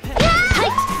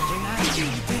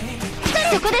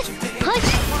そこです。はい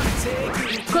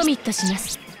コミットします。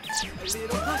す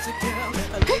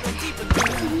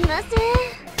みませ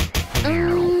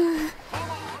ん。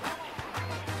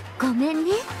ごめん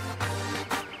ね。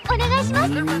お願いしま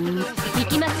す。行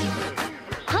きますよ。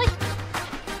はい。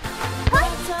はい、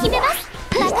決めます。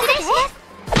失礼します。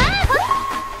はい。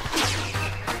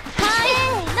せー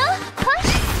の。はい。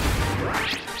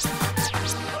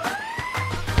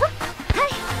はい。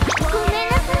ごめん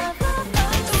なさい。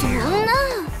そんな。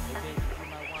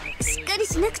しっかり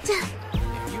しなくちゃ。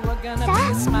さあ、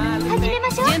始めま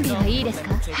しょう。準備はいいです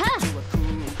か。はあ。そ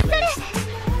れ。は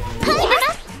い、決めま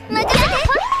す。任せて。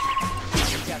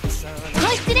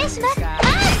はい、失礼します。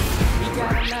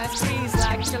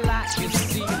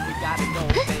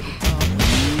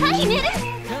はい、決める。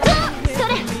そ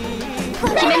れ。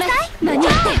決めます。間に合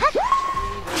って。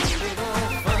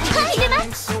はい、決め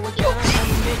ます。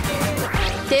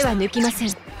手は抜きません。え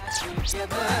い。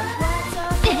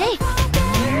決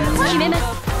めます。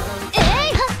え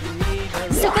い。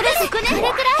そこです。これくらい。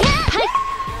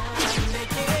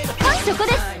はいそこ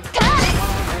です。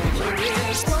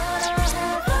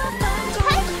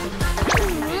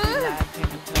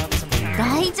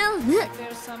大丈夫。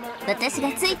私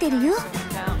がついてるよ。頑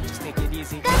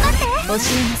張って。教えま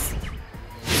す。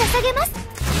捧げます。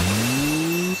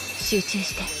集中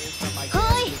して。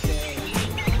はい。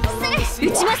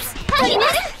打ちます。はい。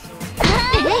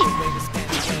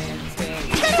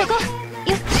そこ。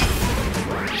よっ。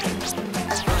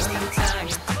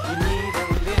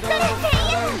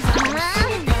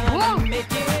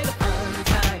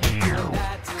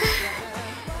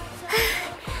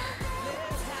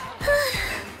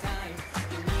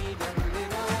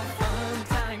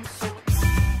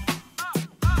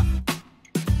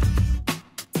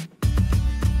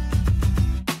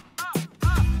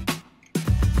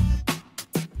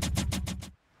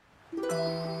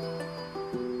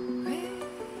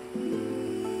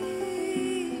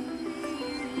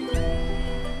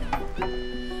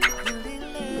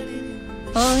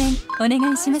応援お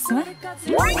願いしますわ。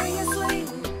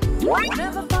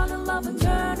Never fall in love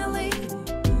eternally,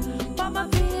 but my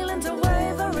feelings are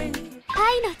wavering.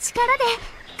 愛の力で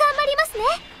頑張りますね。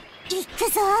行く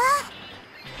ぞ。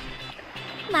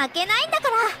負けないんだか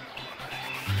ら。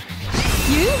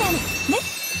優雅にね。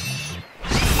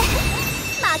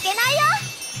負けないよ。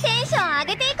テンション上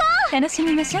げていこう。楽し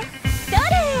みましょう。それ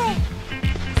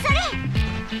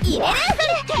入れる。任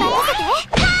せて。よ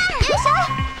いしょ。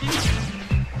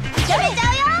決めちゃ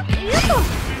うよ。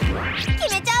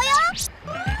決めちゃうよ。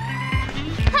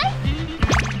はい。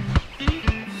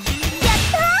やっ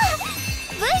た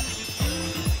ー。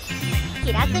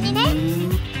気楽にね。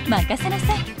任せな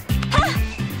さい。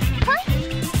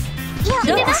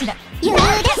どうかしら。余裕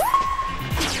です。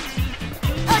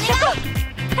お願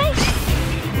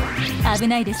い。危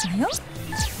ないですわよ。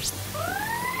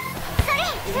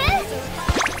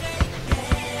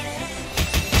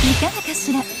いかがか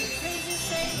しら。フ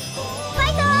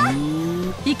ァイ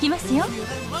ト。行きますよ。は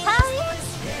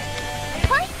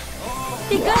い。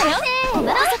行くわよ。お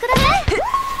まらさくだね。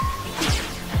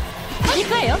行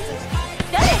くわよ。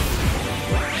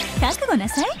覚悟な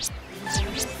さい。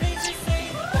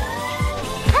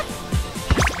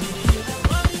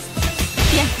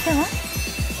やったわ。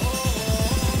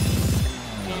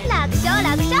楽勝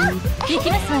楽勝。行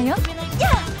きますわよ。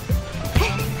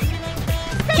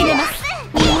決めます。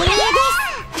余裕です。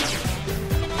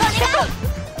お願い。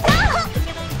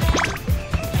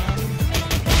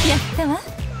やったわ。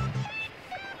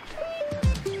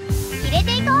入れ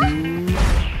ていこう。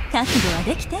覚悟は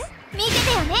できて。見てて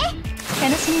よね。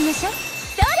楽しみましょう。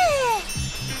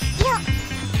よ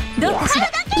どうかしら。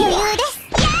余裕です。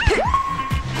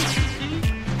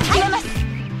決めます。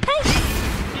は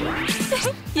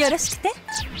い。よろしくて。い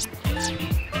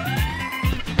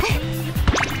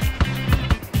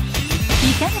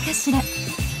かがかしら。テン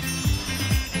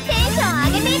ション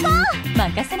上げていこう。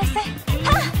任せなさい。い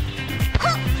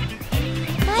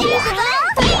いこ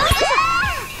と取ります。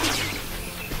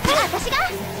私が。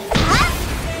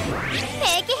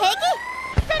平気平気。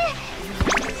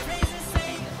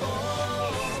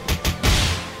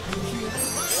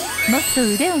もっと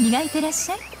腕を磨いてらっ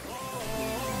しゃい。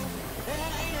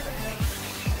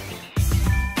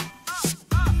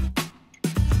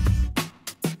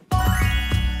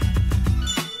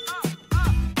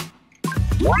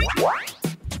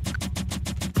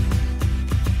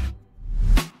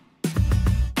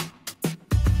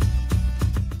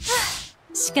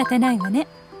仕方ないわね。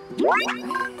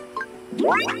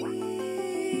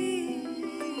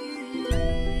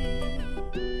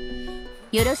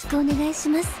よろしくお願いし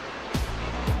ます。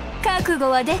覚悟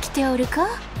はできておるか。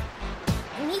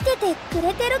見ててく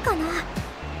れてるかな。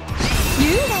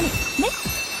優雅にね。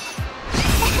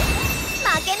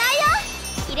負けないよ。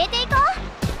入れていこ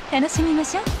う。楽しみま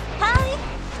しょう。は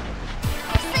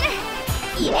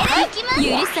い。入れる。いきます。許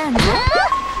さんぞ。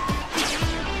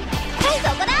はい、そ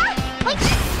こだ。はい。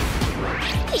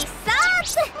必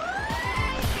殺。は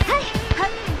いはい。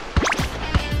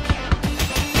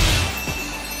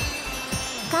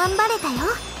頑張れたよ。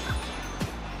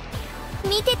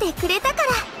見ててくれたから。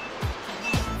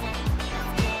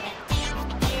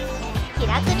気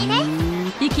楽にね。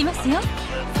行きますよ。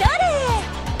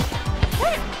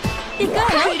行くわよ。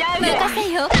任せ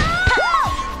よ。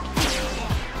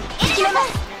決めま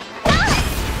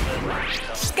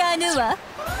す。聞かぬわ。は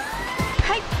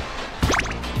い。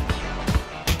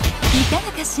いかが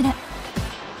かしら。フ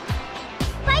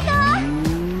ァイ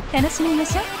ト。楽しみま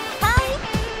しょう。はい。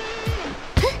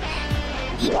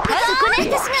行くぞ。そこで私が。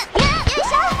よいしょ。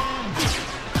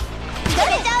取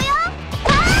れちゃうよ。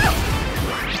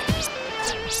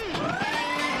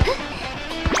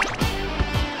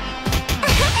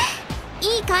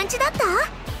いい感じだった。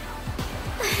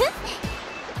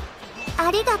あ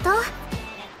りがとう。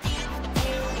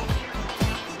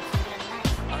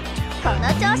こ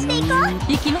の調子でいこう。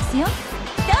行きますよ。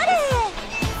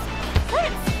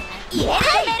入れる。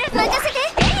任せて。よ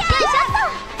いしょっと。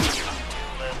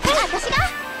私が。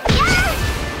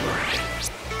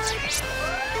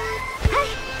はい。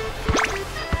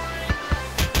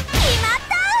決まっ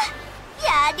た。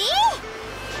やり。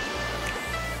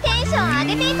テンション上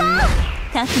げていこう。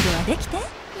覚悟はできて。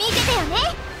見ててよね。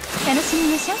楽し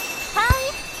みましょう。は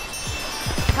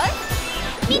い。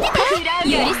見てて。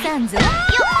許さんぞ。よっ。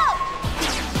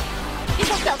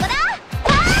そこだ。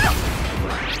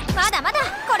まだまだ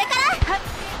これから。や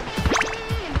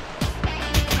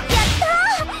った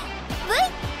ー。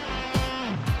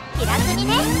気楽に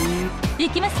ね。行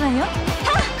きますわよ。は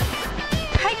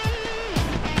い。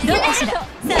どうかしら。さ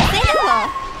せるわ。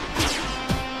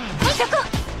そこ。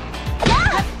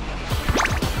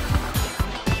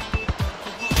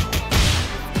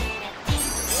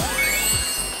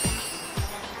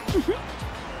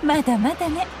まだまだ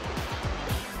ね。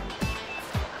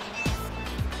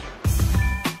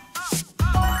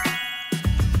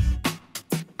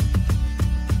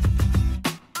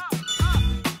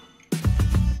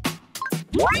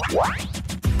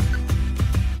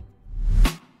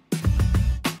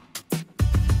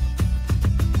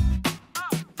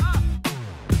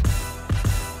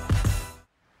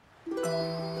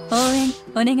応援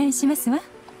お願いしますわ。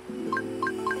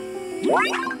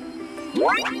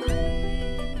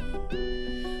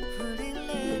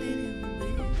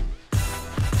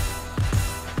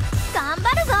頑張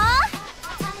るぞ。さ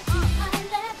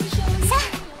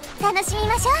あ楽しみ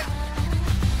ましょう。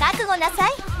覚悟なさ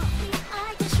い。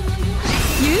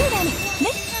ユーラね。負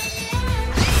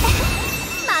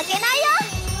けないよ。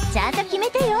ちゃんと決め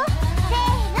てよ。せー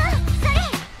の、それ。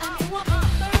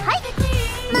はい。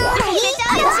もう決めちゃ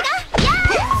うよ。私が。や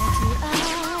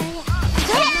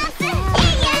ー。それ。よ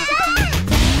いし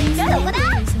ょ。どこだ。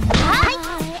はい。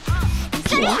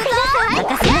それ。任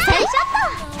せなさい。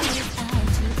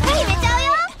決めちゃう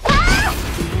よ。それ。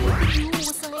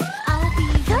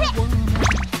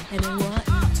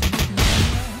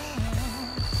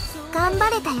頑張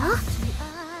れたよ。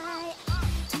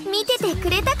見ててく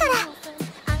れたから。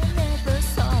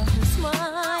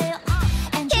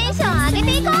テンション上げ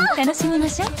ていこう。楽しみま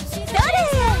しょう。どれ。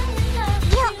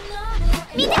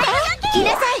見てて。来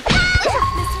なさい。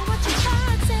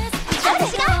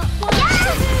私が。は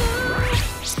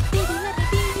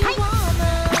い。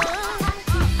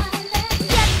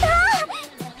やったー。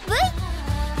V。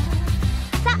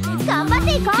さあ頑張っ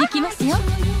ていこう。行きますよ。はい。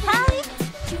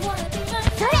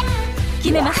それ。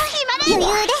決めます。余裕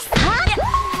です。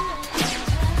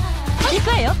行く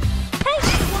わよ。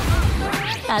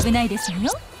はい。危ないですよ。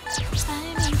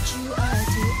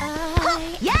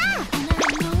や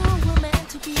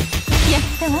やっ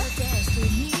たわ。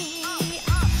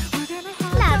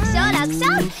楽勝楽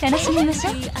勝。楽しみまし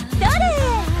ょう。どれ。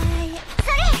そ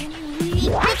れ。いく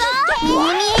ぞ。見え見え。よ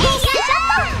いしょっ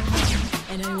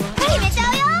と。決めちゃ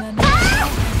うよ。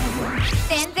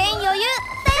全然余裕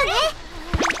だよね。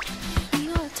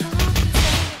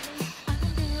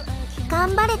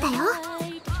頑張れたよ。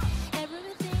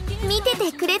見て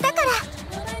てくれたから。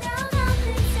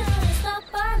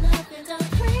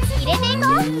入れていこう。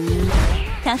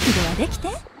覚悟はできて。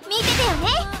見ててよね。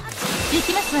行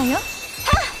きますわよ。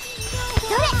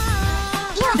ど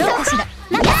れ。どうかしら。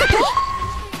任せて。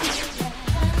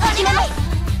お願い。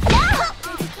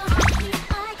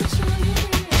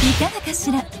いかがか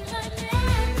しら。フ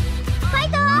ァイ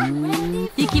ト。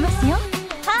行きますよ。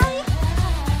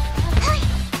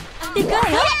行くわ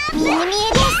よ。見え見えで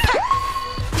す。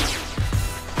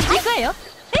行くわよ。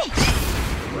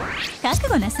覚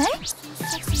悟なさい。そ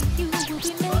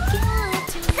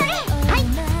れ。はい。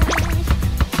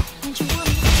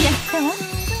やったわ。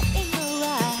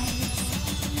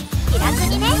気楽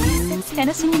にね。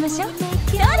楽しみましょう。どれ。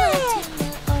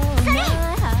それ。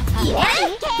入れ。任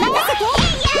せて。よい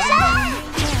しょ。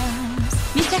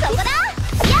ミサキ。そこだ。や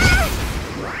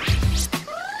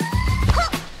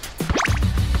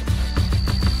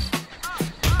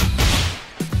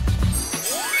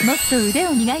もっと腕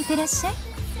を磨いてらっしゃい。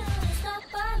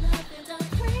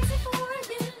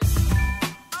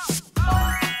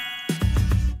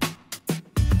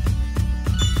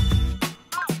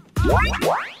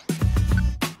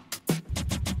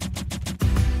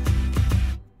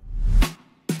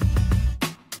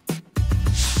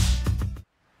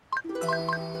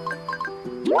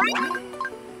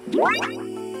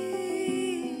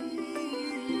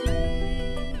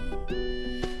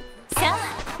さあ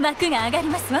幕が上がり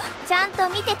ますわ。ちゃんと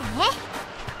見ててね。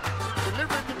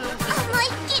思いっ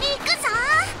きりいくぞ。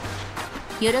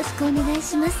よろしくお願い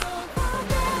します。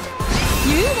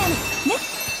ユーラね。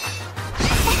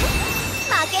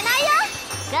負けないよ。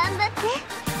頑張って。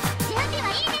準備は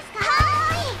いいですか。は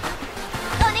ーい。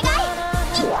お願い。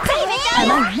決めちゃう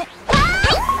よ。甘いわね。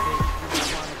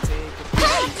こっ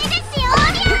ちですよ。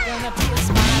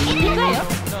行くわよ。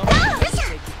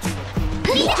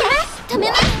見てます。止め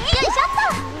ます。よいしょっと。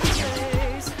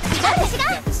私が。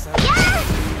やー。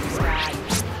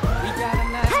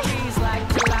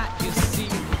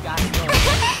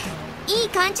いい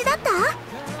感じだった。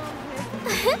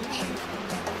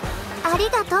あり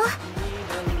がとう。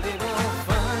テ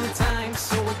ン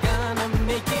シ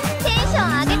ョ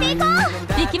ン上げていこう。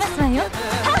行きますわよ。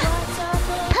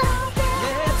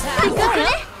行くわよ。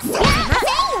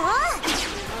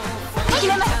決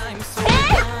めます。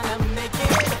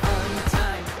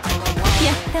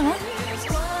やったわ。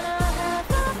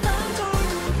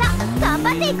さあ頑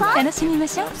張っていこう。楽しみま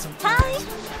しょう。はい。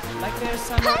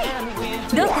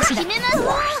どうかしら。決めます。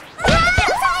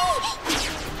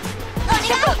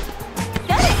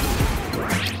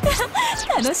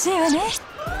楽しいわね。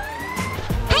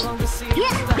い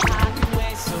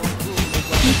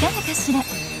かがかしら。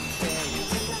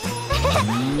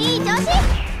いい調子。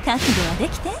覚悟はで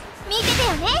きて。見てて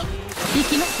よね。行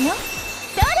きますよ。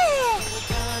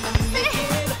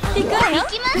行くわよ。行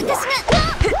きます。私が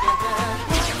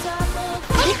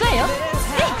行くわよ。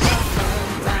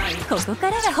ここ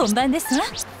からが本番ですわ。い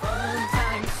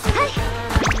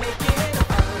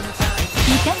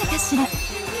かがかしら。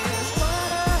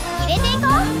入れていこう。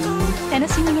楽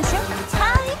しみましょう。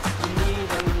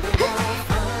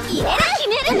入れる。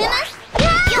決めます。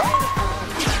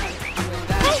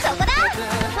はい、そこだ。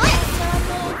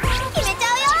決めちゃ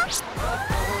うよ。決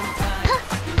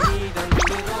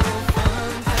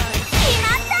ま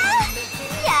った。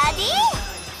やり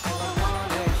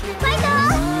ファイト。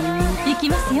行き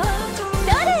ますよ。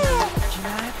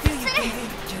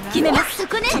決めます。そ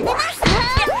こね。決めます。さ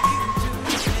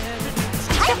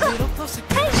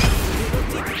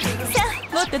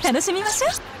あ、もっと楽しみましょう。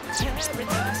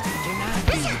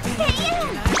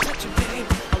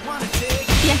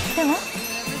やったわ。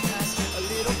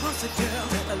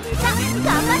さあ、頑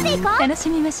張っていこう。楽し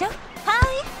みましょう。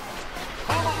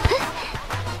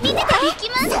見てて。行き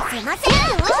ます。すいません。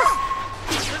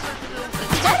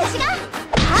私が。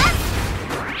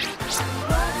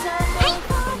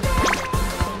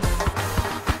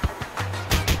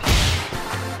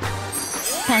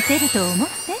勝てると思っ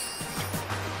て。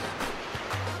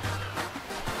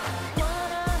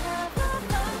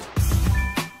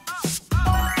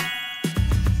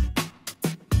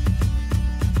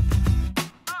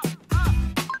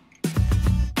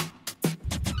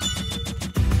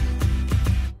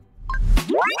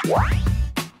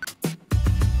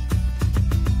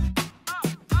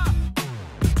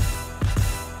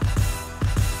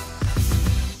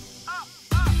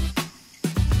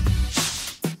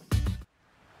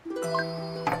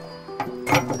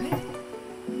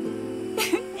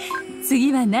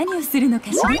次は何をするの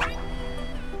かしら。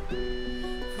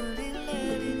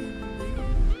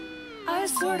I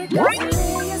swear to God,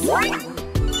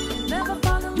 never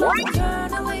fall in love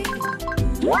eternally.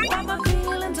 But my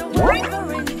feelings are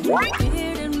wavering,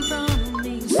 hidden from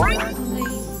me suddenly.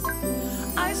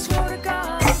 I swear to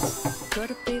God,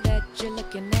 could it be that you're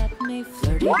looking at me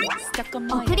flirting, stuck on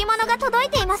my 贈り物が届い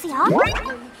ていますよ。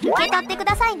受け取ってく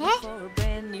ださいね。 for a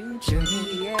brand new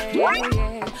journey.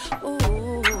 Yeah. Oh,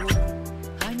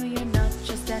 I know you're not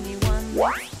just anyone.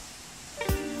 Wow.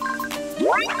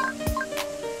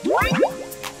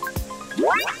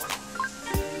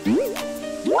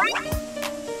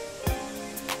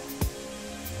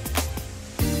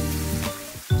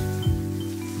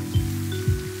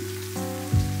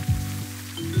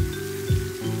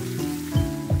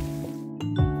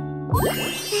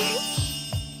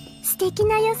 素敵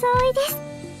な装いです。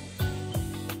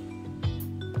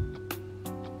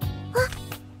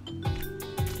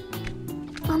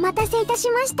お待たせいたし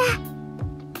ました。そ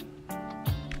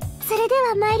れで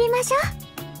は参りましょう、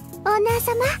オーナー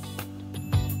様。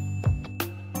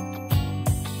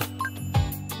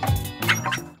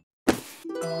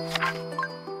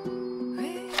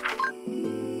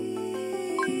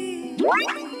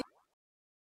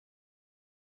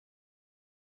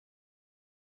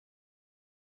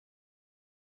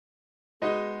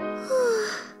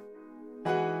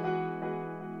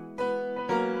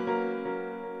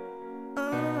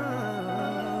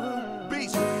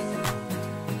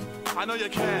I know you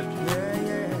can.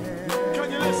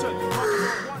 Can you listen?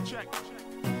 One check.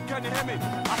 Can you hear me?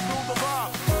 I feel the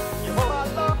vibe.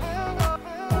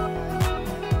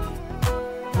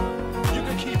 You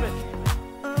can keep it.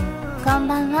 こん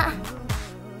ばんは。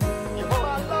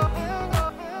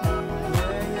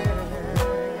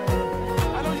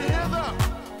I know you hear that.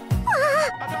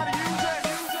 I gotta use it.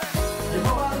 You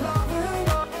know I love you.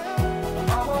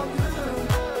 I want you.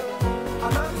 I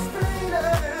love this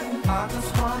feeling. I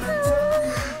just wanna tell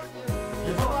you.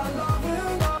 You know I love you.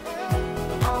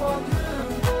 I want you.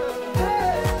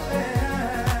 Hey,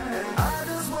 I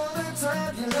just wanna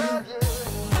tell you.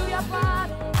 Do your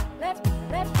body, let's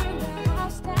bring the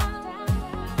house down.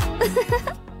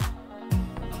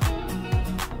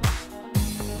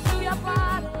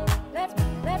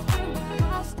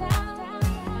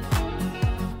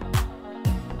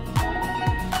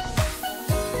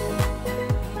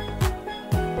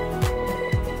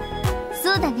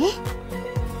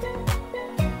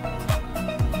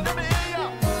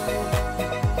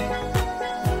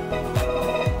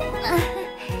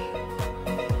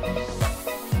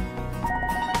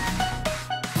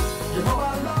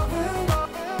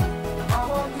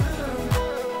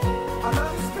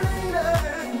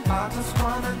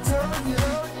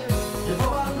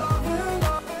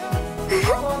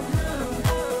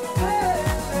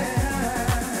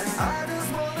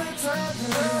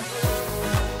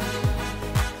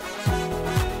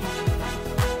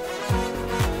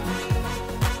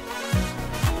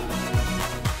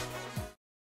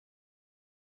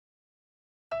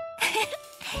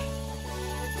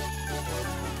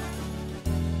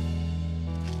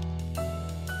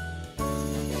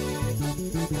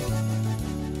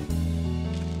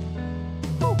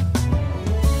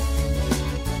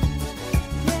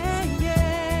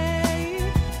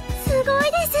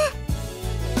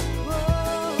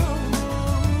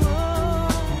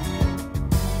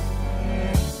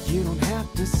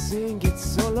 to sing it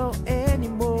solo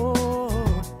anymore.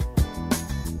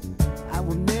 I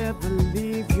will never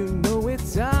leave you, know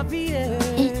it's obvious.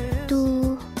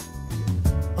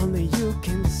 Only you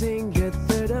can sing a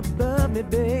third above me,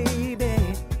 baby.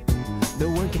 No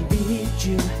one can beat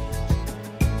you.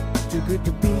 Too good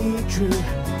to be true.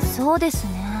 そうです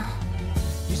ね。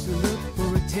 Used to look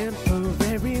for a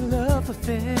temporary love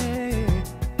affair,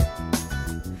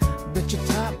 but you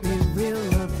taught me real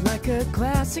love like a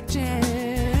classic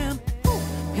jam.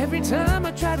 Every time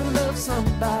I try to love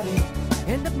somebody,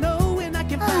 end up knowing I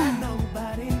can find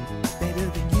nobody better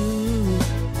than you.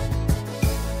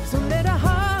 So let our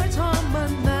hearts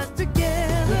harmonize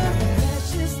together.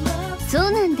そ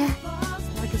うなんだ。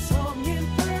 Like a song in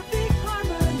perfect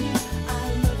harmony. I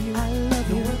love you, I love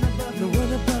you, no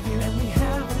one above you, and we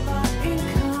have a lot in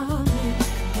common.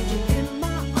 And you're in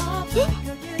my arms like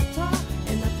a guitar,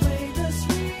 and I play the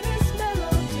sweetest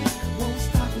melody. Won't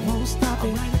stop it, won't stop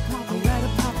it. I'll write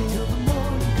a copy till the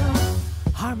morning comes.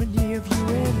 Harmony of you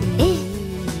and me.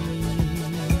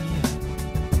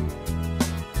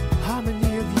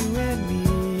 Harmony of you and me.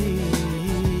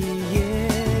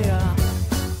 Yeah.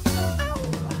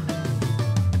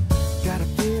 Got a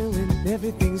feeling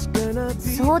everything's gonna be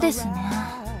そうですね。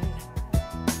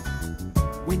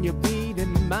 when your beat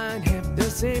and mine have the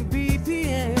same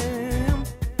BPM.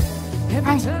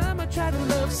 Every time I try to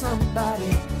love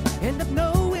somebody, end up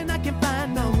knowing I can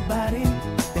find nobody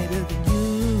better than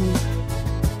you.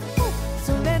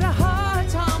 So let our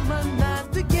hearts harmonize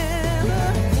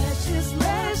together. Let's just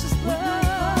love.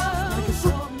 Like a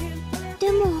song in perfect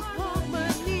でも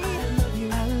harmony. I love you,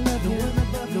 I love you,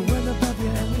 no one above you,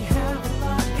 and we have a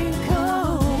lot in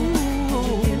common.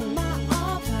 You're in my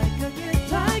arms like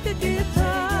a guitar.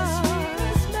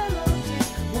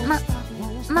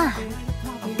 まあ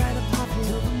I'll write a pop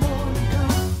till the morning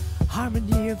comes.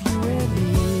 Harmony of you and me.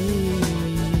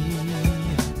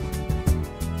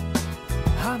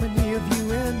 Harmony of you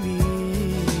and me.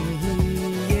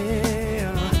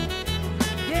 Yeah.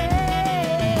 Yeah.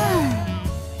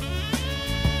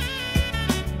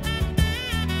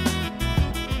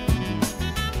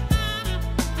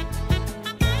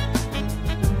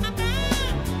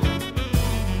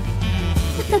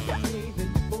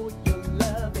 Craving for your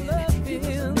loving.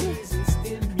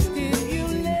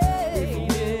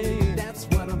 Stimulated. That's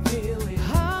what I'm feeling.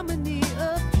 Harmony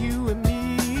of you and me.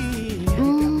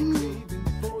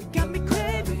 Got me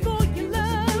craving for your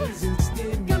love.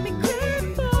 Got me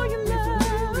craving for your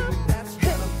love. That's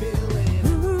what I'm feeling.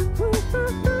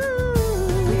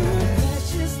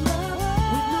 Precious love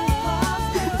with no pause.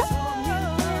 Song in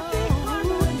perfect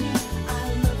harmony. I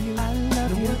love you, I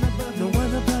love you, no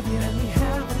one above you, and we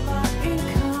have a lot in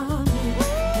common.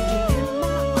 And you're in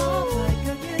my arms like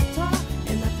a guitar,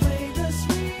 and I play the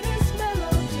sweetest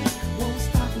melody. Won't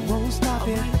stop it, won't stop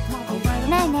it. I'll write a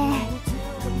ねえね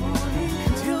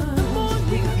till the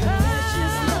morning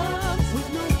comes with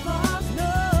no pause, no.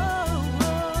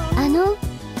 え、あの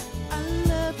I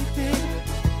love you, baby.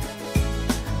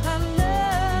 I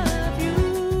love you.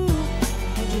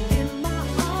 And you're in my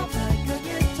arms like a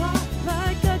guitar,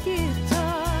 like a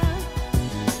guitar.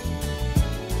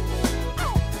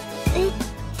 い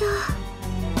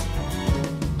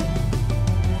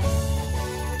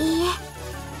いえ。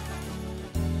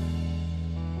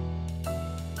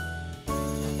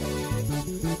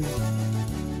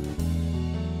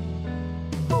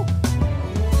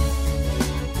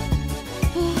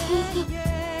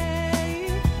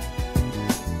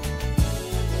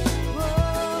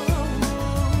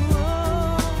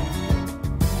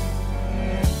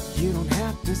 You don't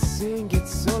have to sing it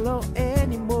solo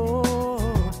anymore.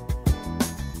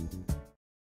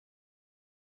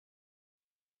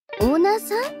 オーナー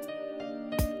さん？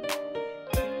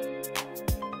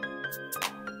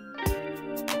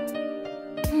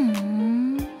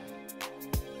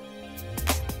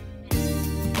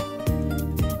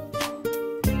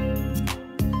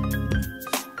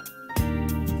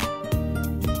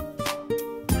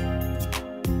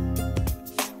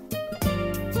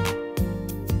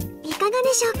いかが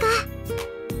でしょうか。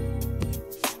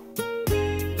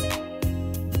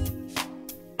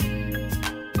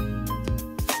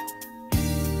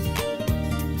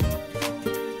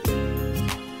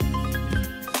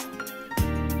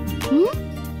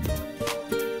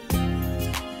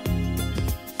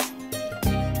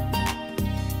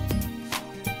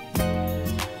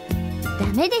ダ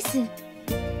メです。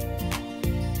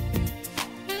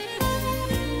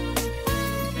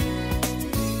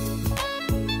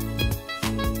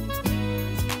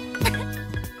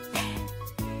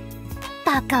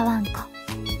バカワンコ。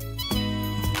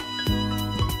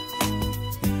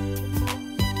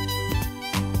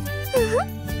う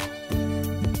ふ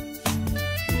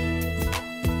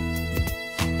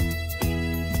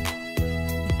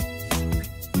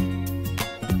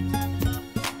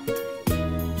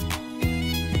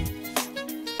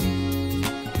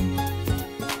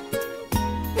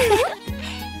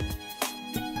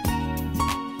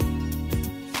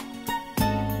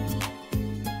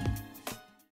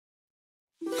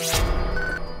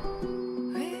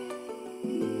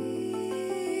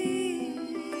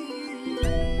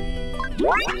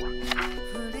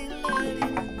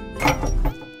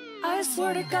I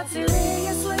swear to God,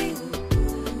 seriously,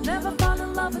 never fall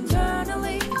in love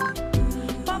eternally.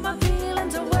 But my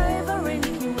feelings are wavering.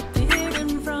 You appeared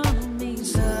in front of me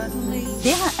suddenly.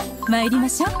 では参りま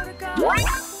しょう。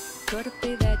 Could it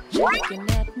be that you're looking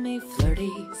at me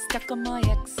flirty? Stuck on my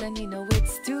ex and you know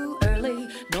it's too early.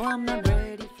 No, I'm not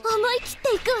ready. 思い切っ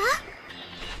ていくわ。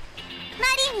マ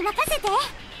リーに任せて。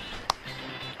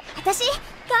私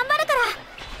頑張るから。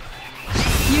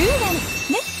優雅に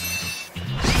ね。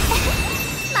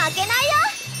負けないよ。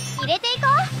入れていこ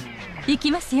う。行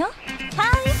きますよ。は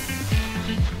い。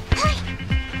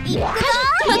行くよ。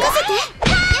任せて。よ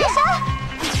いしょ。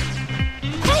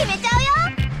決めちゃうよ。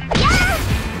や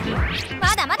ー。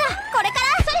まだまだこれから。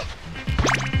それ。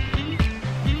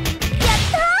やっ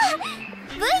たー。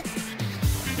V。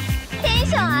テン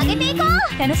ション上げていこう。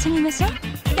楽しみましょう。どれ。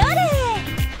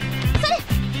それ。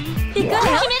行くわよ。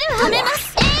決めるわ。止めます。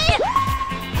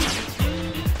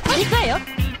行くわよ。は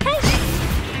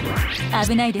い。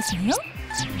危ないですわよ。は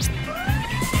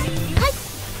い。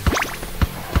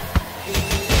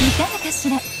いかがかし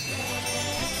ら。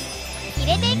入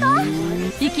れていこう。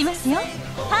行きますよ。はい。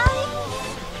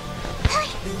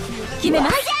決め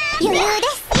ます。余裕で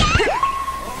す。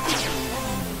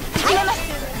決めます。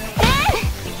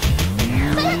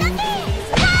それだけ。よ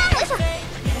いしょ。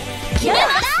決めま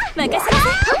す。任せなさ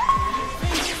い。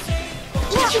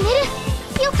決める。よ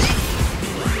っ。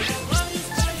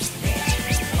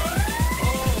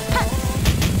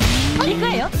行くわ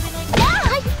よ。は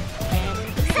い。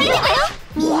それだよ。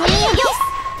見えよ。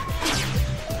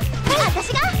私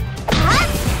が。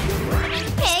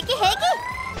平気平気。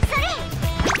それ。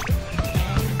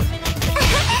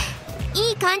い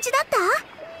い感じだっ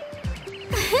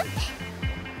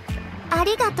た？あ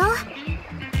りがとう。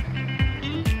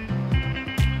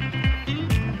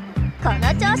こ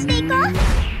の調子でいこう。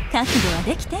覚悟は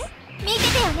できて。見て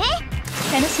てよね。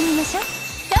楽しみましょう。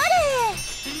どれ。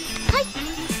はい。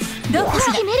どうかし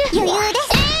ら。決める。余裕です。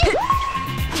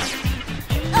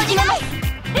お願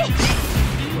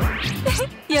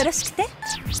い。よろしくて。はっ。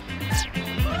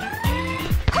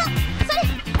それ。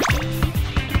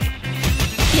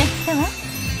やったわ。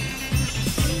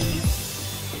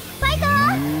ファイトー。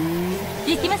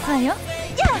行きますわよ。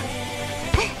じゃあ。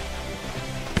そ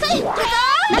れ。行くぞ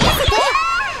ー。任せて。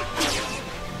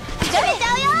決めちゃ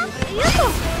うよ。よっと。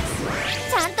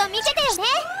ちゃんと見ててよね。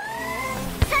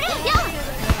それ。よ。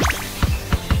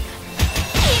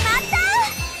決まった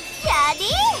ー。やりー。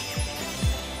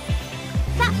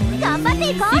さあ、頑張って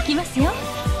いこう。行きますよ。は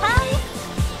い。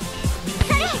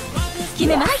それ。決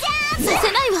めます。させな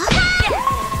いわ。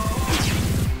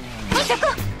はい、そこ。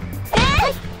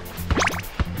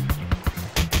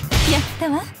やった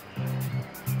わ。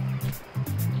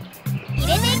入れ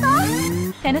ていこ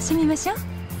う。楽しみましょう。どれ。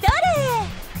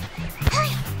はい。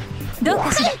どう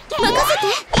かしら。任せて。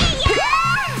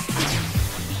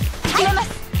決めます。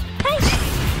は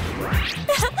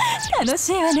い。楽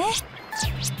しいわね。そ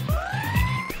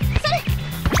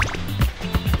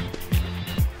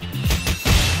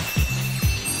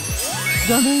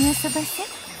れ。ごめん遊ばせ。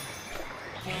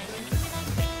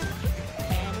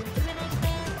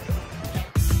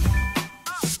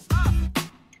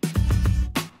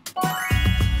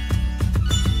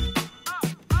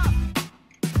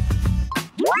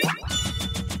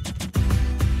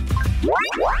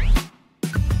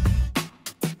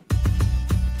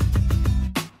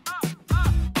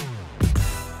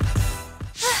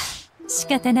仕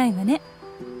方ないわね。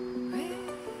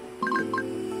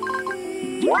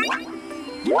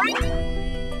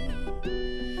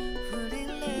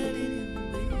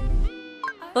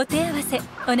お手合わせ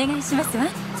お願いしますわ。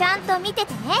ちゃんと見て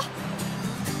てね。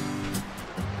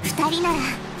二人なら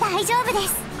大丈夫で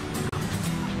す。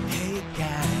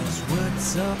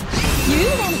優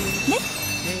雅にね。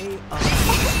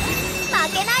負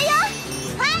けないよ。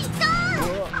ファイトー。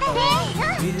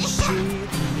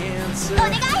お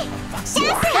願い。チャン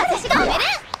ス。私が止める。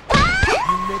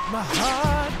マ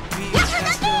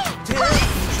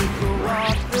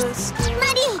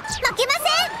リー、負けませ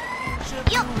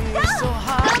ん。よっ、どう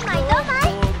まいどうまい。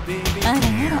あら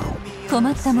あら、困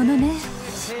ったものね。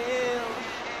フ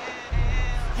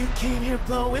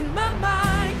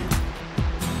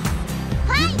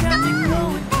ァイトー。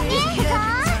いいぞ。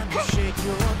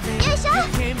よいしょ。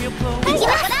次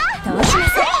はこだ。どうしな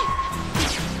さい。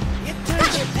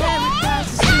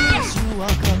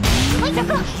もう一個。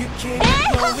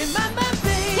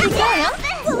行くわよ。やっ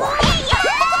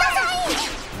てください。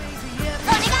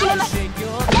お願い。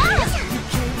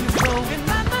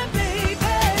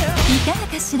いかが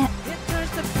かしら。フ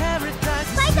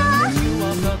ァイト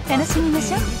ー。楽しみま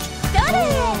しょう。どれ。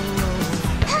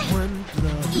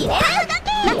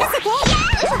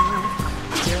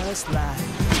私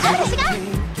が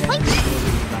ほい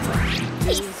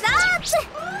必殺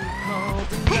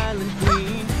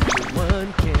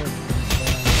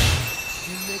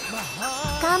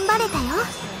頑張れたよ。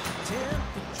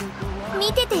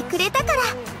見ててくれたから。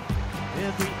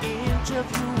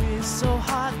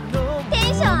テン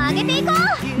ション上げていこう。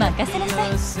任せなさい。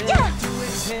じゃあ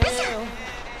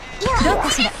どう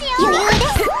かしら。余裕です。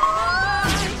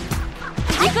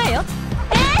行くわよ。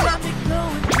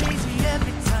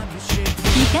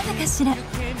いかがかしら。さ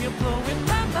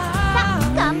あ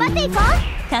頑張っていこう。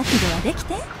覚悟はでき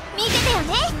て。見ててよ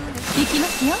ね。行きま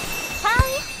すよ。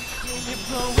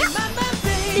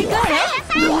行くわよ。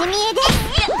見え見えです。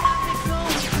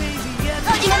お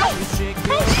願い。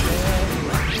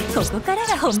ここから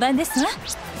が本番ですわ。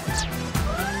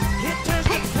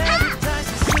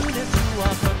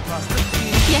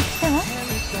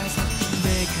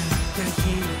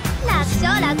楽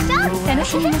勝楽勝。楽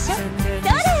しみましょう。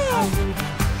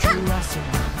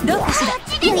どうかしら。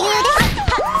余裕で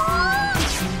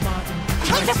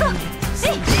す。さ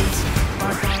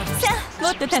あ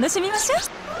もっと楽しみましょう。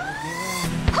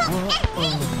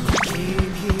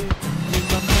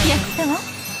やったわ。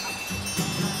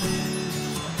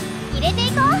入れて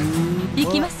いこう。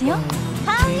行きますよ。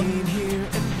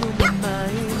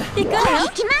行くわよ。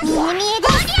行きます。見え見えで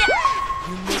す。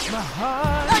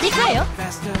行くわよ。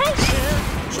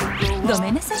ご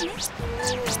めんなさいね。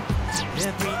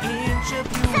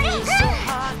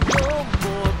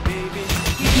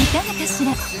いかがかし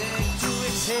ら。テン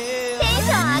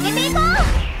ション上げていこう。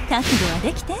覚悟は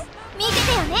できて。見てて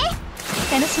よね。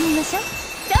楽しみましょう。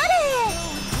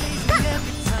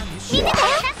見てて。止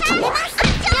めます。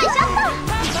よいしょっと。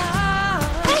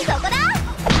はいそこだ。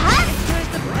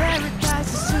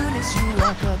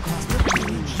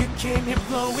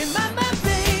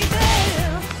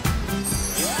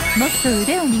もっと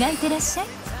腕を磨いてらっしゃい。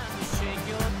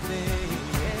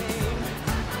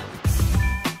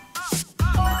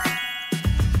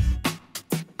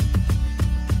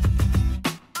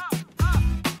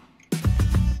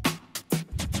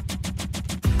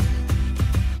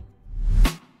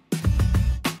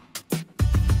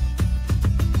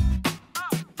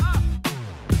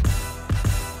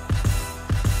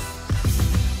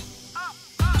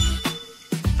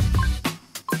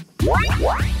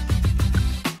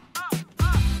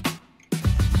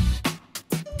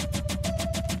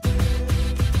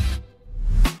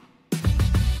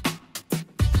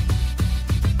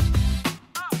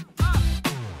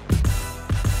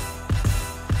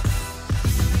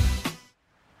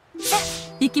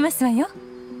行きますわよ。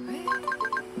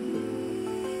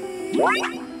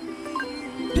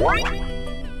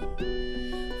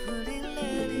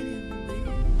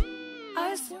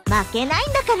負けない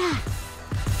んだから。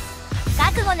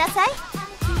覚悟なさい。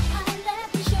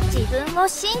自分を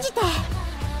信じて。よ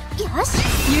し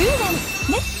優雅に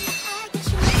ね。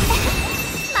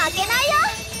負けないよ。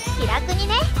気楽に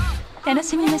ね。楽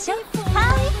しみましょう。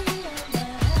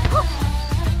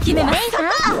決めます。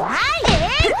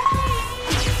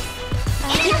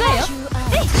行くわよ。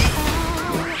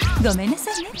ごめんな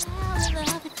さいね。い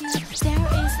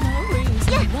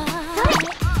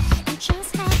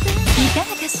かが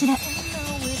かしら。フ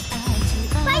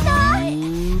ァイト。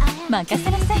任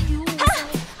せなさい。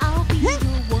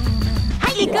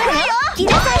はい行くわよ。来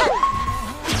なさい。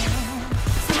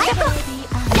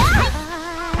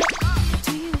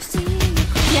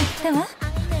やったわ。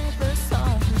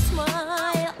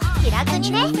気楽に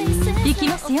ね。行き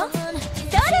ますよ。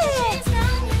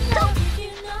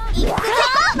行くぞ。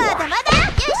まだまだ。よ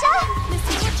いしょ。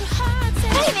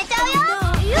決めちゃうよ。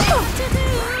よ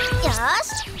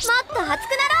しもっと熱くなろ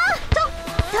う。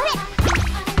どれ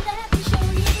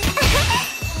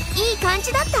いい感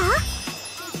じだっ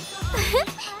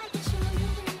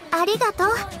た。ありがとう。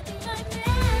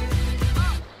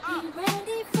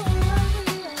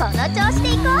この調子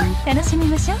でいこう。楽しみ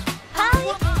ましょう。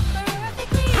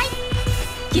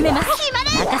決めます。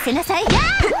任せなさい。い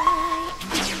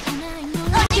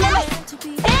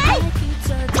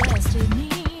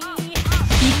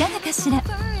かがかしら。テ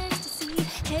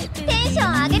ンショ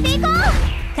ン上げていこう。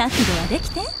覚悟はでき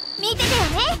て。見ててよ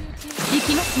ね。行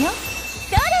きますよ。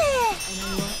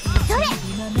どれ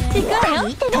行くわよ。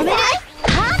止めない。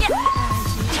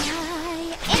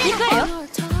行くわよ。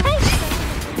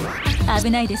危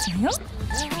ないですよ。どれ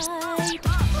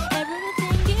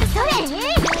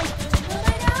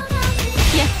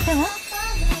やったわ。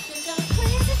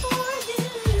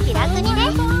気楽にね。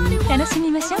楽しみ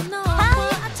ましょう。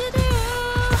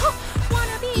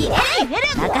入れる。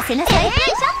任せなさい。よいしょ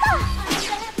っと。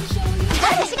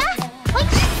私がほい。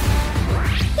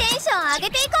テンション上げ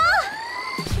ていこ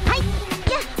う。はい。やっ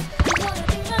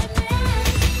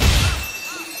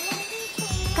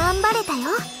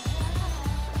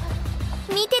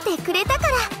てくれたか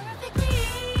ら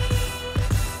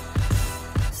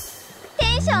テ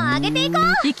ンション上げていこう。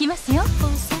行きますよ。ど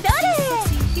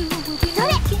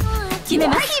れ決め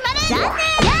ます。残念。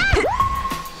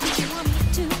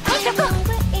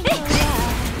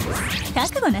覚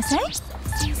悟なさい。はい、そ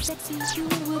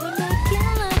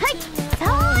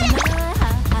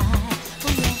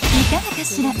いかがか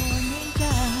しら。さ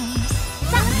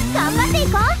あ頑張ってい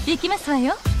こう。行きますわ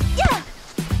よ。じゃあ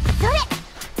それ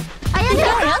あやめろ。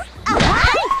あ、は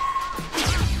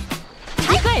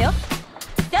い行くわよ。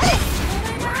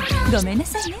ごめんな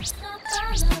さいね。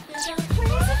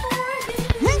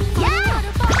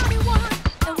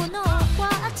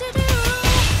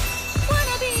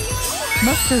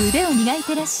もっと腕を磨い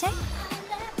てらっしゃい。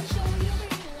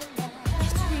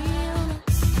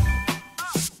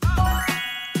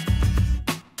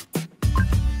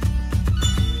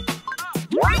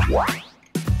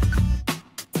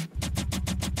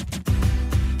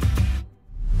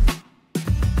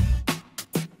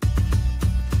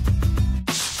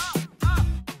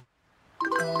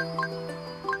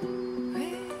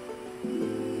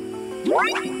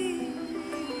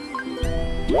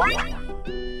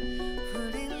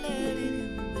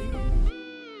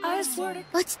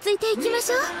落ち着いていきまし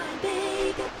ょう。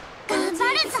頑張るぞー。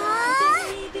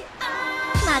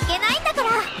負けないんだから。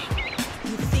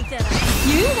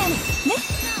優雅にね。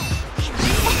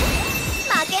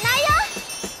負けないよ。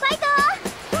ファイト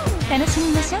楽し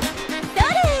みましょう。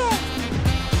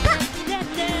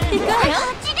行くわよ。こ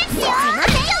っちですよ。すいま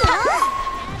せんよ。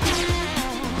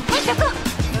はい、そこ。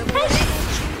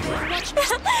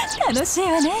楽しい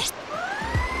わね。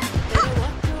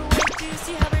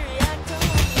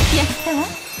やったわ。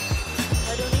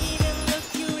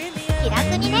気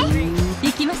楽にね。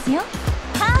行きますよ。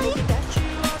はい。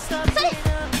それ。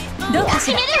どうか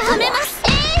しら。止めます。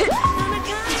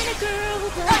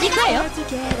行くわよ。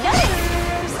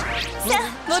さあ、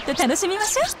もっと楽しみま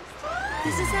しょう。それ。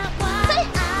は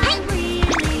い。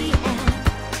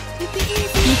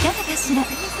いかがかしら。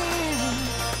入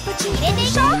れて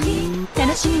いこう。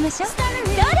楽しみましょう。はい。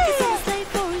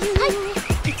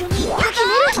決める。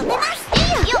止めます。い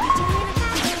いよ。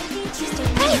決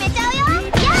めちゃうよ。や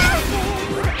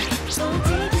決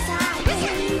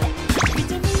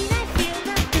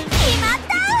まっ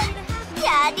た。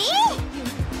やり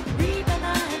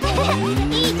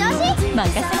いい調子。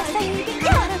任せなさい。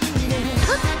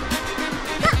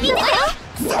見ててよ。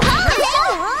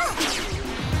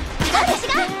私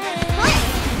が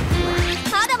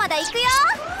まだまだ行くよ。や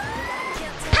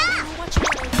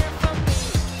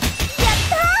っ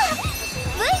た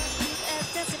ー。フ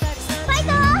ァイ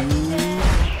トー。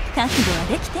覚悟は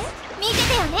できて。見てて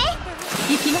よね。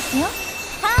行きますよ。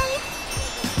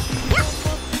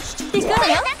行くわ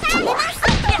よ。止めます。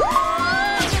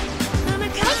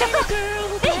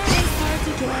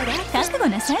覚悟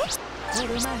なさい。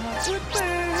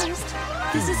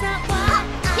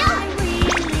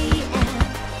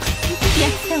やっ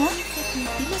たわ。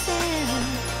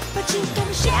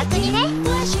気楽にね。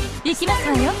行きます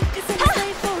わよ。は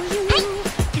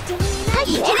い、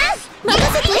いけます。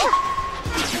任せて。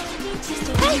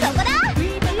はい、そこだ。よ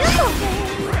いしょ。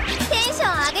テンション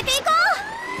上げていこう。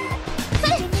そ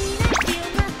れ。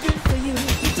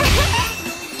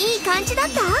いい感じだっ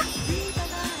た？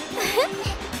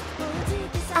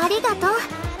ありがとう。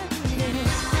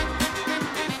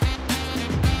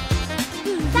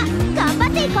さあ、頑張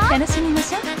っていこう。楽しみま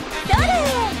しょう。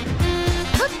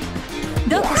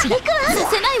どうかしら。させ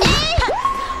ないわ。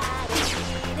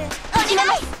お願い。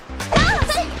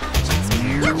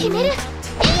決める。いい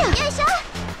よ。よいしょ。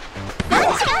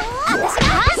私が。このぐ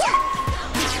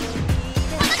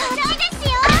らいです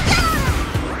よ。あれ、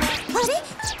こう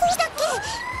だっけ。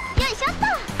よいしょっと。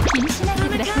気にしないで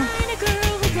ください。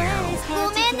ご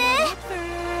めんね。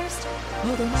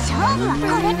勝負はこれ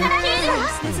からです。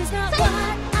は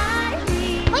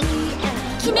い。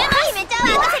決めます。決めちゃう。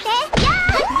任せて。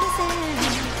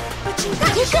行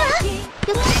くわ。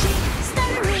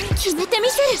決めてみ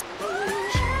せる。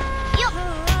よっ。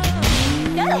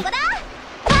どこだ。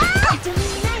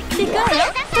行くわよ。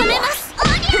止めます。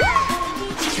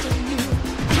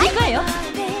行くわよ。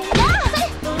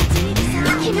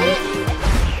決める。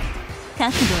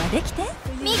覚悟はできて。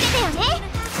見ててよね。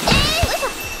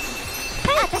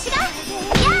私が。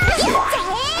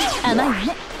甘いわね。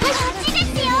こっちです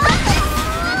よ。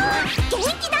元気出し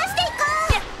ていこう。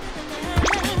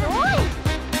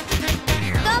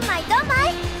ドンマイドンマイ。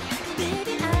フ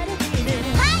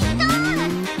ァイト。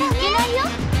負けないよ。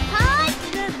はい。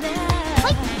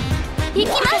行き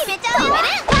ます。決めちゃう。行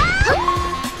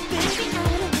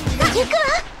くわ。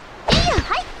いいよ。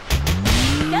はい。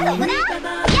どこだ。は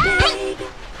い。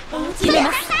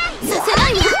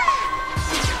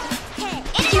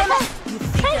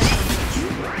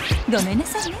ごめんな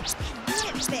さいね。や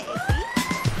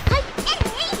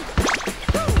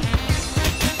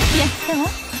ったわ。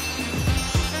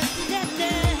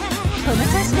この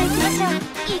調子でいきましょう。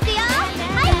いくよ。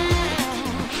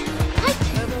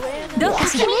どうか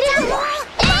しら。く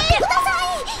ださ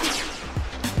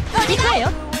い。行くわ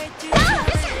よ。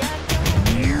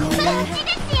そっちです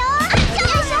よ。よい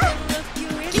しょ。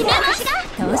決めます。通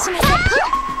しません。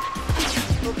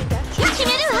決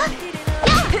めるわ。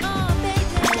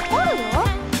怒るよ。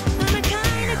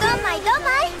ドンマイドンマ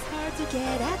イ。フ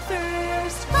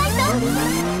ァイト。準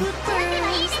備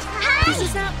はいいですか。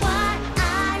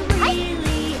はい。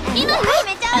今決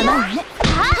めちゃうよ。甘いね。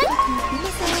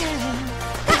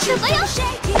そこよ。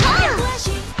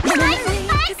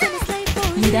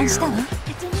油断したわ。落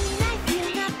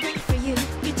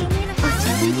ち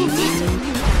着いてね。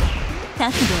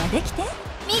覚悟はできて。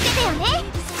見ててよね。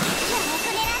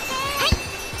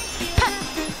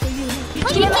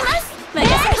決めます。任せ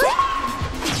て。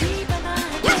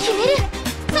決める。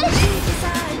それ。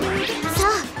さあ、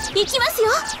行きますよ。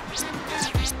よいしょ。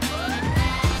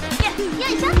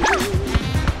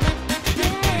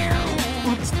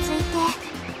落ち着いて。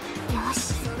よ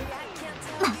し。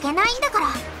負けないんだから。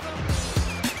フ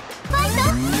ァイト。行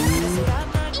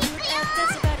く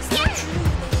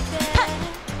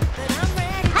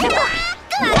よ。はい、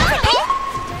任せて。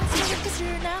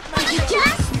行きます。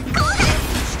後半。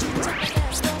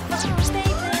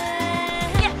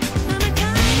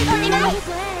お願い。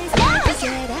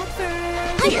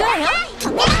行くわよ。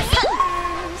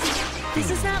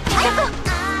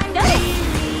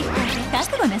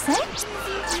覚悟なさい。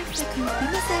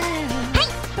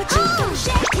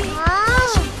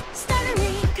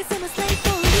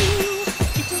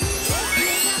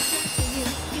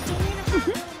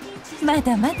ま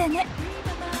だまだね。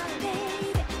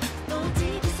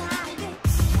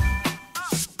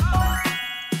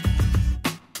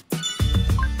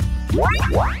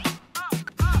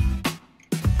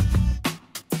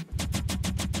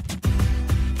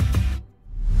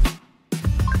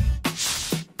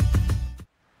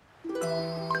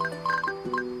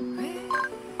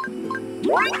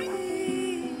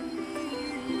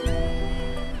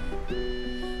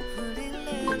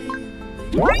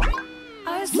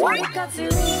I swear to God,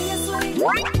 seriously,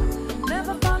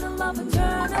 never fall in love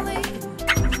eternally,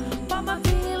 but my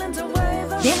feelings are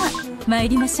wavering. では参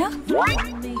りましょう。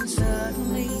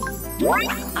Suddenly,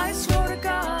 I swear to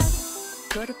God,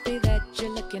 could it be that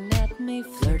you're looking at me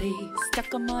flirty,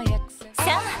 stuck on my ex?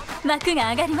 さあ幕が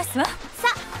上がりますわ。さ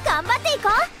あ、頑張っていこ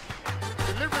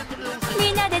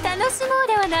みんなで楽しもう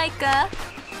ではないか。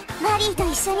う。マリーと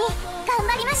一緒に頑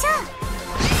張りましょう。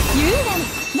優雅に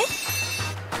ね。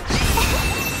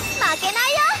負けないよ。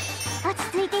落ち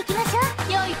着いていきましょう。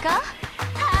良いか。は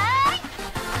い。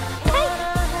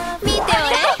見ておれ。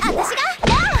私が。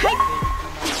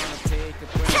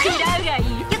嫌うがいい。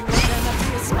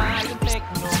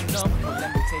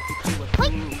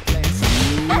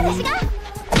私が。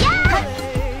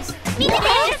見てて。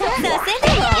させて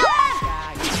よ。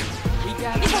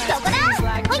そこだ。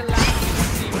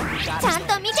ちゃん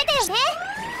と見ててよね。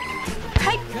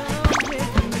はい。決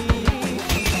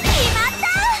まった。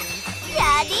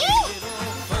やり。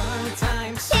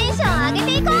テンション上げ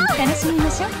ていこう。楽しみ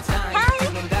ましょう。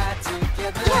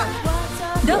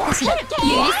どうかしら。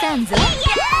ゆりさんぞ。お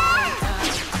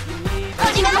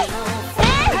願い。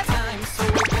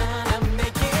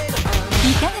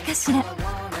いかがかしら。フ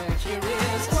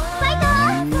ァイト。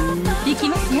行き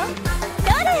ますよ。ど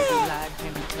れ。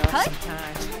はい。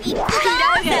いっぱい。さ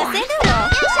せるわ。よ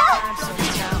いしょ。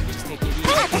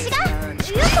私が。よ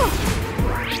っと。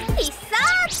必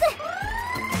殺。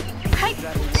はい。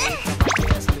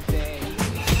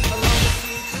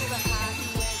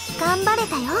頑張れ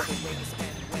たよ。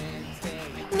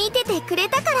見ててくれ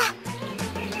たから。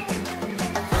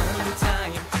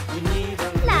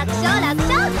楽勝楽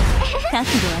勝。覚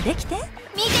悟はできて。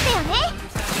見ててよね。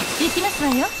行きますわ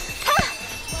よ。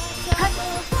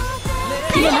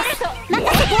決めます。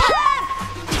任せて。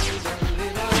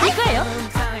行くわよ。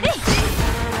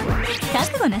覚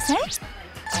悟なさい。い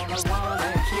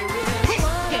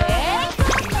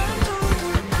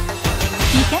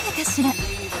かがかしら。テ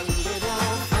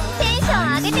ンション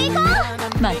上げていこう。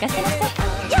任せなさい。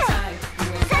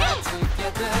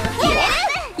それ。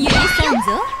ゆりさんぞ。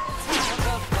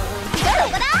ど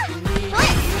こだ。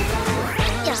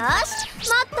よし、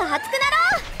もっと熱くなろ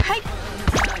う。はい。や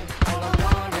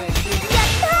っ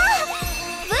たー。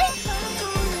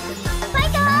ファイ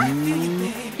ト。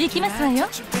行きますわよ。行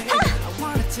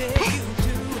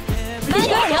く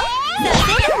わよ。さ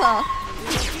せるわ。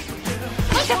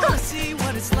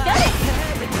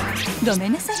ごめ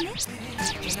んなさいね。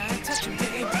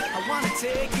っ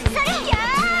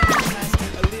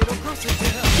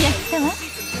たわ。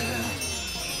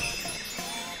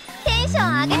テンショ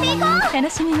ン上げていこう。楽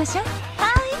しみましょう。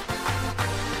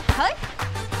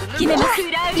決めます。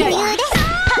余裕です。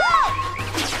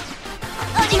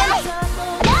お願い。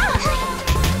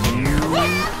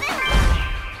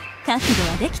覚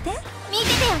悟はできて。見て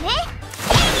てよね。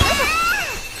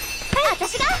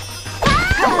私が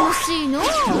楽しいの。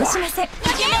倒しません。は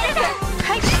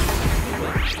い。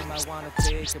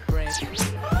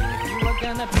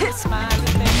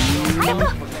早く。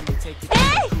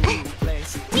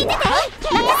見てて。任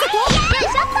せて。よいし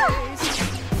ょっと。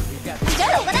じゃあ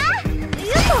どこだ。よ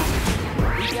っと。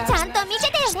ちゃんと見てて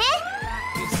よね。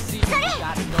それ。決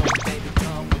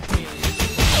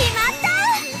まった。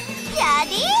や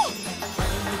り。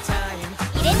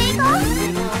入れていこう。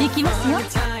行きますよ。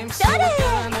それ。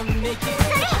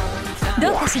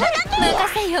どうかしら。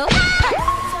任せよ。お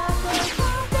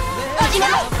願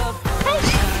い。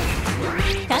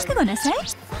覚悟なさい。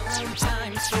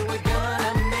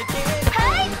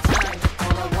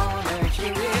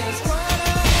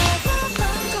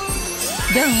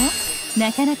どう？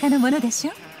なかなかのものでし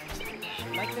ょ。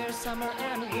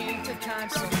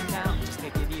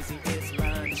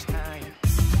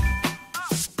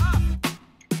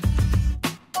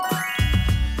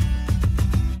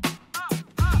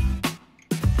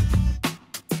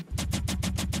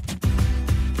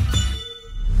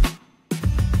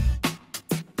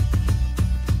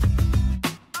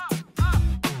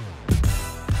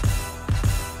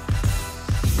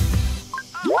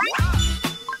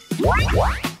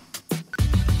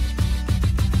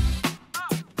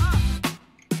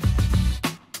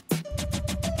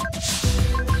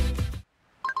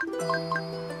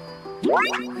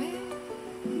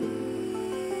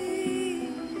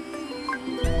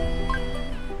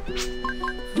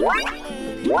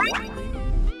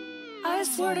I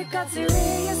swear to God,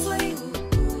 seriously,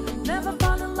 never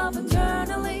fall in love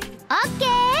eternally. オッケー。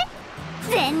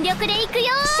全力でいくよ。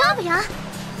勝負よ。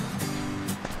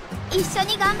一緒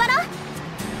に頑張ろう。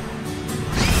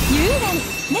優雅に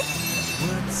ね。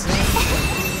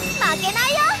負けな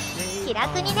いよ。気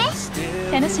楽にね。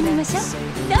楽しみましょう。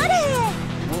どれ。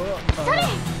それ。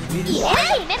入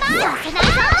れます。寄せないぞ。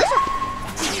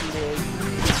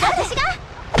私が。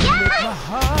やー。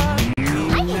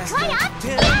はい、行くわよ。や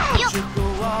ーよ。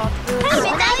決めち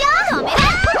ゃうよ。止める。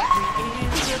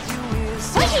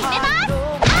決めます。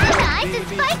ナイスス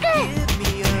パイク。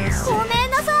ごめん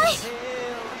なさい。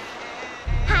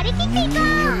張り切っていこう。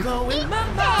1.6。よ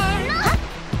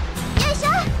いしょ。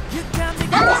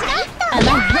私が。甘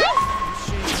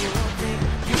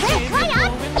いわ。行くわよ。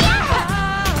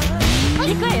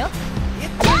行くわよ。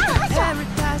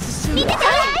見てて。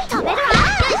飛べるわ。よ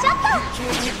いしょっと。ど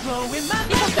こ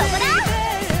だ。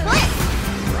おい。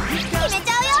決めち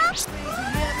ゃうよ。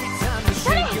そ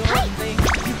れ。はい。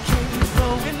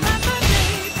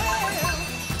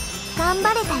頑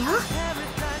張れたよ。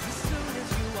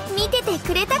見てて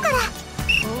くれたから。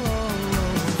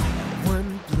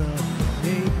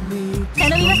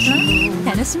頼みますわ。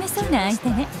楽しめそうな相手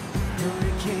ね。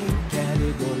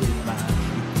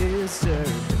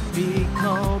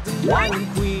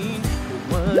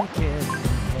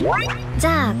じ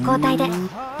ゃあ交代で。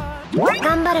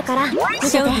頑張るから見てて。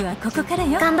勝負はここから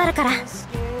よ。頑張るから。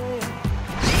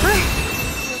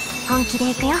本気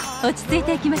でいくよ。落ち着い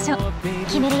ていきましょう。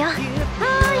決めるよ。はー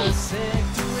い。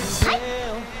はい。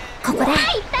ここで。面白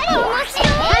い。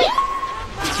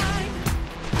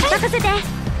任せて。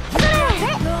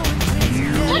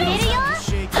入れるよ。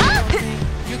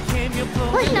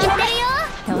おい、乗ってるよ。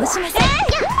倒しません。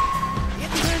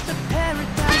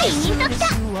はい、ヒントきた。お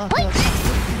い。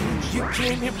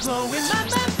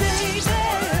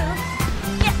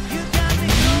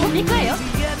行くわよ。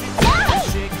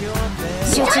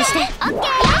集中して。オッケー。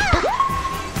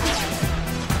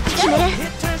決める。やあ、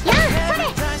それ。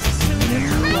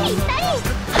はい、2人。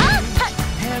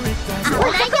危ない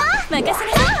よ。任せなさい。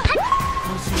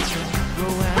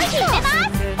おい、決めます。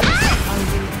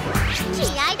気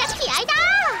合だ、気合だ。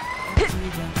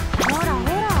ほらほ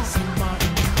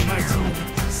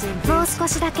ら。もう少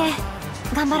しだけ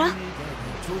頑張ろう。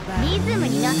リズム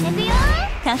に乗ってくよ。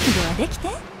覚悟はできて。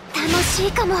楽し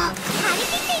いかも。張り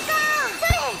切っていこう。そ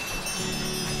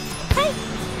れ。はい。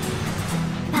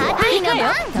パーティーの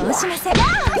番。倒しません。よい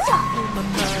しょ。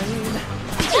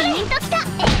ピンときた。そ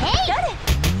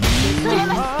れ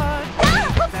は。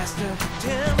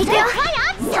いくよ。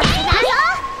それだよ。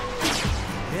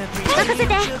任せ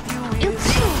て。よっし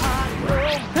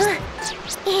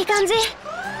ょ。いい感じ。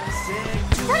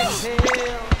それ。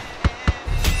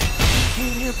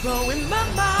うん。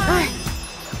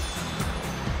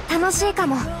 楽楽しいか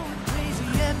も。テ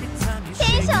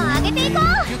ンション上げていこう。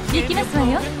行きますわ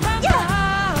よ。は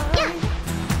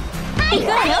い、行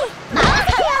くわよ。任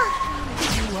せてよ。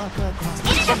エ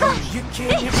ルタコ。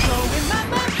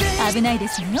危ないで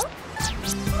すよ。やっ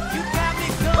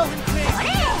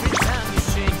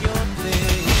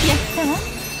たわ。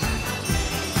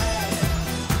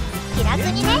気楽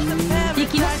にね。行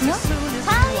きますよ。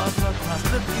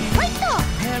ほいっと。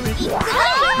いくよ。は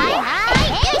い、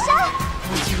よいしょ。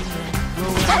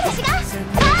私が。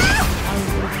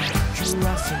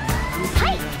は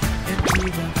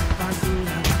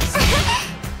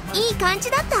い。いい感じ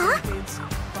だった？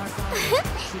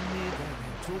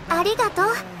ありがとう。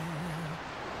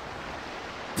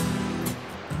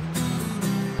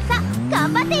さあ、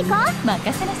頑張っていこう。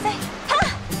任せなさい。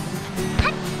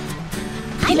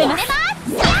はい、やめます。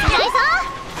ナイ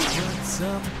ス。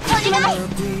お願い。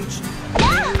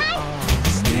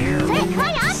それ、ファイ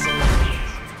ヤー。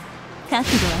覚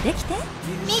悟はできて。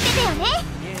見ててよね。は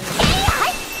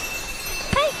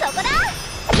い、そこだ。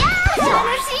やー、楽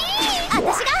しい。私が。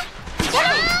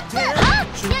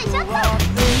よいしょっと。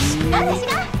私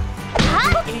が。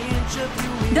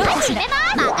どうかしら。任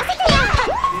せてよ。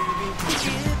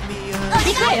行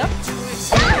くわよ。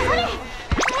それ。ヘ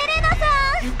レナさ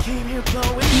ん。い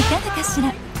かがかし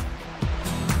ら。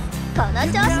この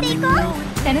調子でいこう。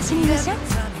楽しみましょう。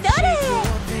どれ。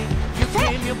それ。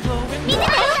見てて。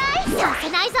させ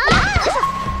ないぞ。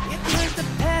決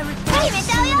め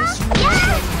ちゃうよ。や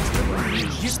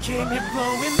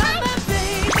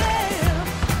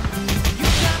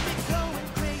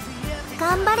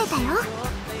頑張れたよ。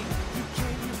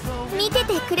見て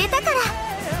てくれたから。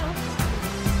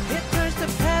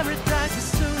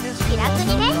気楽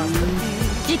にね。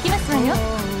行きますわよ。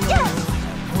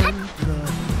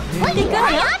行く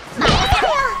わよ。任せて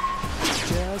よ。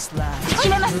決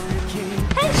めます。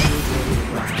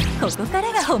ここか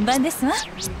らが本番ですわ。や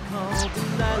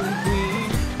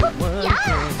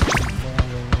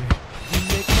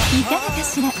いかがか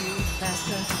しら。さ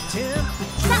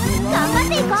あ、頑張っ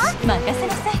ていこう。任せ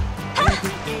なさい。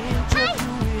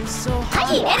はい、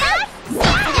入れます。よい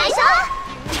しょ。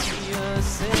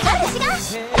私が。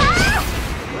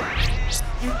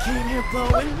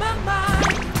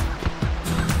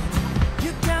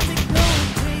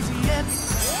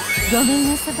ごめん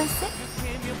なさばせ。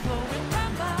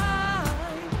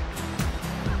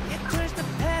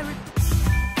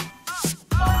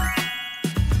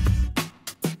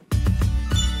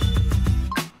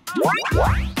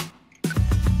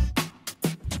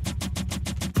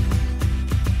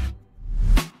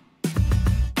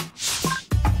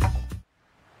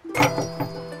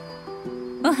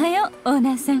おはよう、オー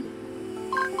ナーさん。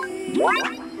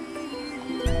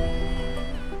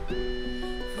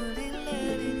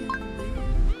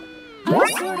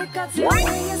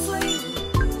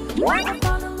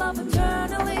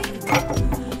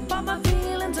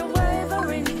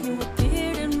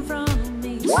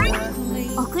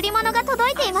贈り物が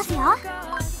届いていますよ。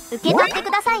受け取って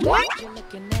くださいね。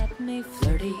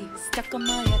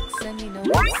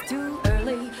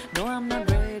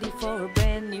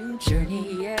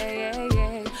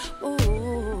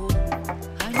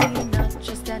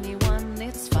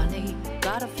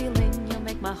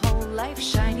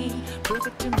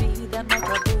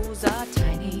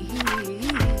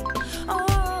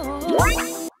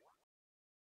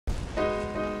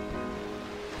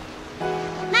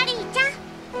マリーちゃん。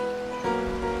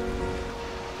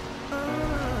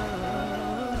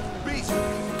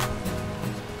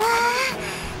わあ、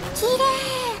綺麗。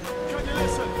オー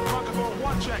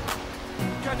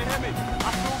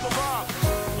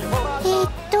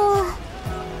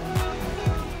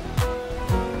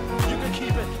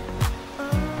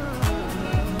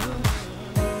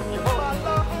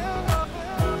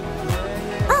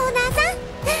ナーさん。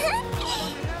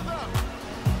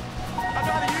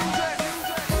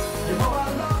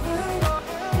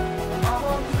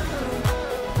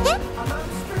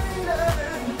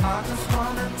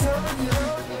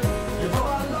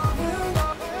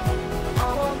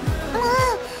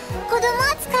子供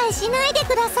扱いしないで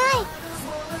ください。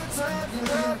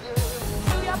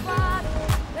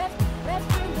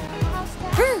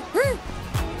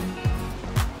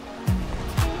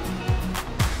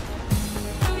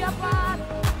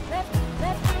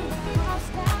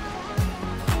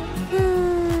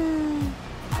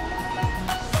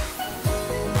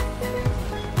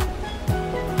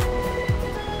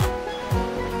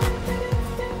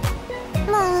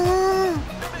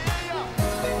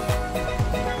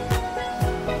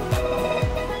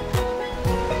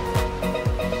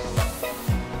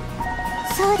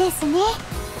そうですね。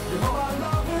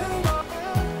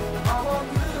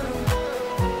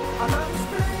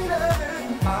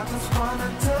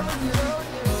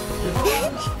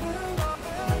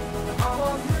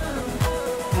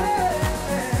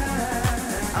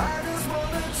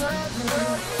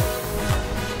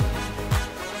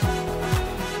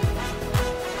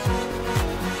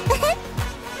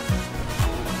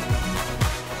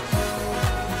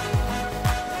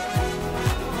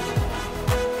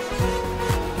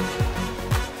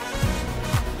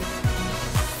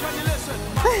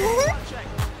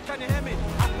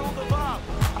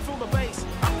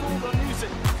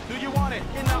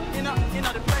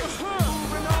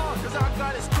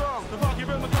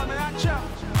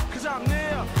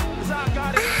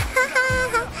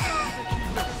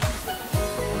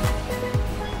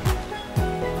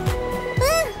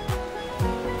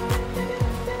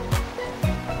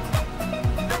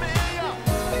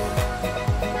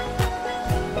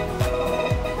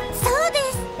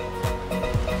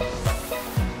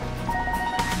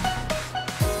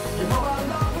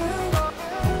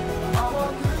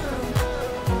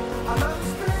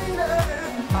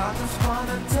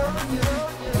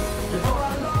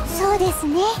そうです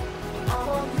ね。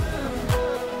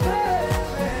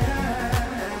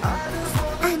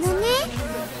あのね、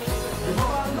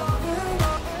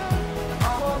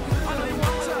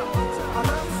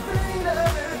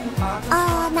オ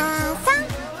ーナーさん。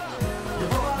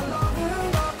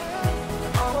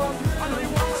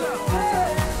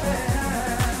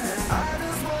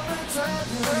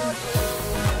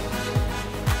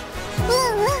うん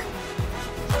うん。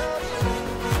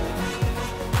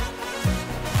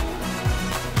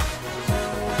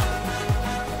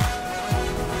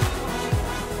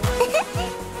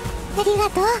ありが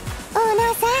とう、オーナ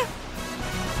ーさ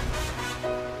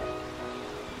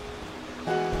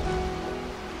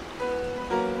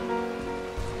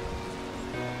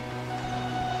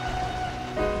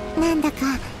ん。なんだか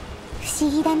不思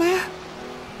議だな。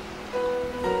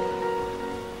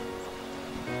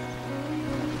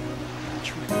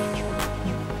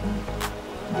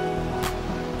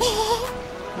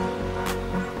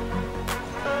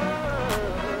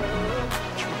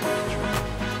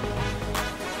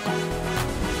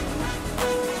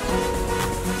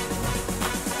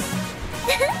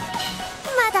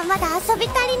まだまだ遊び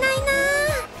足りないな。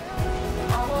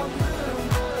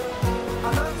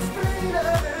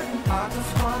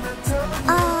オ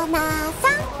ーナーさ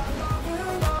ん。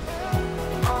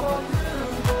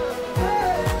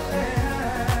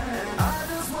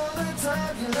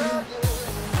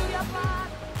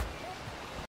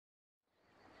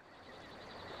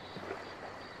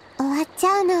終わっちゃ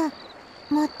うの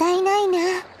もったいないな。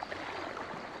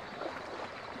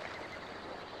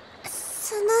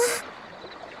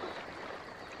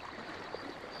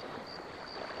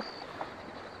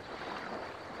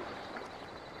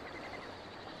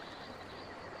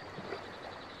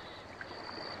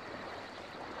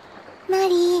マ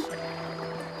リー、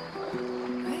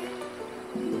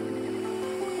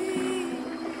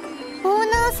オー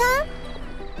ナーさん。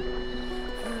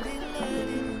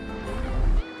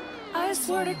I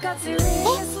swear to God,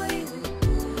 seriously,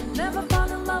 never fall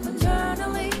in love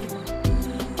eternally.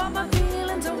 But my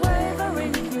feelings are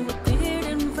wavering. You appeared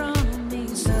in front of me,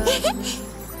 so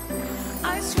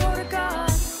I swear to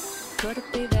God, could it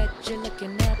be that you're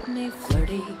looking at me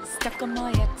flirty? Stuck on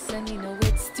my ex, and you know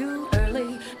it's too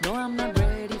early. No, I'm not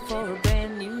ready for a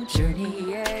brand new journey.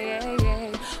 Yeah, yeah,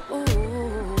 yeah.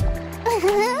 Ooh,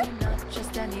 not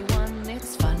just anyone.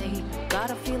 It's funny.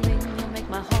 Got a feeling you'll make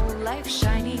my whole life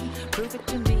shiny. Prove it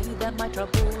to me that my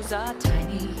troubles are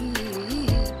tiny.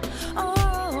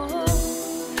 Oh,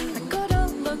 I gotta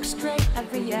look straight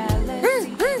at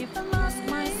reality. If I lost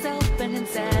myself in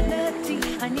insanity,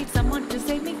 I need someone to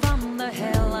save me from the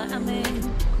hell I'm in.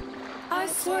 I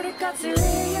swear to God,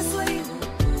 seriously,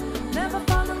 never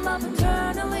fall in love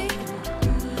eternally.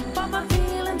 But my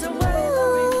feelings are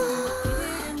wavering.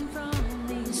 Hidden from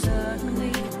me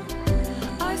suddenly.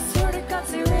 I swear to God,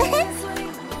 seriously,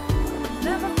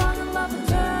 never fall in love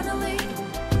eternally.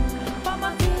 But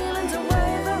my feelings are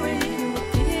wavering.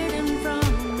 Hidden from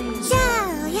me. じゃあ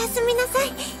おやすみなさい、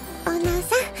オーナー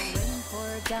さん。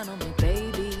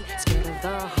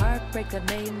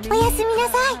おやすみな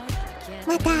さい。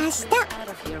また明日。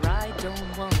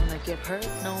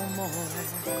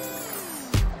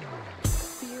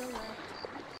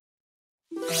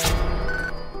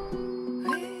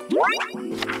Hey.